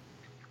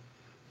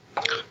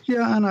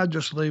 Yeah, and I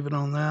just leave it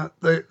on that.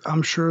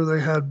 I'm sure they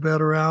had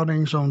better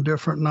outings on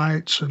different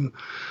nights, and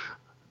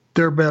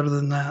they're better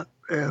than that.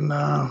 And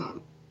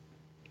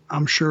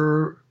I'm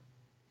sure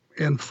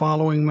in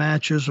following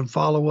matches and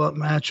follow-up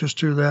matches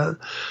to that,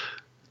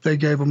 they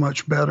gave a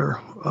much better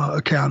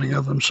accounting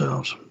of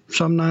themselves.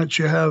 Some nights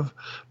you have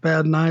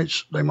bad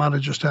nights. They might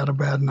have just had a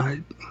bad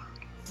night.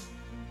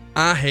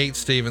 I hate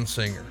Steven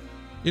Singer.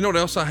 You know what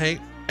else I hate?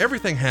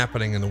 Everything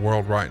happening in the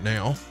world right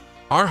now.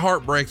 Our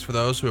heart breaks for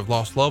those who have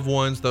lost loved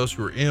ones, those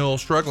who are ill,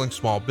 struggling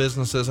small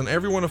businesses, and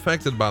everyone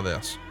affected by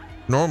this.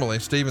 Normally,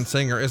 Steven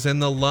Singer is in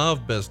the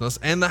love business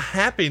and the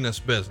happiness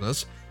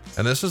business,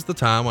 and this is the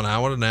time when I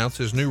would announce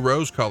his new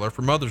rose color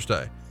for Mother's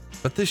Day.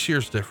 But this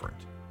year's different.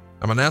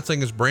 I'm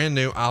announcing his brand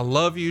new I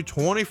Love You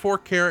 24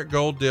 karat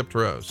gold dipped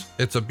rose.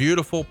 It's a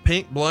beautiful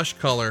pink blush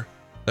color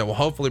that will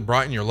hopefully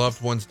brighten your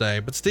loved one's day,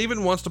 but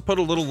Steven wants to put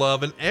a little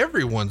love in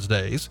everyone's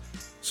days,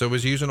 so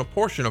he's using a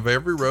portion of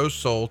every rose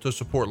sold to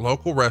support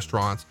local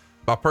restaurants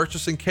by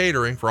purchasing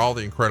catering for all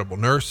the incredible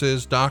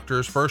nurses,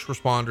 doctors, first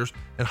responders,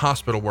 and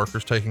hospital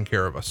workers taking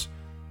care of us.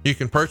 You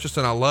can purchase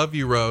an I Love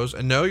You rose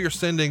and know you're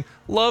sending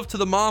love to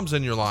the moms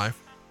in your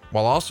life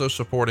while also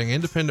supporting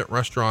independent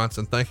restaurants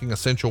and thanking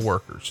essential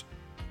workers.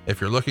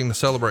 If you're looking to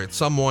celebrate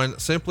someone,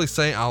 simply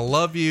say I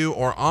love you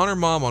or honor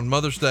mom on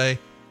Mother's Day.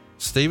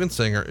 Steven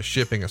Singer is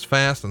shipping as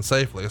fast and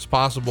safely as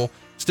possible.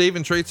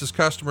 Steven treats his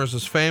customers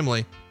as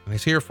family, and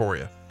he's here for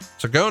you.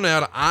 So go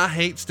now to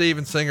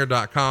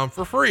IHateStevenSinger.com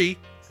for free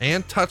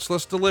and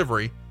touchless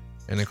delivery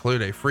and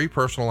include a free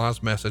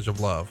personalized message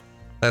of love.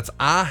 That's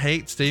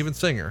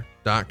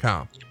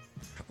IHateStevenSinger.com.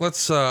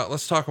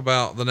 Let's talk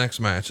about the next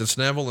match. It's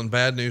Neville and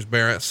Bad News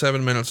Barrett,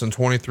 7 minutes and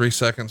 23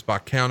 seconds by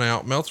count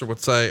out. Meltzer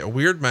would say a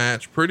weird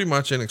match, pretty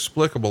much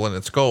inexplicable in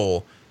its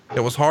goal. It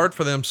was hard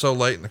for them so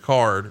late in the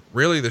card.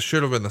 Really, this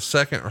should have been the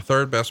second or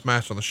third best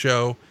match on the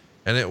show,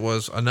 and it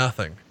was a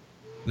nothing.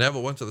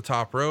 Neville went to the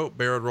top rope.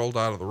 Barrett rolled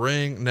out of the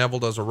ring. Neville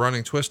does a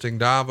running, twisting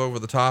dive over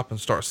the top and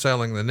starts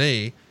selling the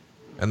knee.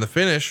 And the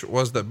finish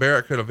was that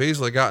Barrett could have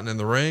easily gotten in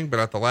the ring, but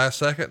at the last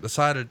second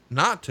decided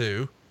not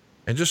to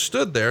and just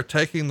stood there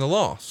taking the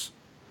loss.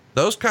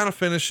 Those kind of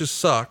finishes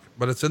suck,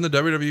 but it's in the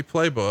WWE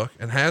playbook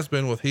and has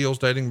been with heels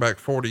dating back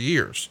 40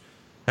 years.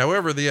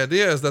 However, the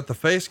idea is that the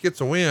face gets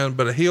a win,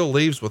 but a heel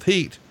leaves with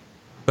heat.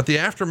 But the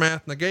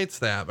aftermath negates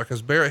that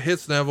because Barrett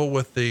hits Neville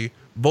with the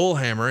bull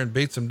hammer and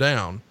beats him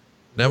down.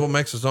 Neville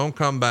makes his own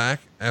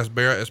comeback as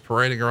Barrett is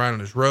parading around in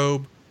his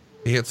robe.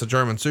 He hits a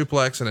German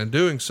suplex, and in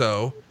doing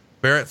so,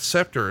 Barrett's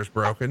scepter is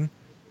broken.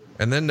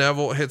 And then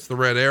Neville hits the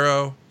red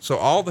arrow. So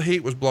all the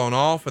heat was blown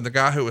off, and the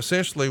guy who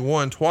essentially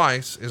won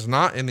twice is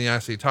not in the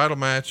IC title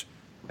match.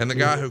 And the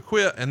guy who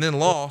quit and then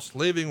lost,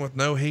 leaving with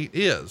no heat,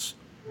 is.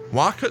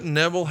 Why couldn't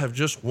Neville have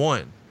just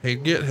won?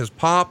 He'd get his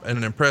pop and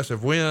an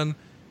impressive win.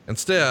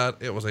 Instead,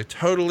 it was a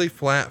totally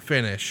flat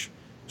finish.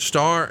 1.5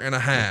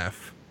 stars.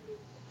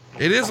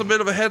 It is a bit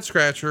of a head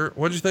scratcher.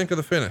 What'd you think of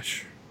the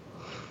finish?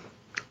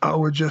 I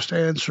would just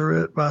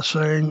answer it by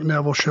saying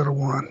Neville should have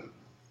won.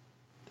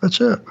 That's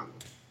it.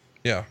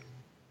 Yeah.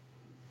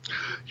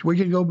 We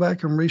can go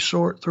back and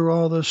resort through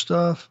all this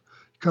stuff,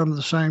 come to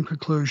the same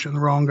conclusion. The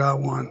wrong guy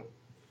won.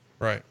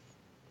 Right.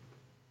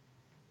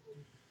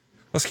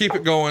 Let's keep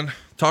it going.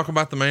 Talk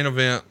about the main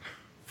event.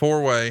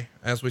 4-way,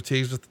 as we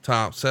teased at the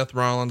top. Seth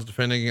Rollins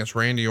defending against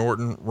Randy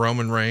Orton,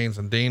 Roman Reigns,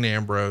 and Dean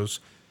Ambrose.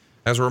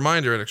 As a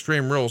reminder, at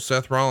Extreme Rules,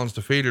 Seth Rollins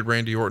defeated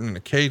Randy Orton in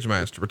a cage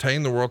match to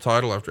retain the world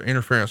title after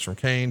interference from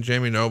Kane,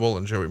 Jamie Noble,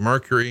 and Joey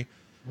Mercury.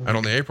 And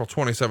on the April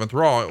 27th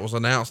Raw, it was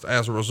announced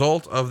as a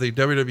result of the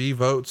WWE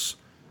votes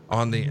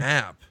on the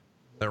app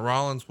that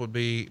Rollins would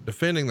be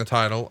defending the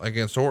title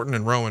against Orton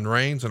and Roman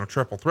Reigns in a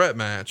triple threat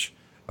match.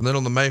 And then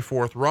on the May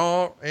 4th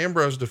Raw,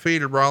 Ambrose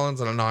defeated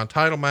Rollins in a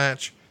non-title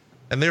match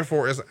and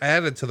therefore is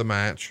added to the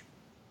match.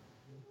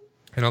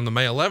 And on the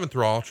May 11th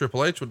Raw,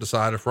 Triple H would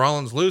decide if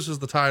Rollins loses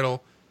the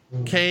title,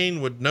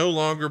 Kane would no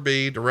longer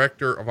be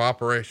director of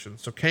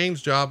operations. So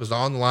Kane's job is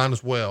on the line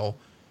as well,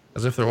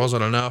 as if there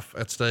wasn't enough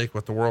at stake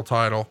with the world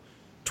title.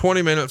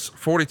 20 minutes,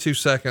 42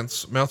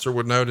 seconds. Meltzer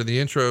would note in the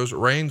intros,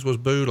 Reigns was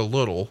booed a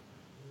little.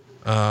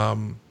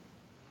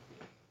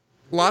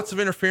 Lots of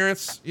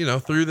interference,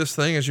 through this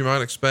thing, as you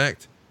might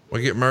expect.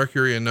 We get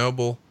Mercury and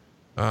Noble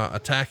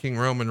attacking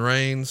Roman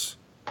Reigns.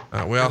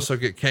 We also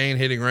get Kane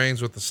hitting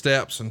Reigns with the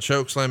steps and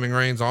choke slamming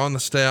Reigns on the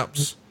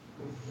steps.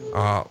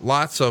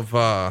 Lots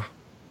of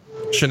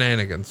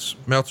shenanigans.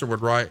 Meltzer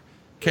would write,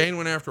 Kane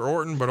went after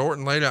Orton, but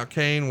Orton laid out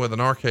Kane with an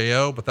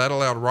RKO, but that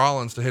allowed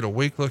Rollins to hit a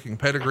weak looking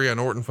pedigree on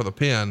Orton for the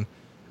pin.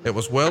 It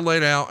was well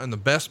laid out and the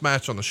best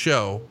match on the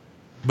show,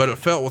 but it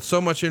felt with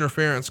so much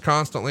interference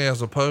constantly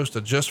as opposed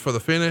to just for the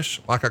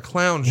finish, like a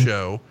clown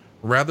show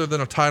rather than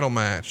a title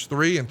match.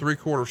 3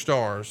 3/4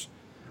 stars.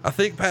 I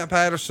think Pat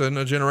Patterson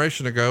a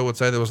generation ago would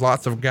say there was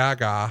lots of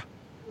gaga.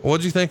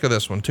 What'd you think of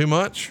this one? Too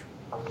much?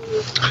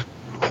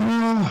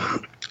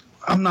 Well,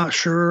 I'm not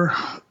sure,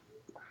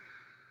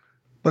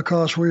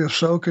 because we have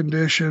so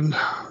conditioned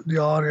the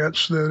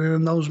audience that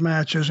in those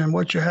matches, and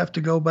what you have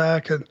to go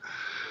back and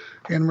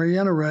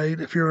reiterate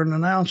if you're an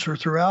announcer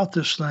throughout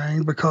this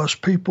thing, because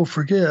people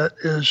forget,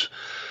 is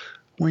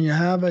when you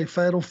have a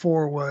fatal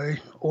four-way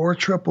or a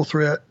triple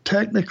threat,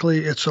 technically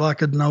it's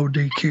like a no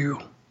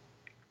DQ.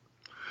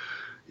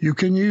 You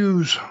can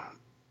use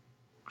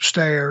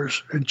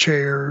stairs and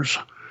chairs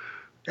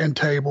and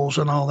tables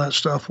and all that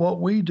stuff. What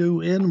we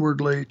do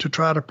inwardly to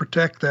try to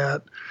protect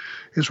that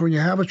is when you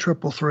have a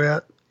triple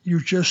threat,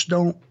 you just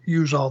don't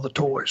use all the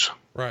toys.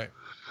 Right.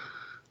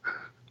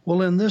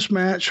 Well, in this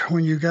match,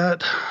 when you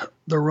got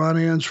the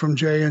run-ins from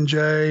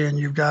J&J and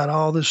you've got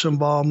all this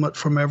involvement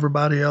from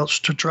everybody else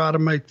to try to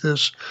make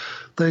this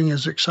thing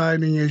as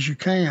exciting as you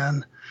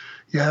can,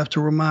 you have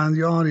to remind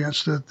the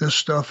audience that this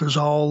stuff is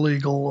all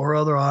legal, or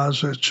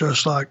otherwise it's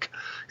just like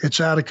it's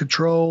out of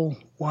control.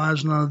 Why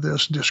is none of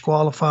this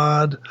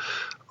disqualified?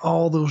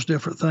 All those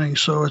different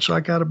things. So it's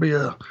got to be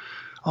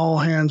all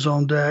hands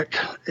on deck.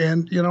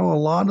 And, a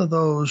lot of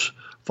those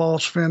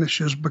false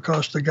finishes,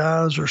 because the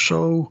guys are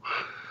so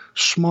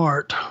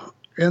smart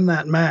in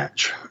that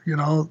match,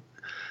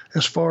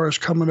 as far as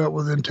coming up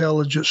with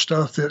intelligent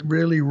stuff that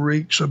really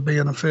reeks of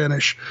being a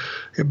finish.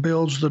 It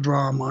builds the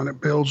drama and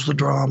it builds the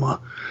drama.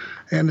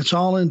 And it's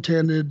all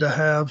intended to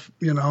have,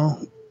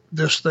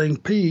 this thing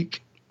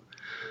peak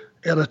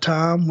at a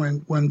time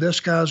when this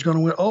guy's going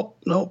to win. Oh,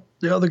 no,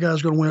 the other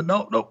guy's going to win.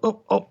 No,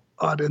 oh,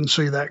 I didn't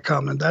see that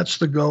coming. That's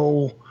the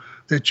goal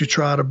that you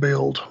try to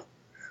build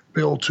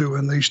to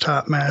in these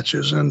type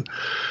matches. And,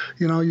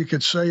 you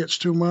could say it's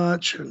too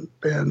much.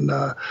 And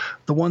the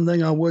one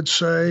thing I would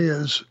say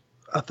is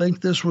I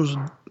think this was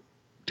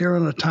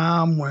during a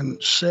time when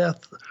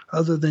Seth,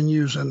 other than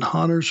using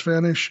Hunter's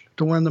finish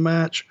to win the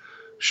match,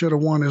 should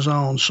have won his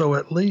own. So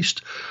at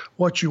least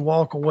what you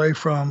walk away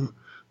from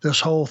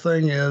this whole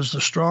thing is the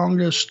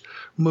strongest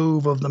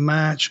move of the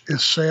match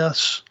is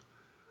Seth's,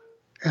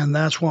 and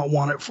that's what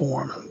won it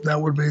for him.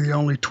 That would be the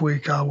only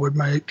tweak I would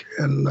make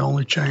and the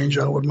only change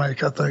I would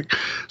make, I think.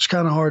 It's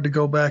kind of hard to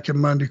go back and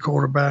Monday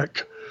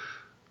quarterback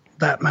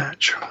that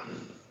match.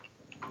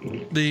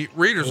 The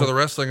readers of the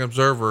Wrestling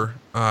Observer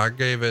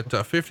gave it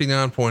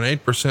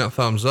 59.8%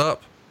 thumbs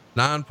up,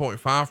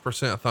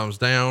 9.5% thumbs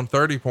down,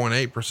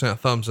 30.8%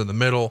 thumbs in the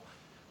middle.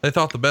 They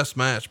thought the best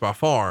match by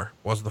far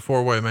was the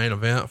four-way main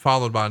event,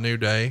 followed by New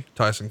Day,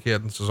 Tyson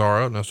Kidd and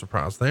Cesaro. No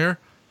surprise there.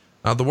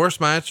 The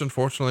worst match,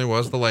 unfortunately,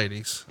 was the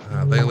ladies.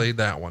 They lead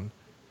that one.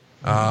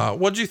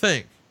 What'd you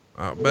think?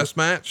 Best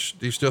match?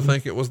 Do you still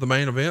think it was the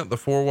main event, the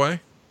four-way?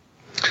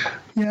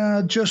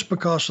 Yeah, just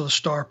because of the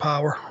star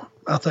power.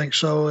 I think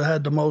so. It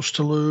had the most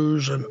to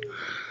lose and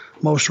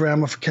most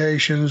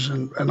ramifications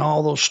and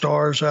all those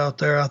stars out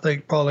there. I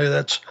think probably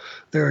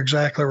they're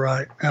exactly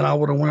right. And I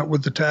would have went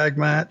with the tag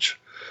match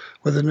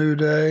with the New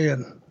Day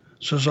and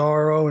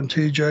Cesaro and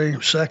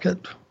TJ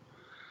second.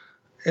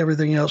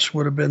 Everything else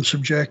would have been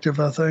subjective,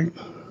 I think.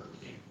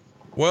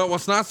 Well,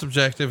 what's not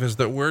subjective is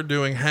that we're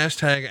doing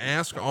hashtag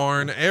Ask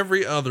Arn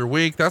every other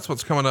week. That's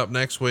what's coming up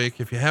next week.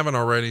 If you haven't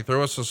already,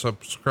 throw us a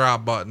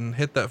subscribe button,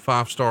 hit that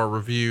 5-star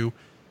review,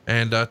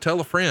 and tell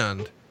a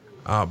friend.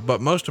 But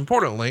most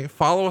importantly,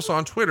 follow us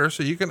on Twitter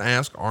so you can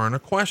ask Arn a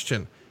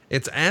question.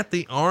 It's at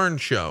the Arn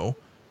Show.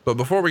 But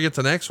before we get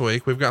to next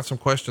week, we've got some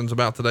questions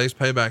about today's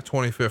Payback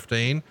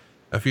 2015.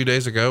 A few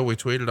days ago, we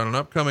tweeted on an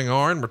upcoming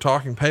Arn. We're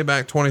talking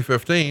Payback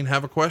 2015.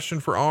 Have a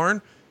question for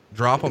Arn?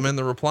 Drop them in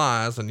the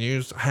replies and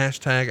use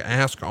hashtag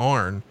Ask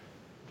Arn.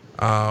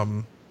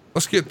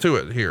 Let's get to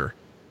it here.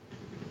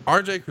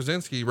 RJ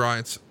Krasinski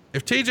writes,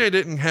 if TJ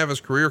didn't have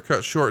his career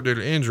cut short due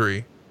to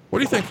injury, what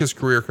do you think his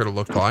career could have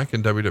looked like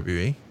in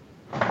WWE?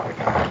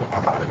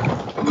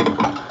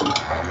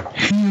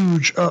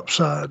 Huge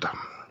upside,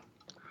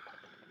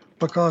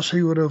 because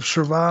he would have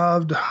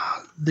survived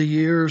the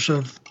years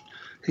of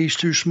he's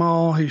too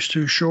small, he's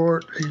too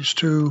short, he's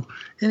too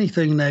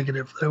anything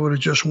negative. They would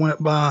have just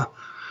went by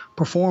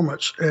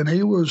performance. And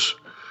he was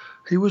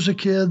a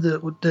kid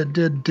that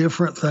did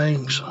different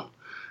things.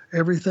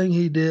 Everything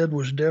he did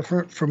was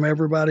different from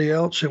everybody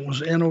else. It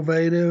was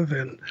innovative,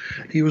 and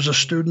he was a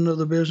student of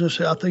the business.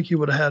 I think he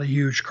would have had a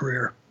huge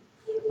career.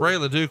 Ray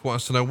LeDuc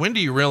wants to know, when do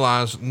you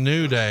realize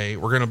New Day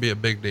were going to be a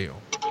big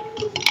deal?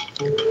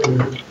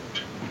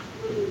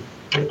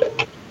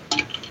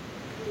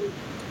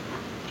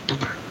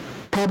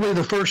 Probably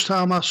the first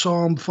time I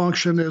saw him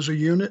function as a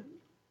unit.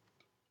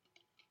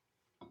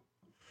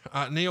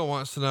 Neil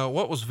wants to know,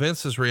 what was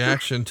Vince's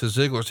reaction to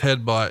Ziggler's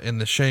headbutt in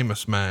the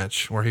Sheamus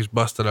match where he's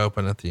busted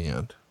open at the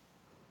end?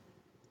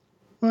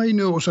 Well, he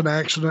knew it was an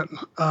accident.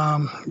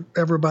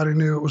 Everybody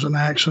knew it was an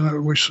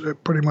accident. We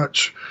pretty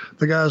much,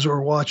 the guys that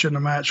were watching the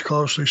match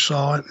closely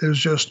saw it. It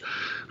was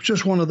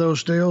just one of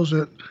those deals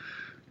that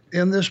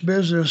in this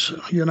business,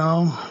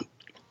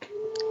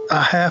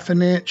 a half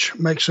an inch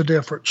makes a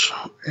difference.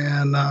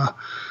 And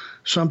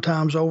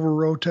sometimes over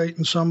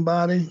rotating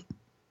somebody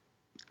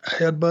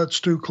headbutt's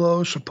too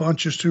close, a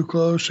punch is too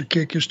close, a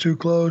kick is too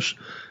close,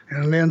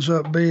 and it ends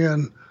up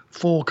being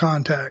full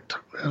contact.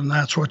 And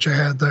that's what you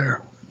had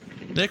there.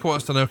 Nick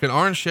wants to know, can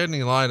Arn shed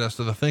any light as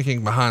to the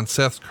thinking behind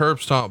Seth's curb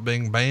stomp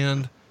being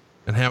banned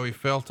and how he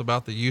felt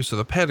about the use of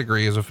the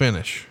pedigree as a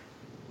finish?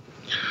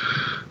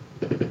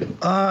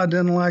 I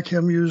didn't like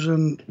him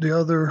using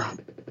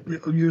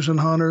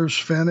Hunter's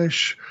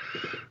finish.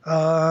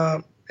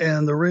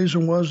 And the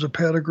reason was the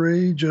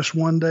pedigree. Just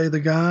one day, the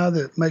guy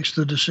that makes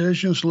the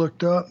decisions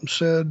looked up and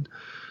said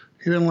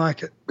he didn't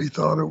like it. He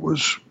thought it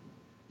was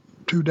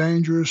too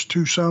dangerous,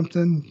 too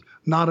something,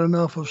 not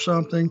enough of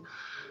something.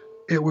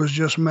 It was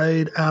just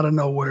made out of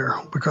nowhere,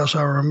 because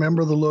I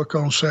remember the look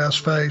on Seth's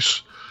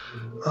face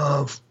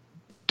of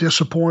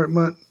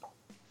disappointment,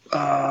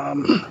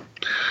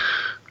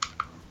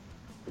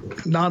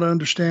 not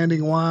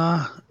understanding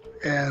why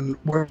and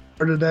where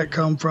did that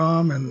come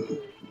from and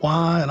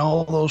why and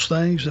all those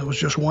things. It was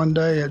just one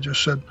day. I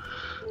just said,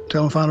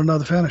 tell him to find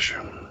another finish.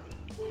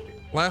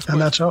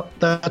 And that's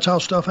how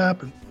stuff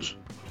happens.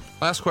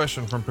 Last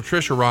question from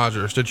Patricia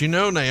Rogers. Did you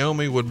know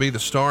Naomi would be the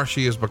star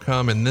she has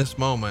become in this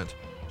moment?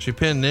 She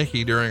pinned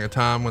Nikki during a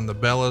time when the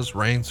Bellas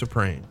reigned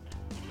supreme.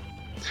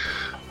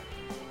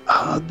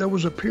 There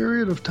was a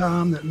period of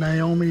time that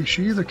Naomi,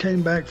 she either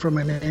came back from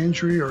an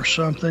injury or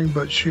something,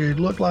 but she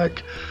looked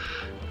like,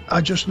 I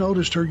just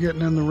noticed her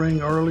getting in the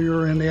ring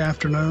earlier in the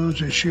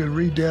afternoons, and she had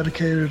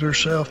rededicated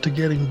herself to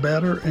getting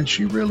better, and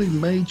she really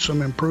made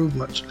some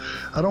improvements.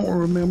 I don't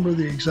remember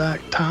the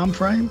exact time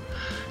frame.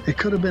 It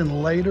could have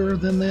been later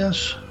than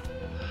this,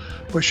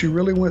 but she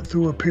really went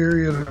through a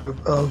period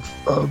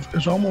of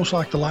it's almost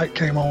like the light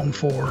came on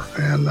for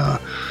her. And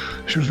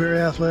she was very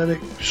athletic,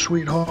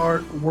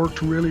 sweetheart,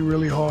 worked really,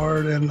 really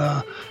hard. And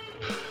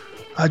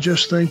I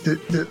just think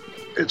that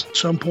at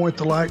some point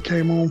the light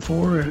came on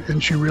for her,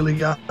 and she really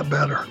got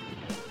better.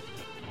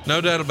 No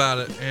doubt about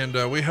it.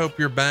 And we hope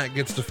your back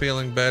gets to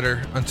feeling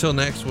better. Until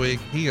next week,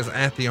 he is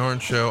at the Arn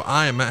Show.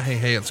 I am Matt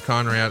Hey, it's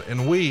Conrad,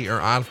 and we are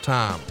out of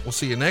time. We'll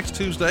see you next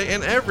Tuesday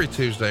and every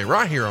Tuesday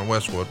right here on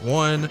Westwood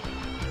One.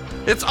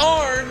 It's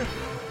Arn!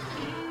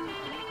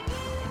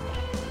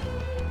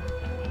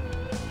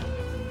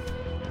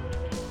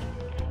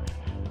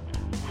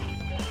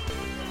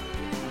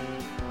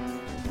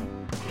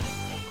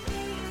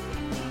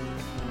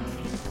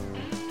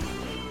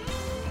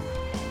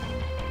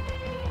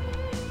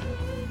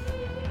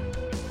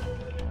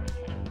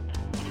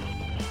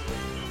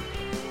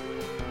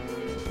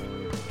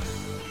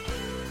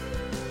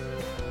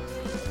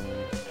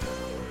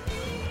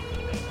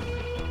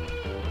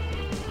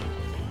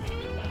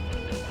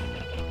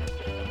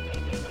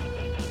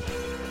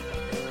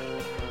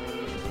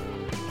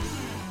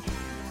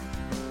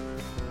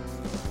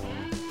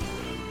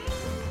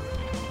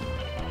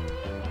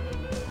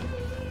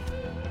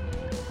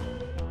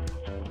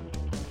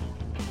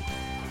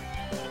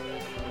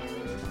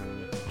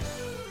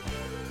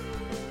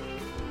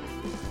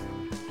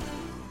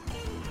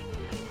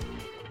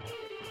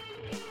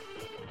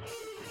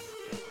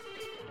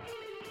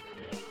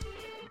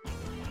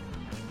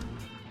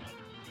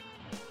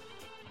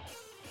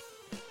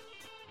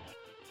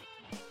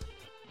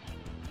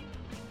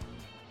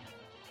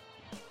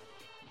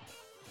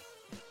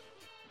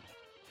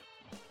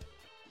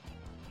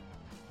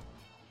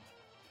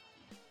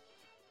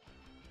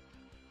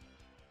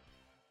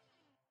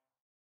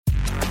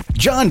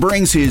 John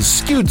brings his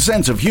skewed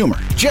sense of humor.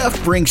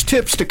 Jeff brings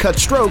tips to cut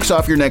strokes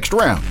off your next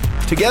round.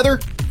 Together,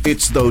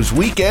 it's those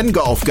weekend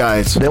golf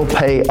guys. They'll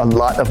pay a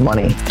lot of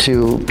money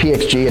to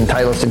PXG and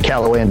Titleist and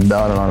Callaway and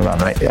on and on and on,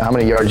 right? How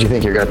many yards do you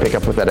think you're going to pick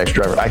up with that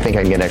extra driver? I think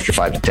I can get an extra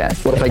 5 to 10.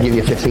 What if I give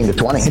you 15 to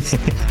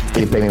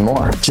 20? You pay me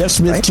more. Jeff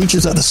Smith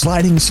teaches on the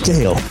sliding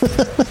scale.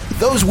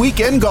 Those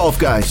Weekend Golf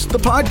Guys, the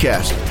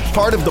podcast,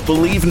 part of the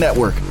Believe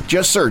Network.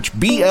 Just search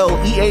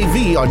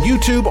BLEAV on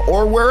YouTube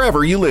or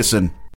wherever you listen.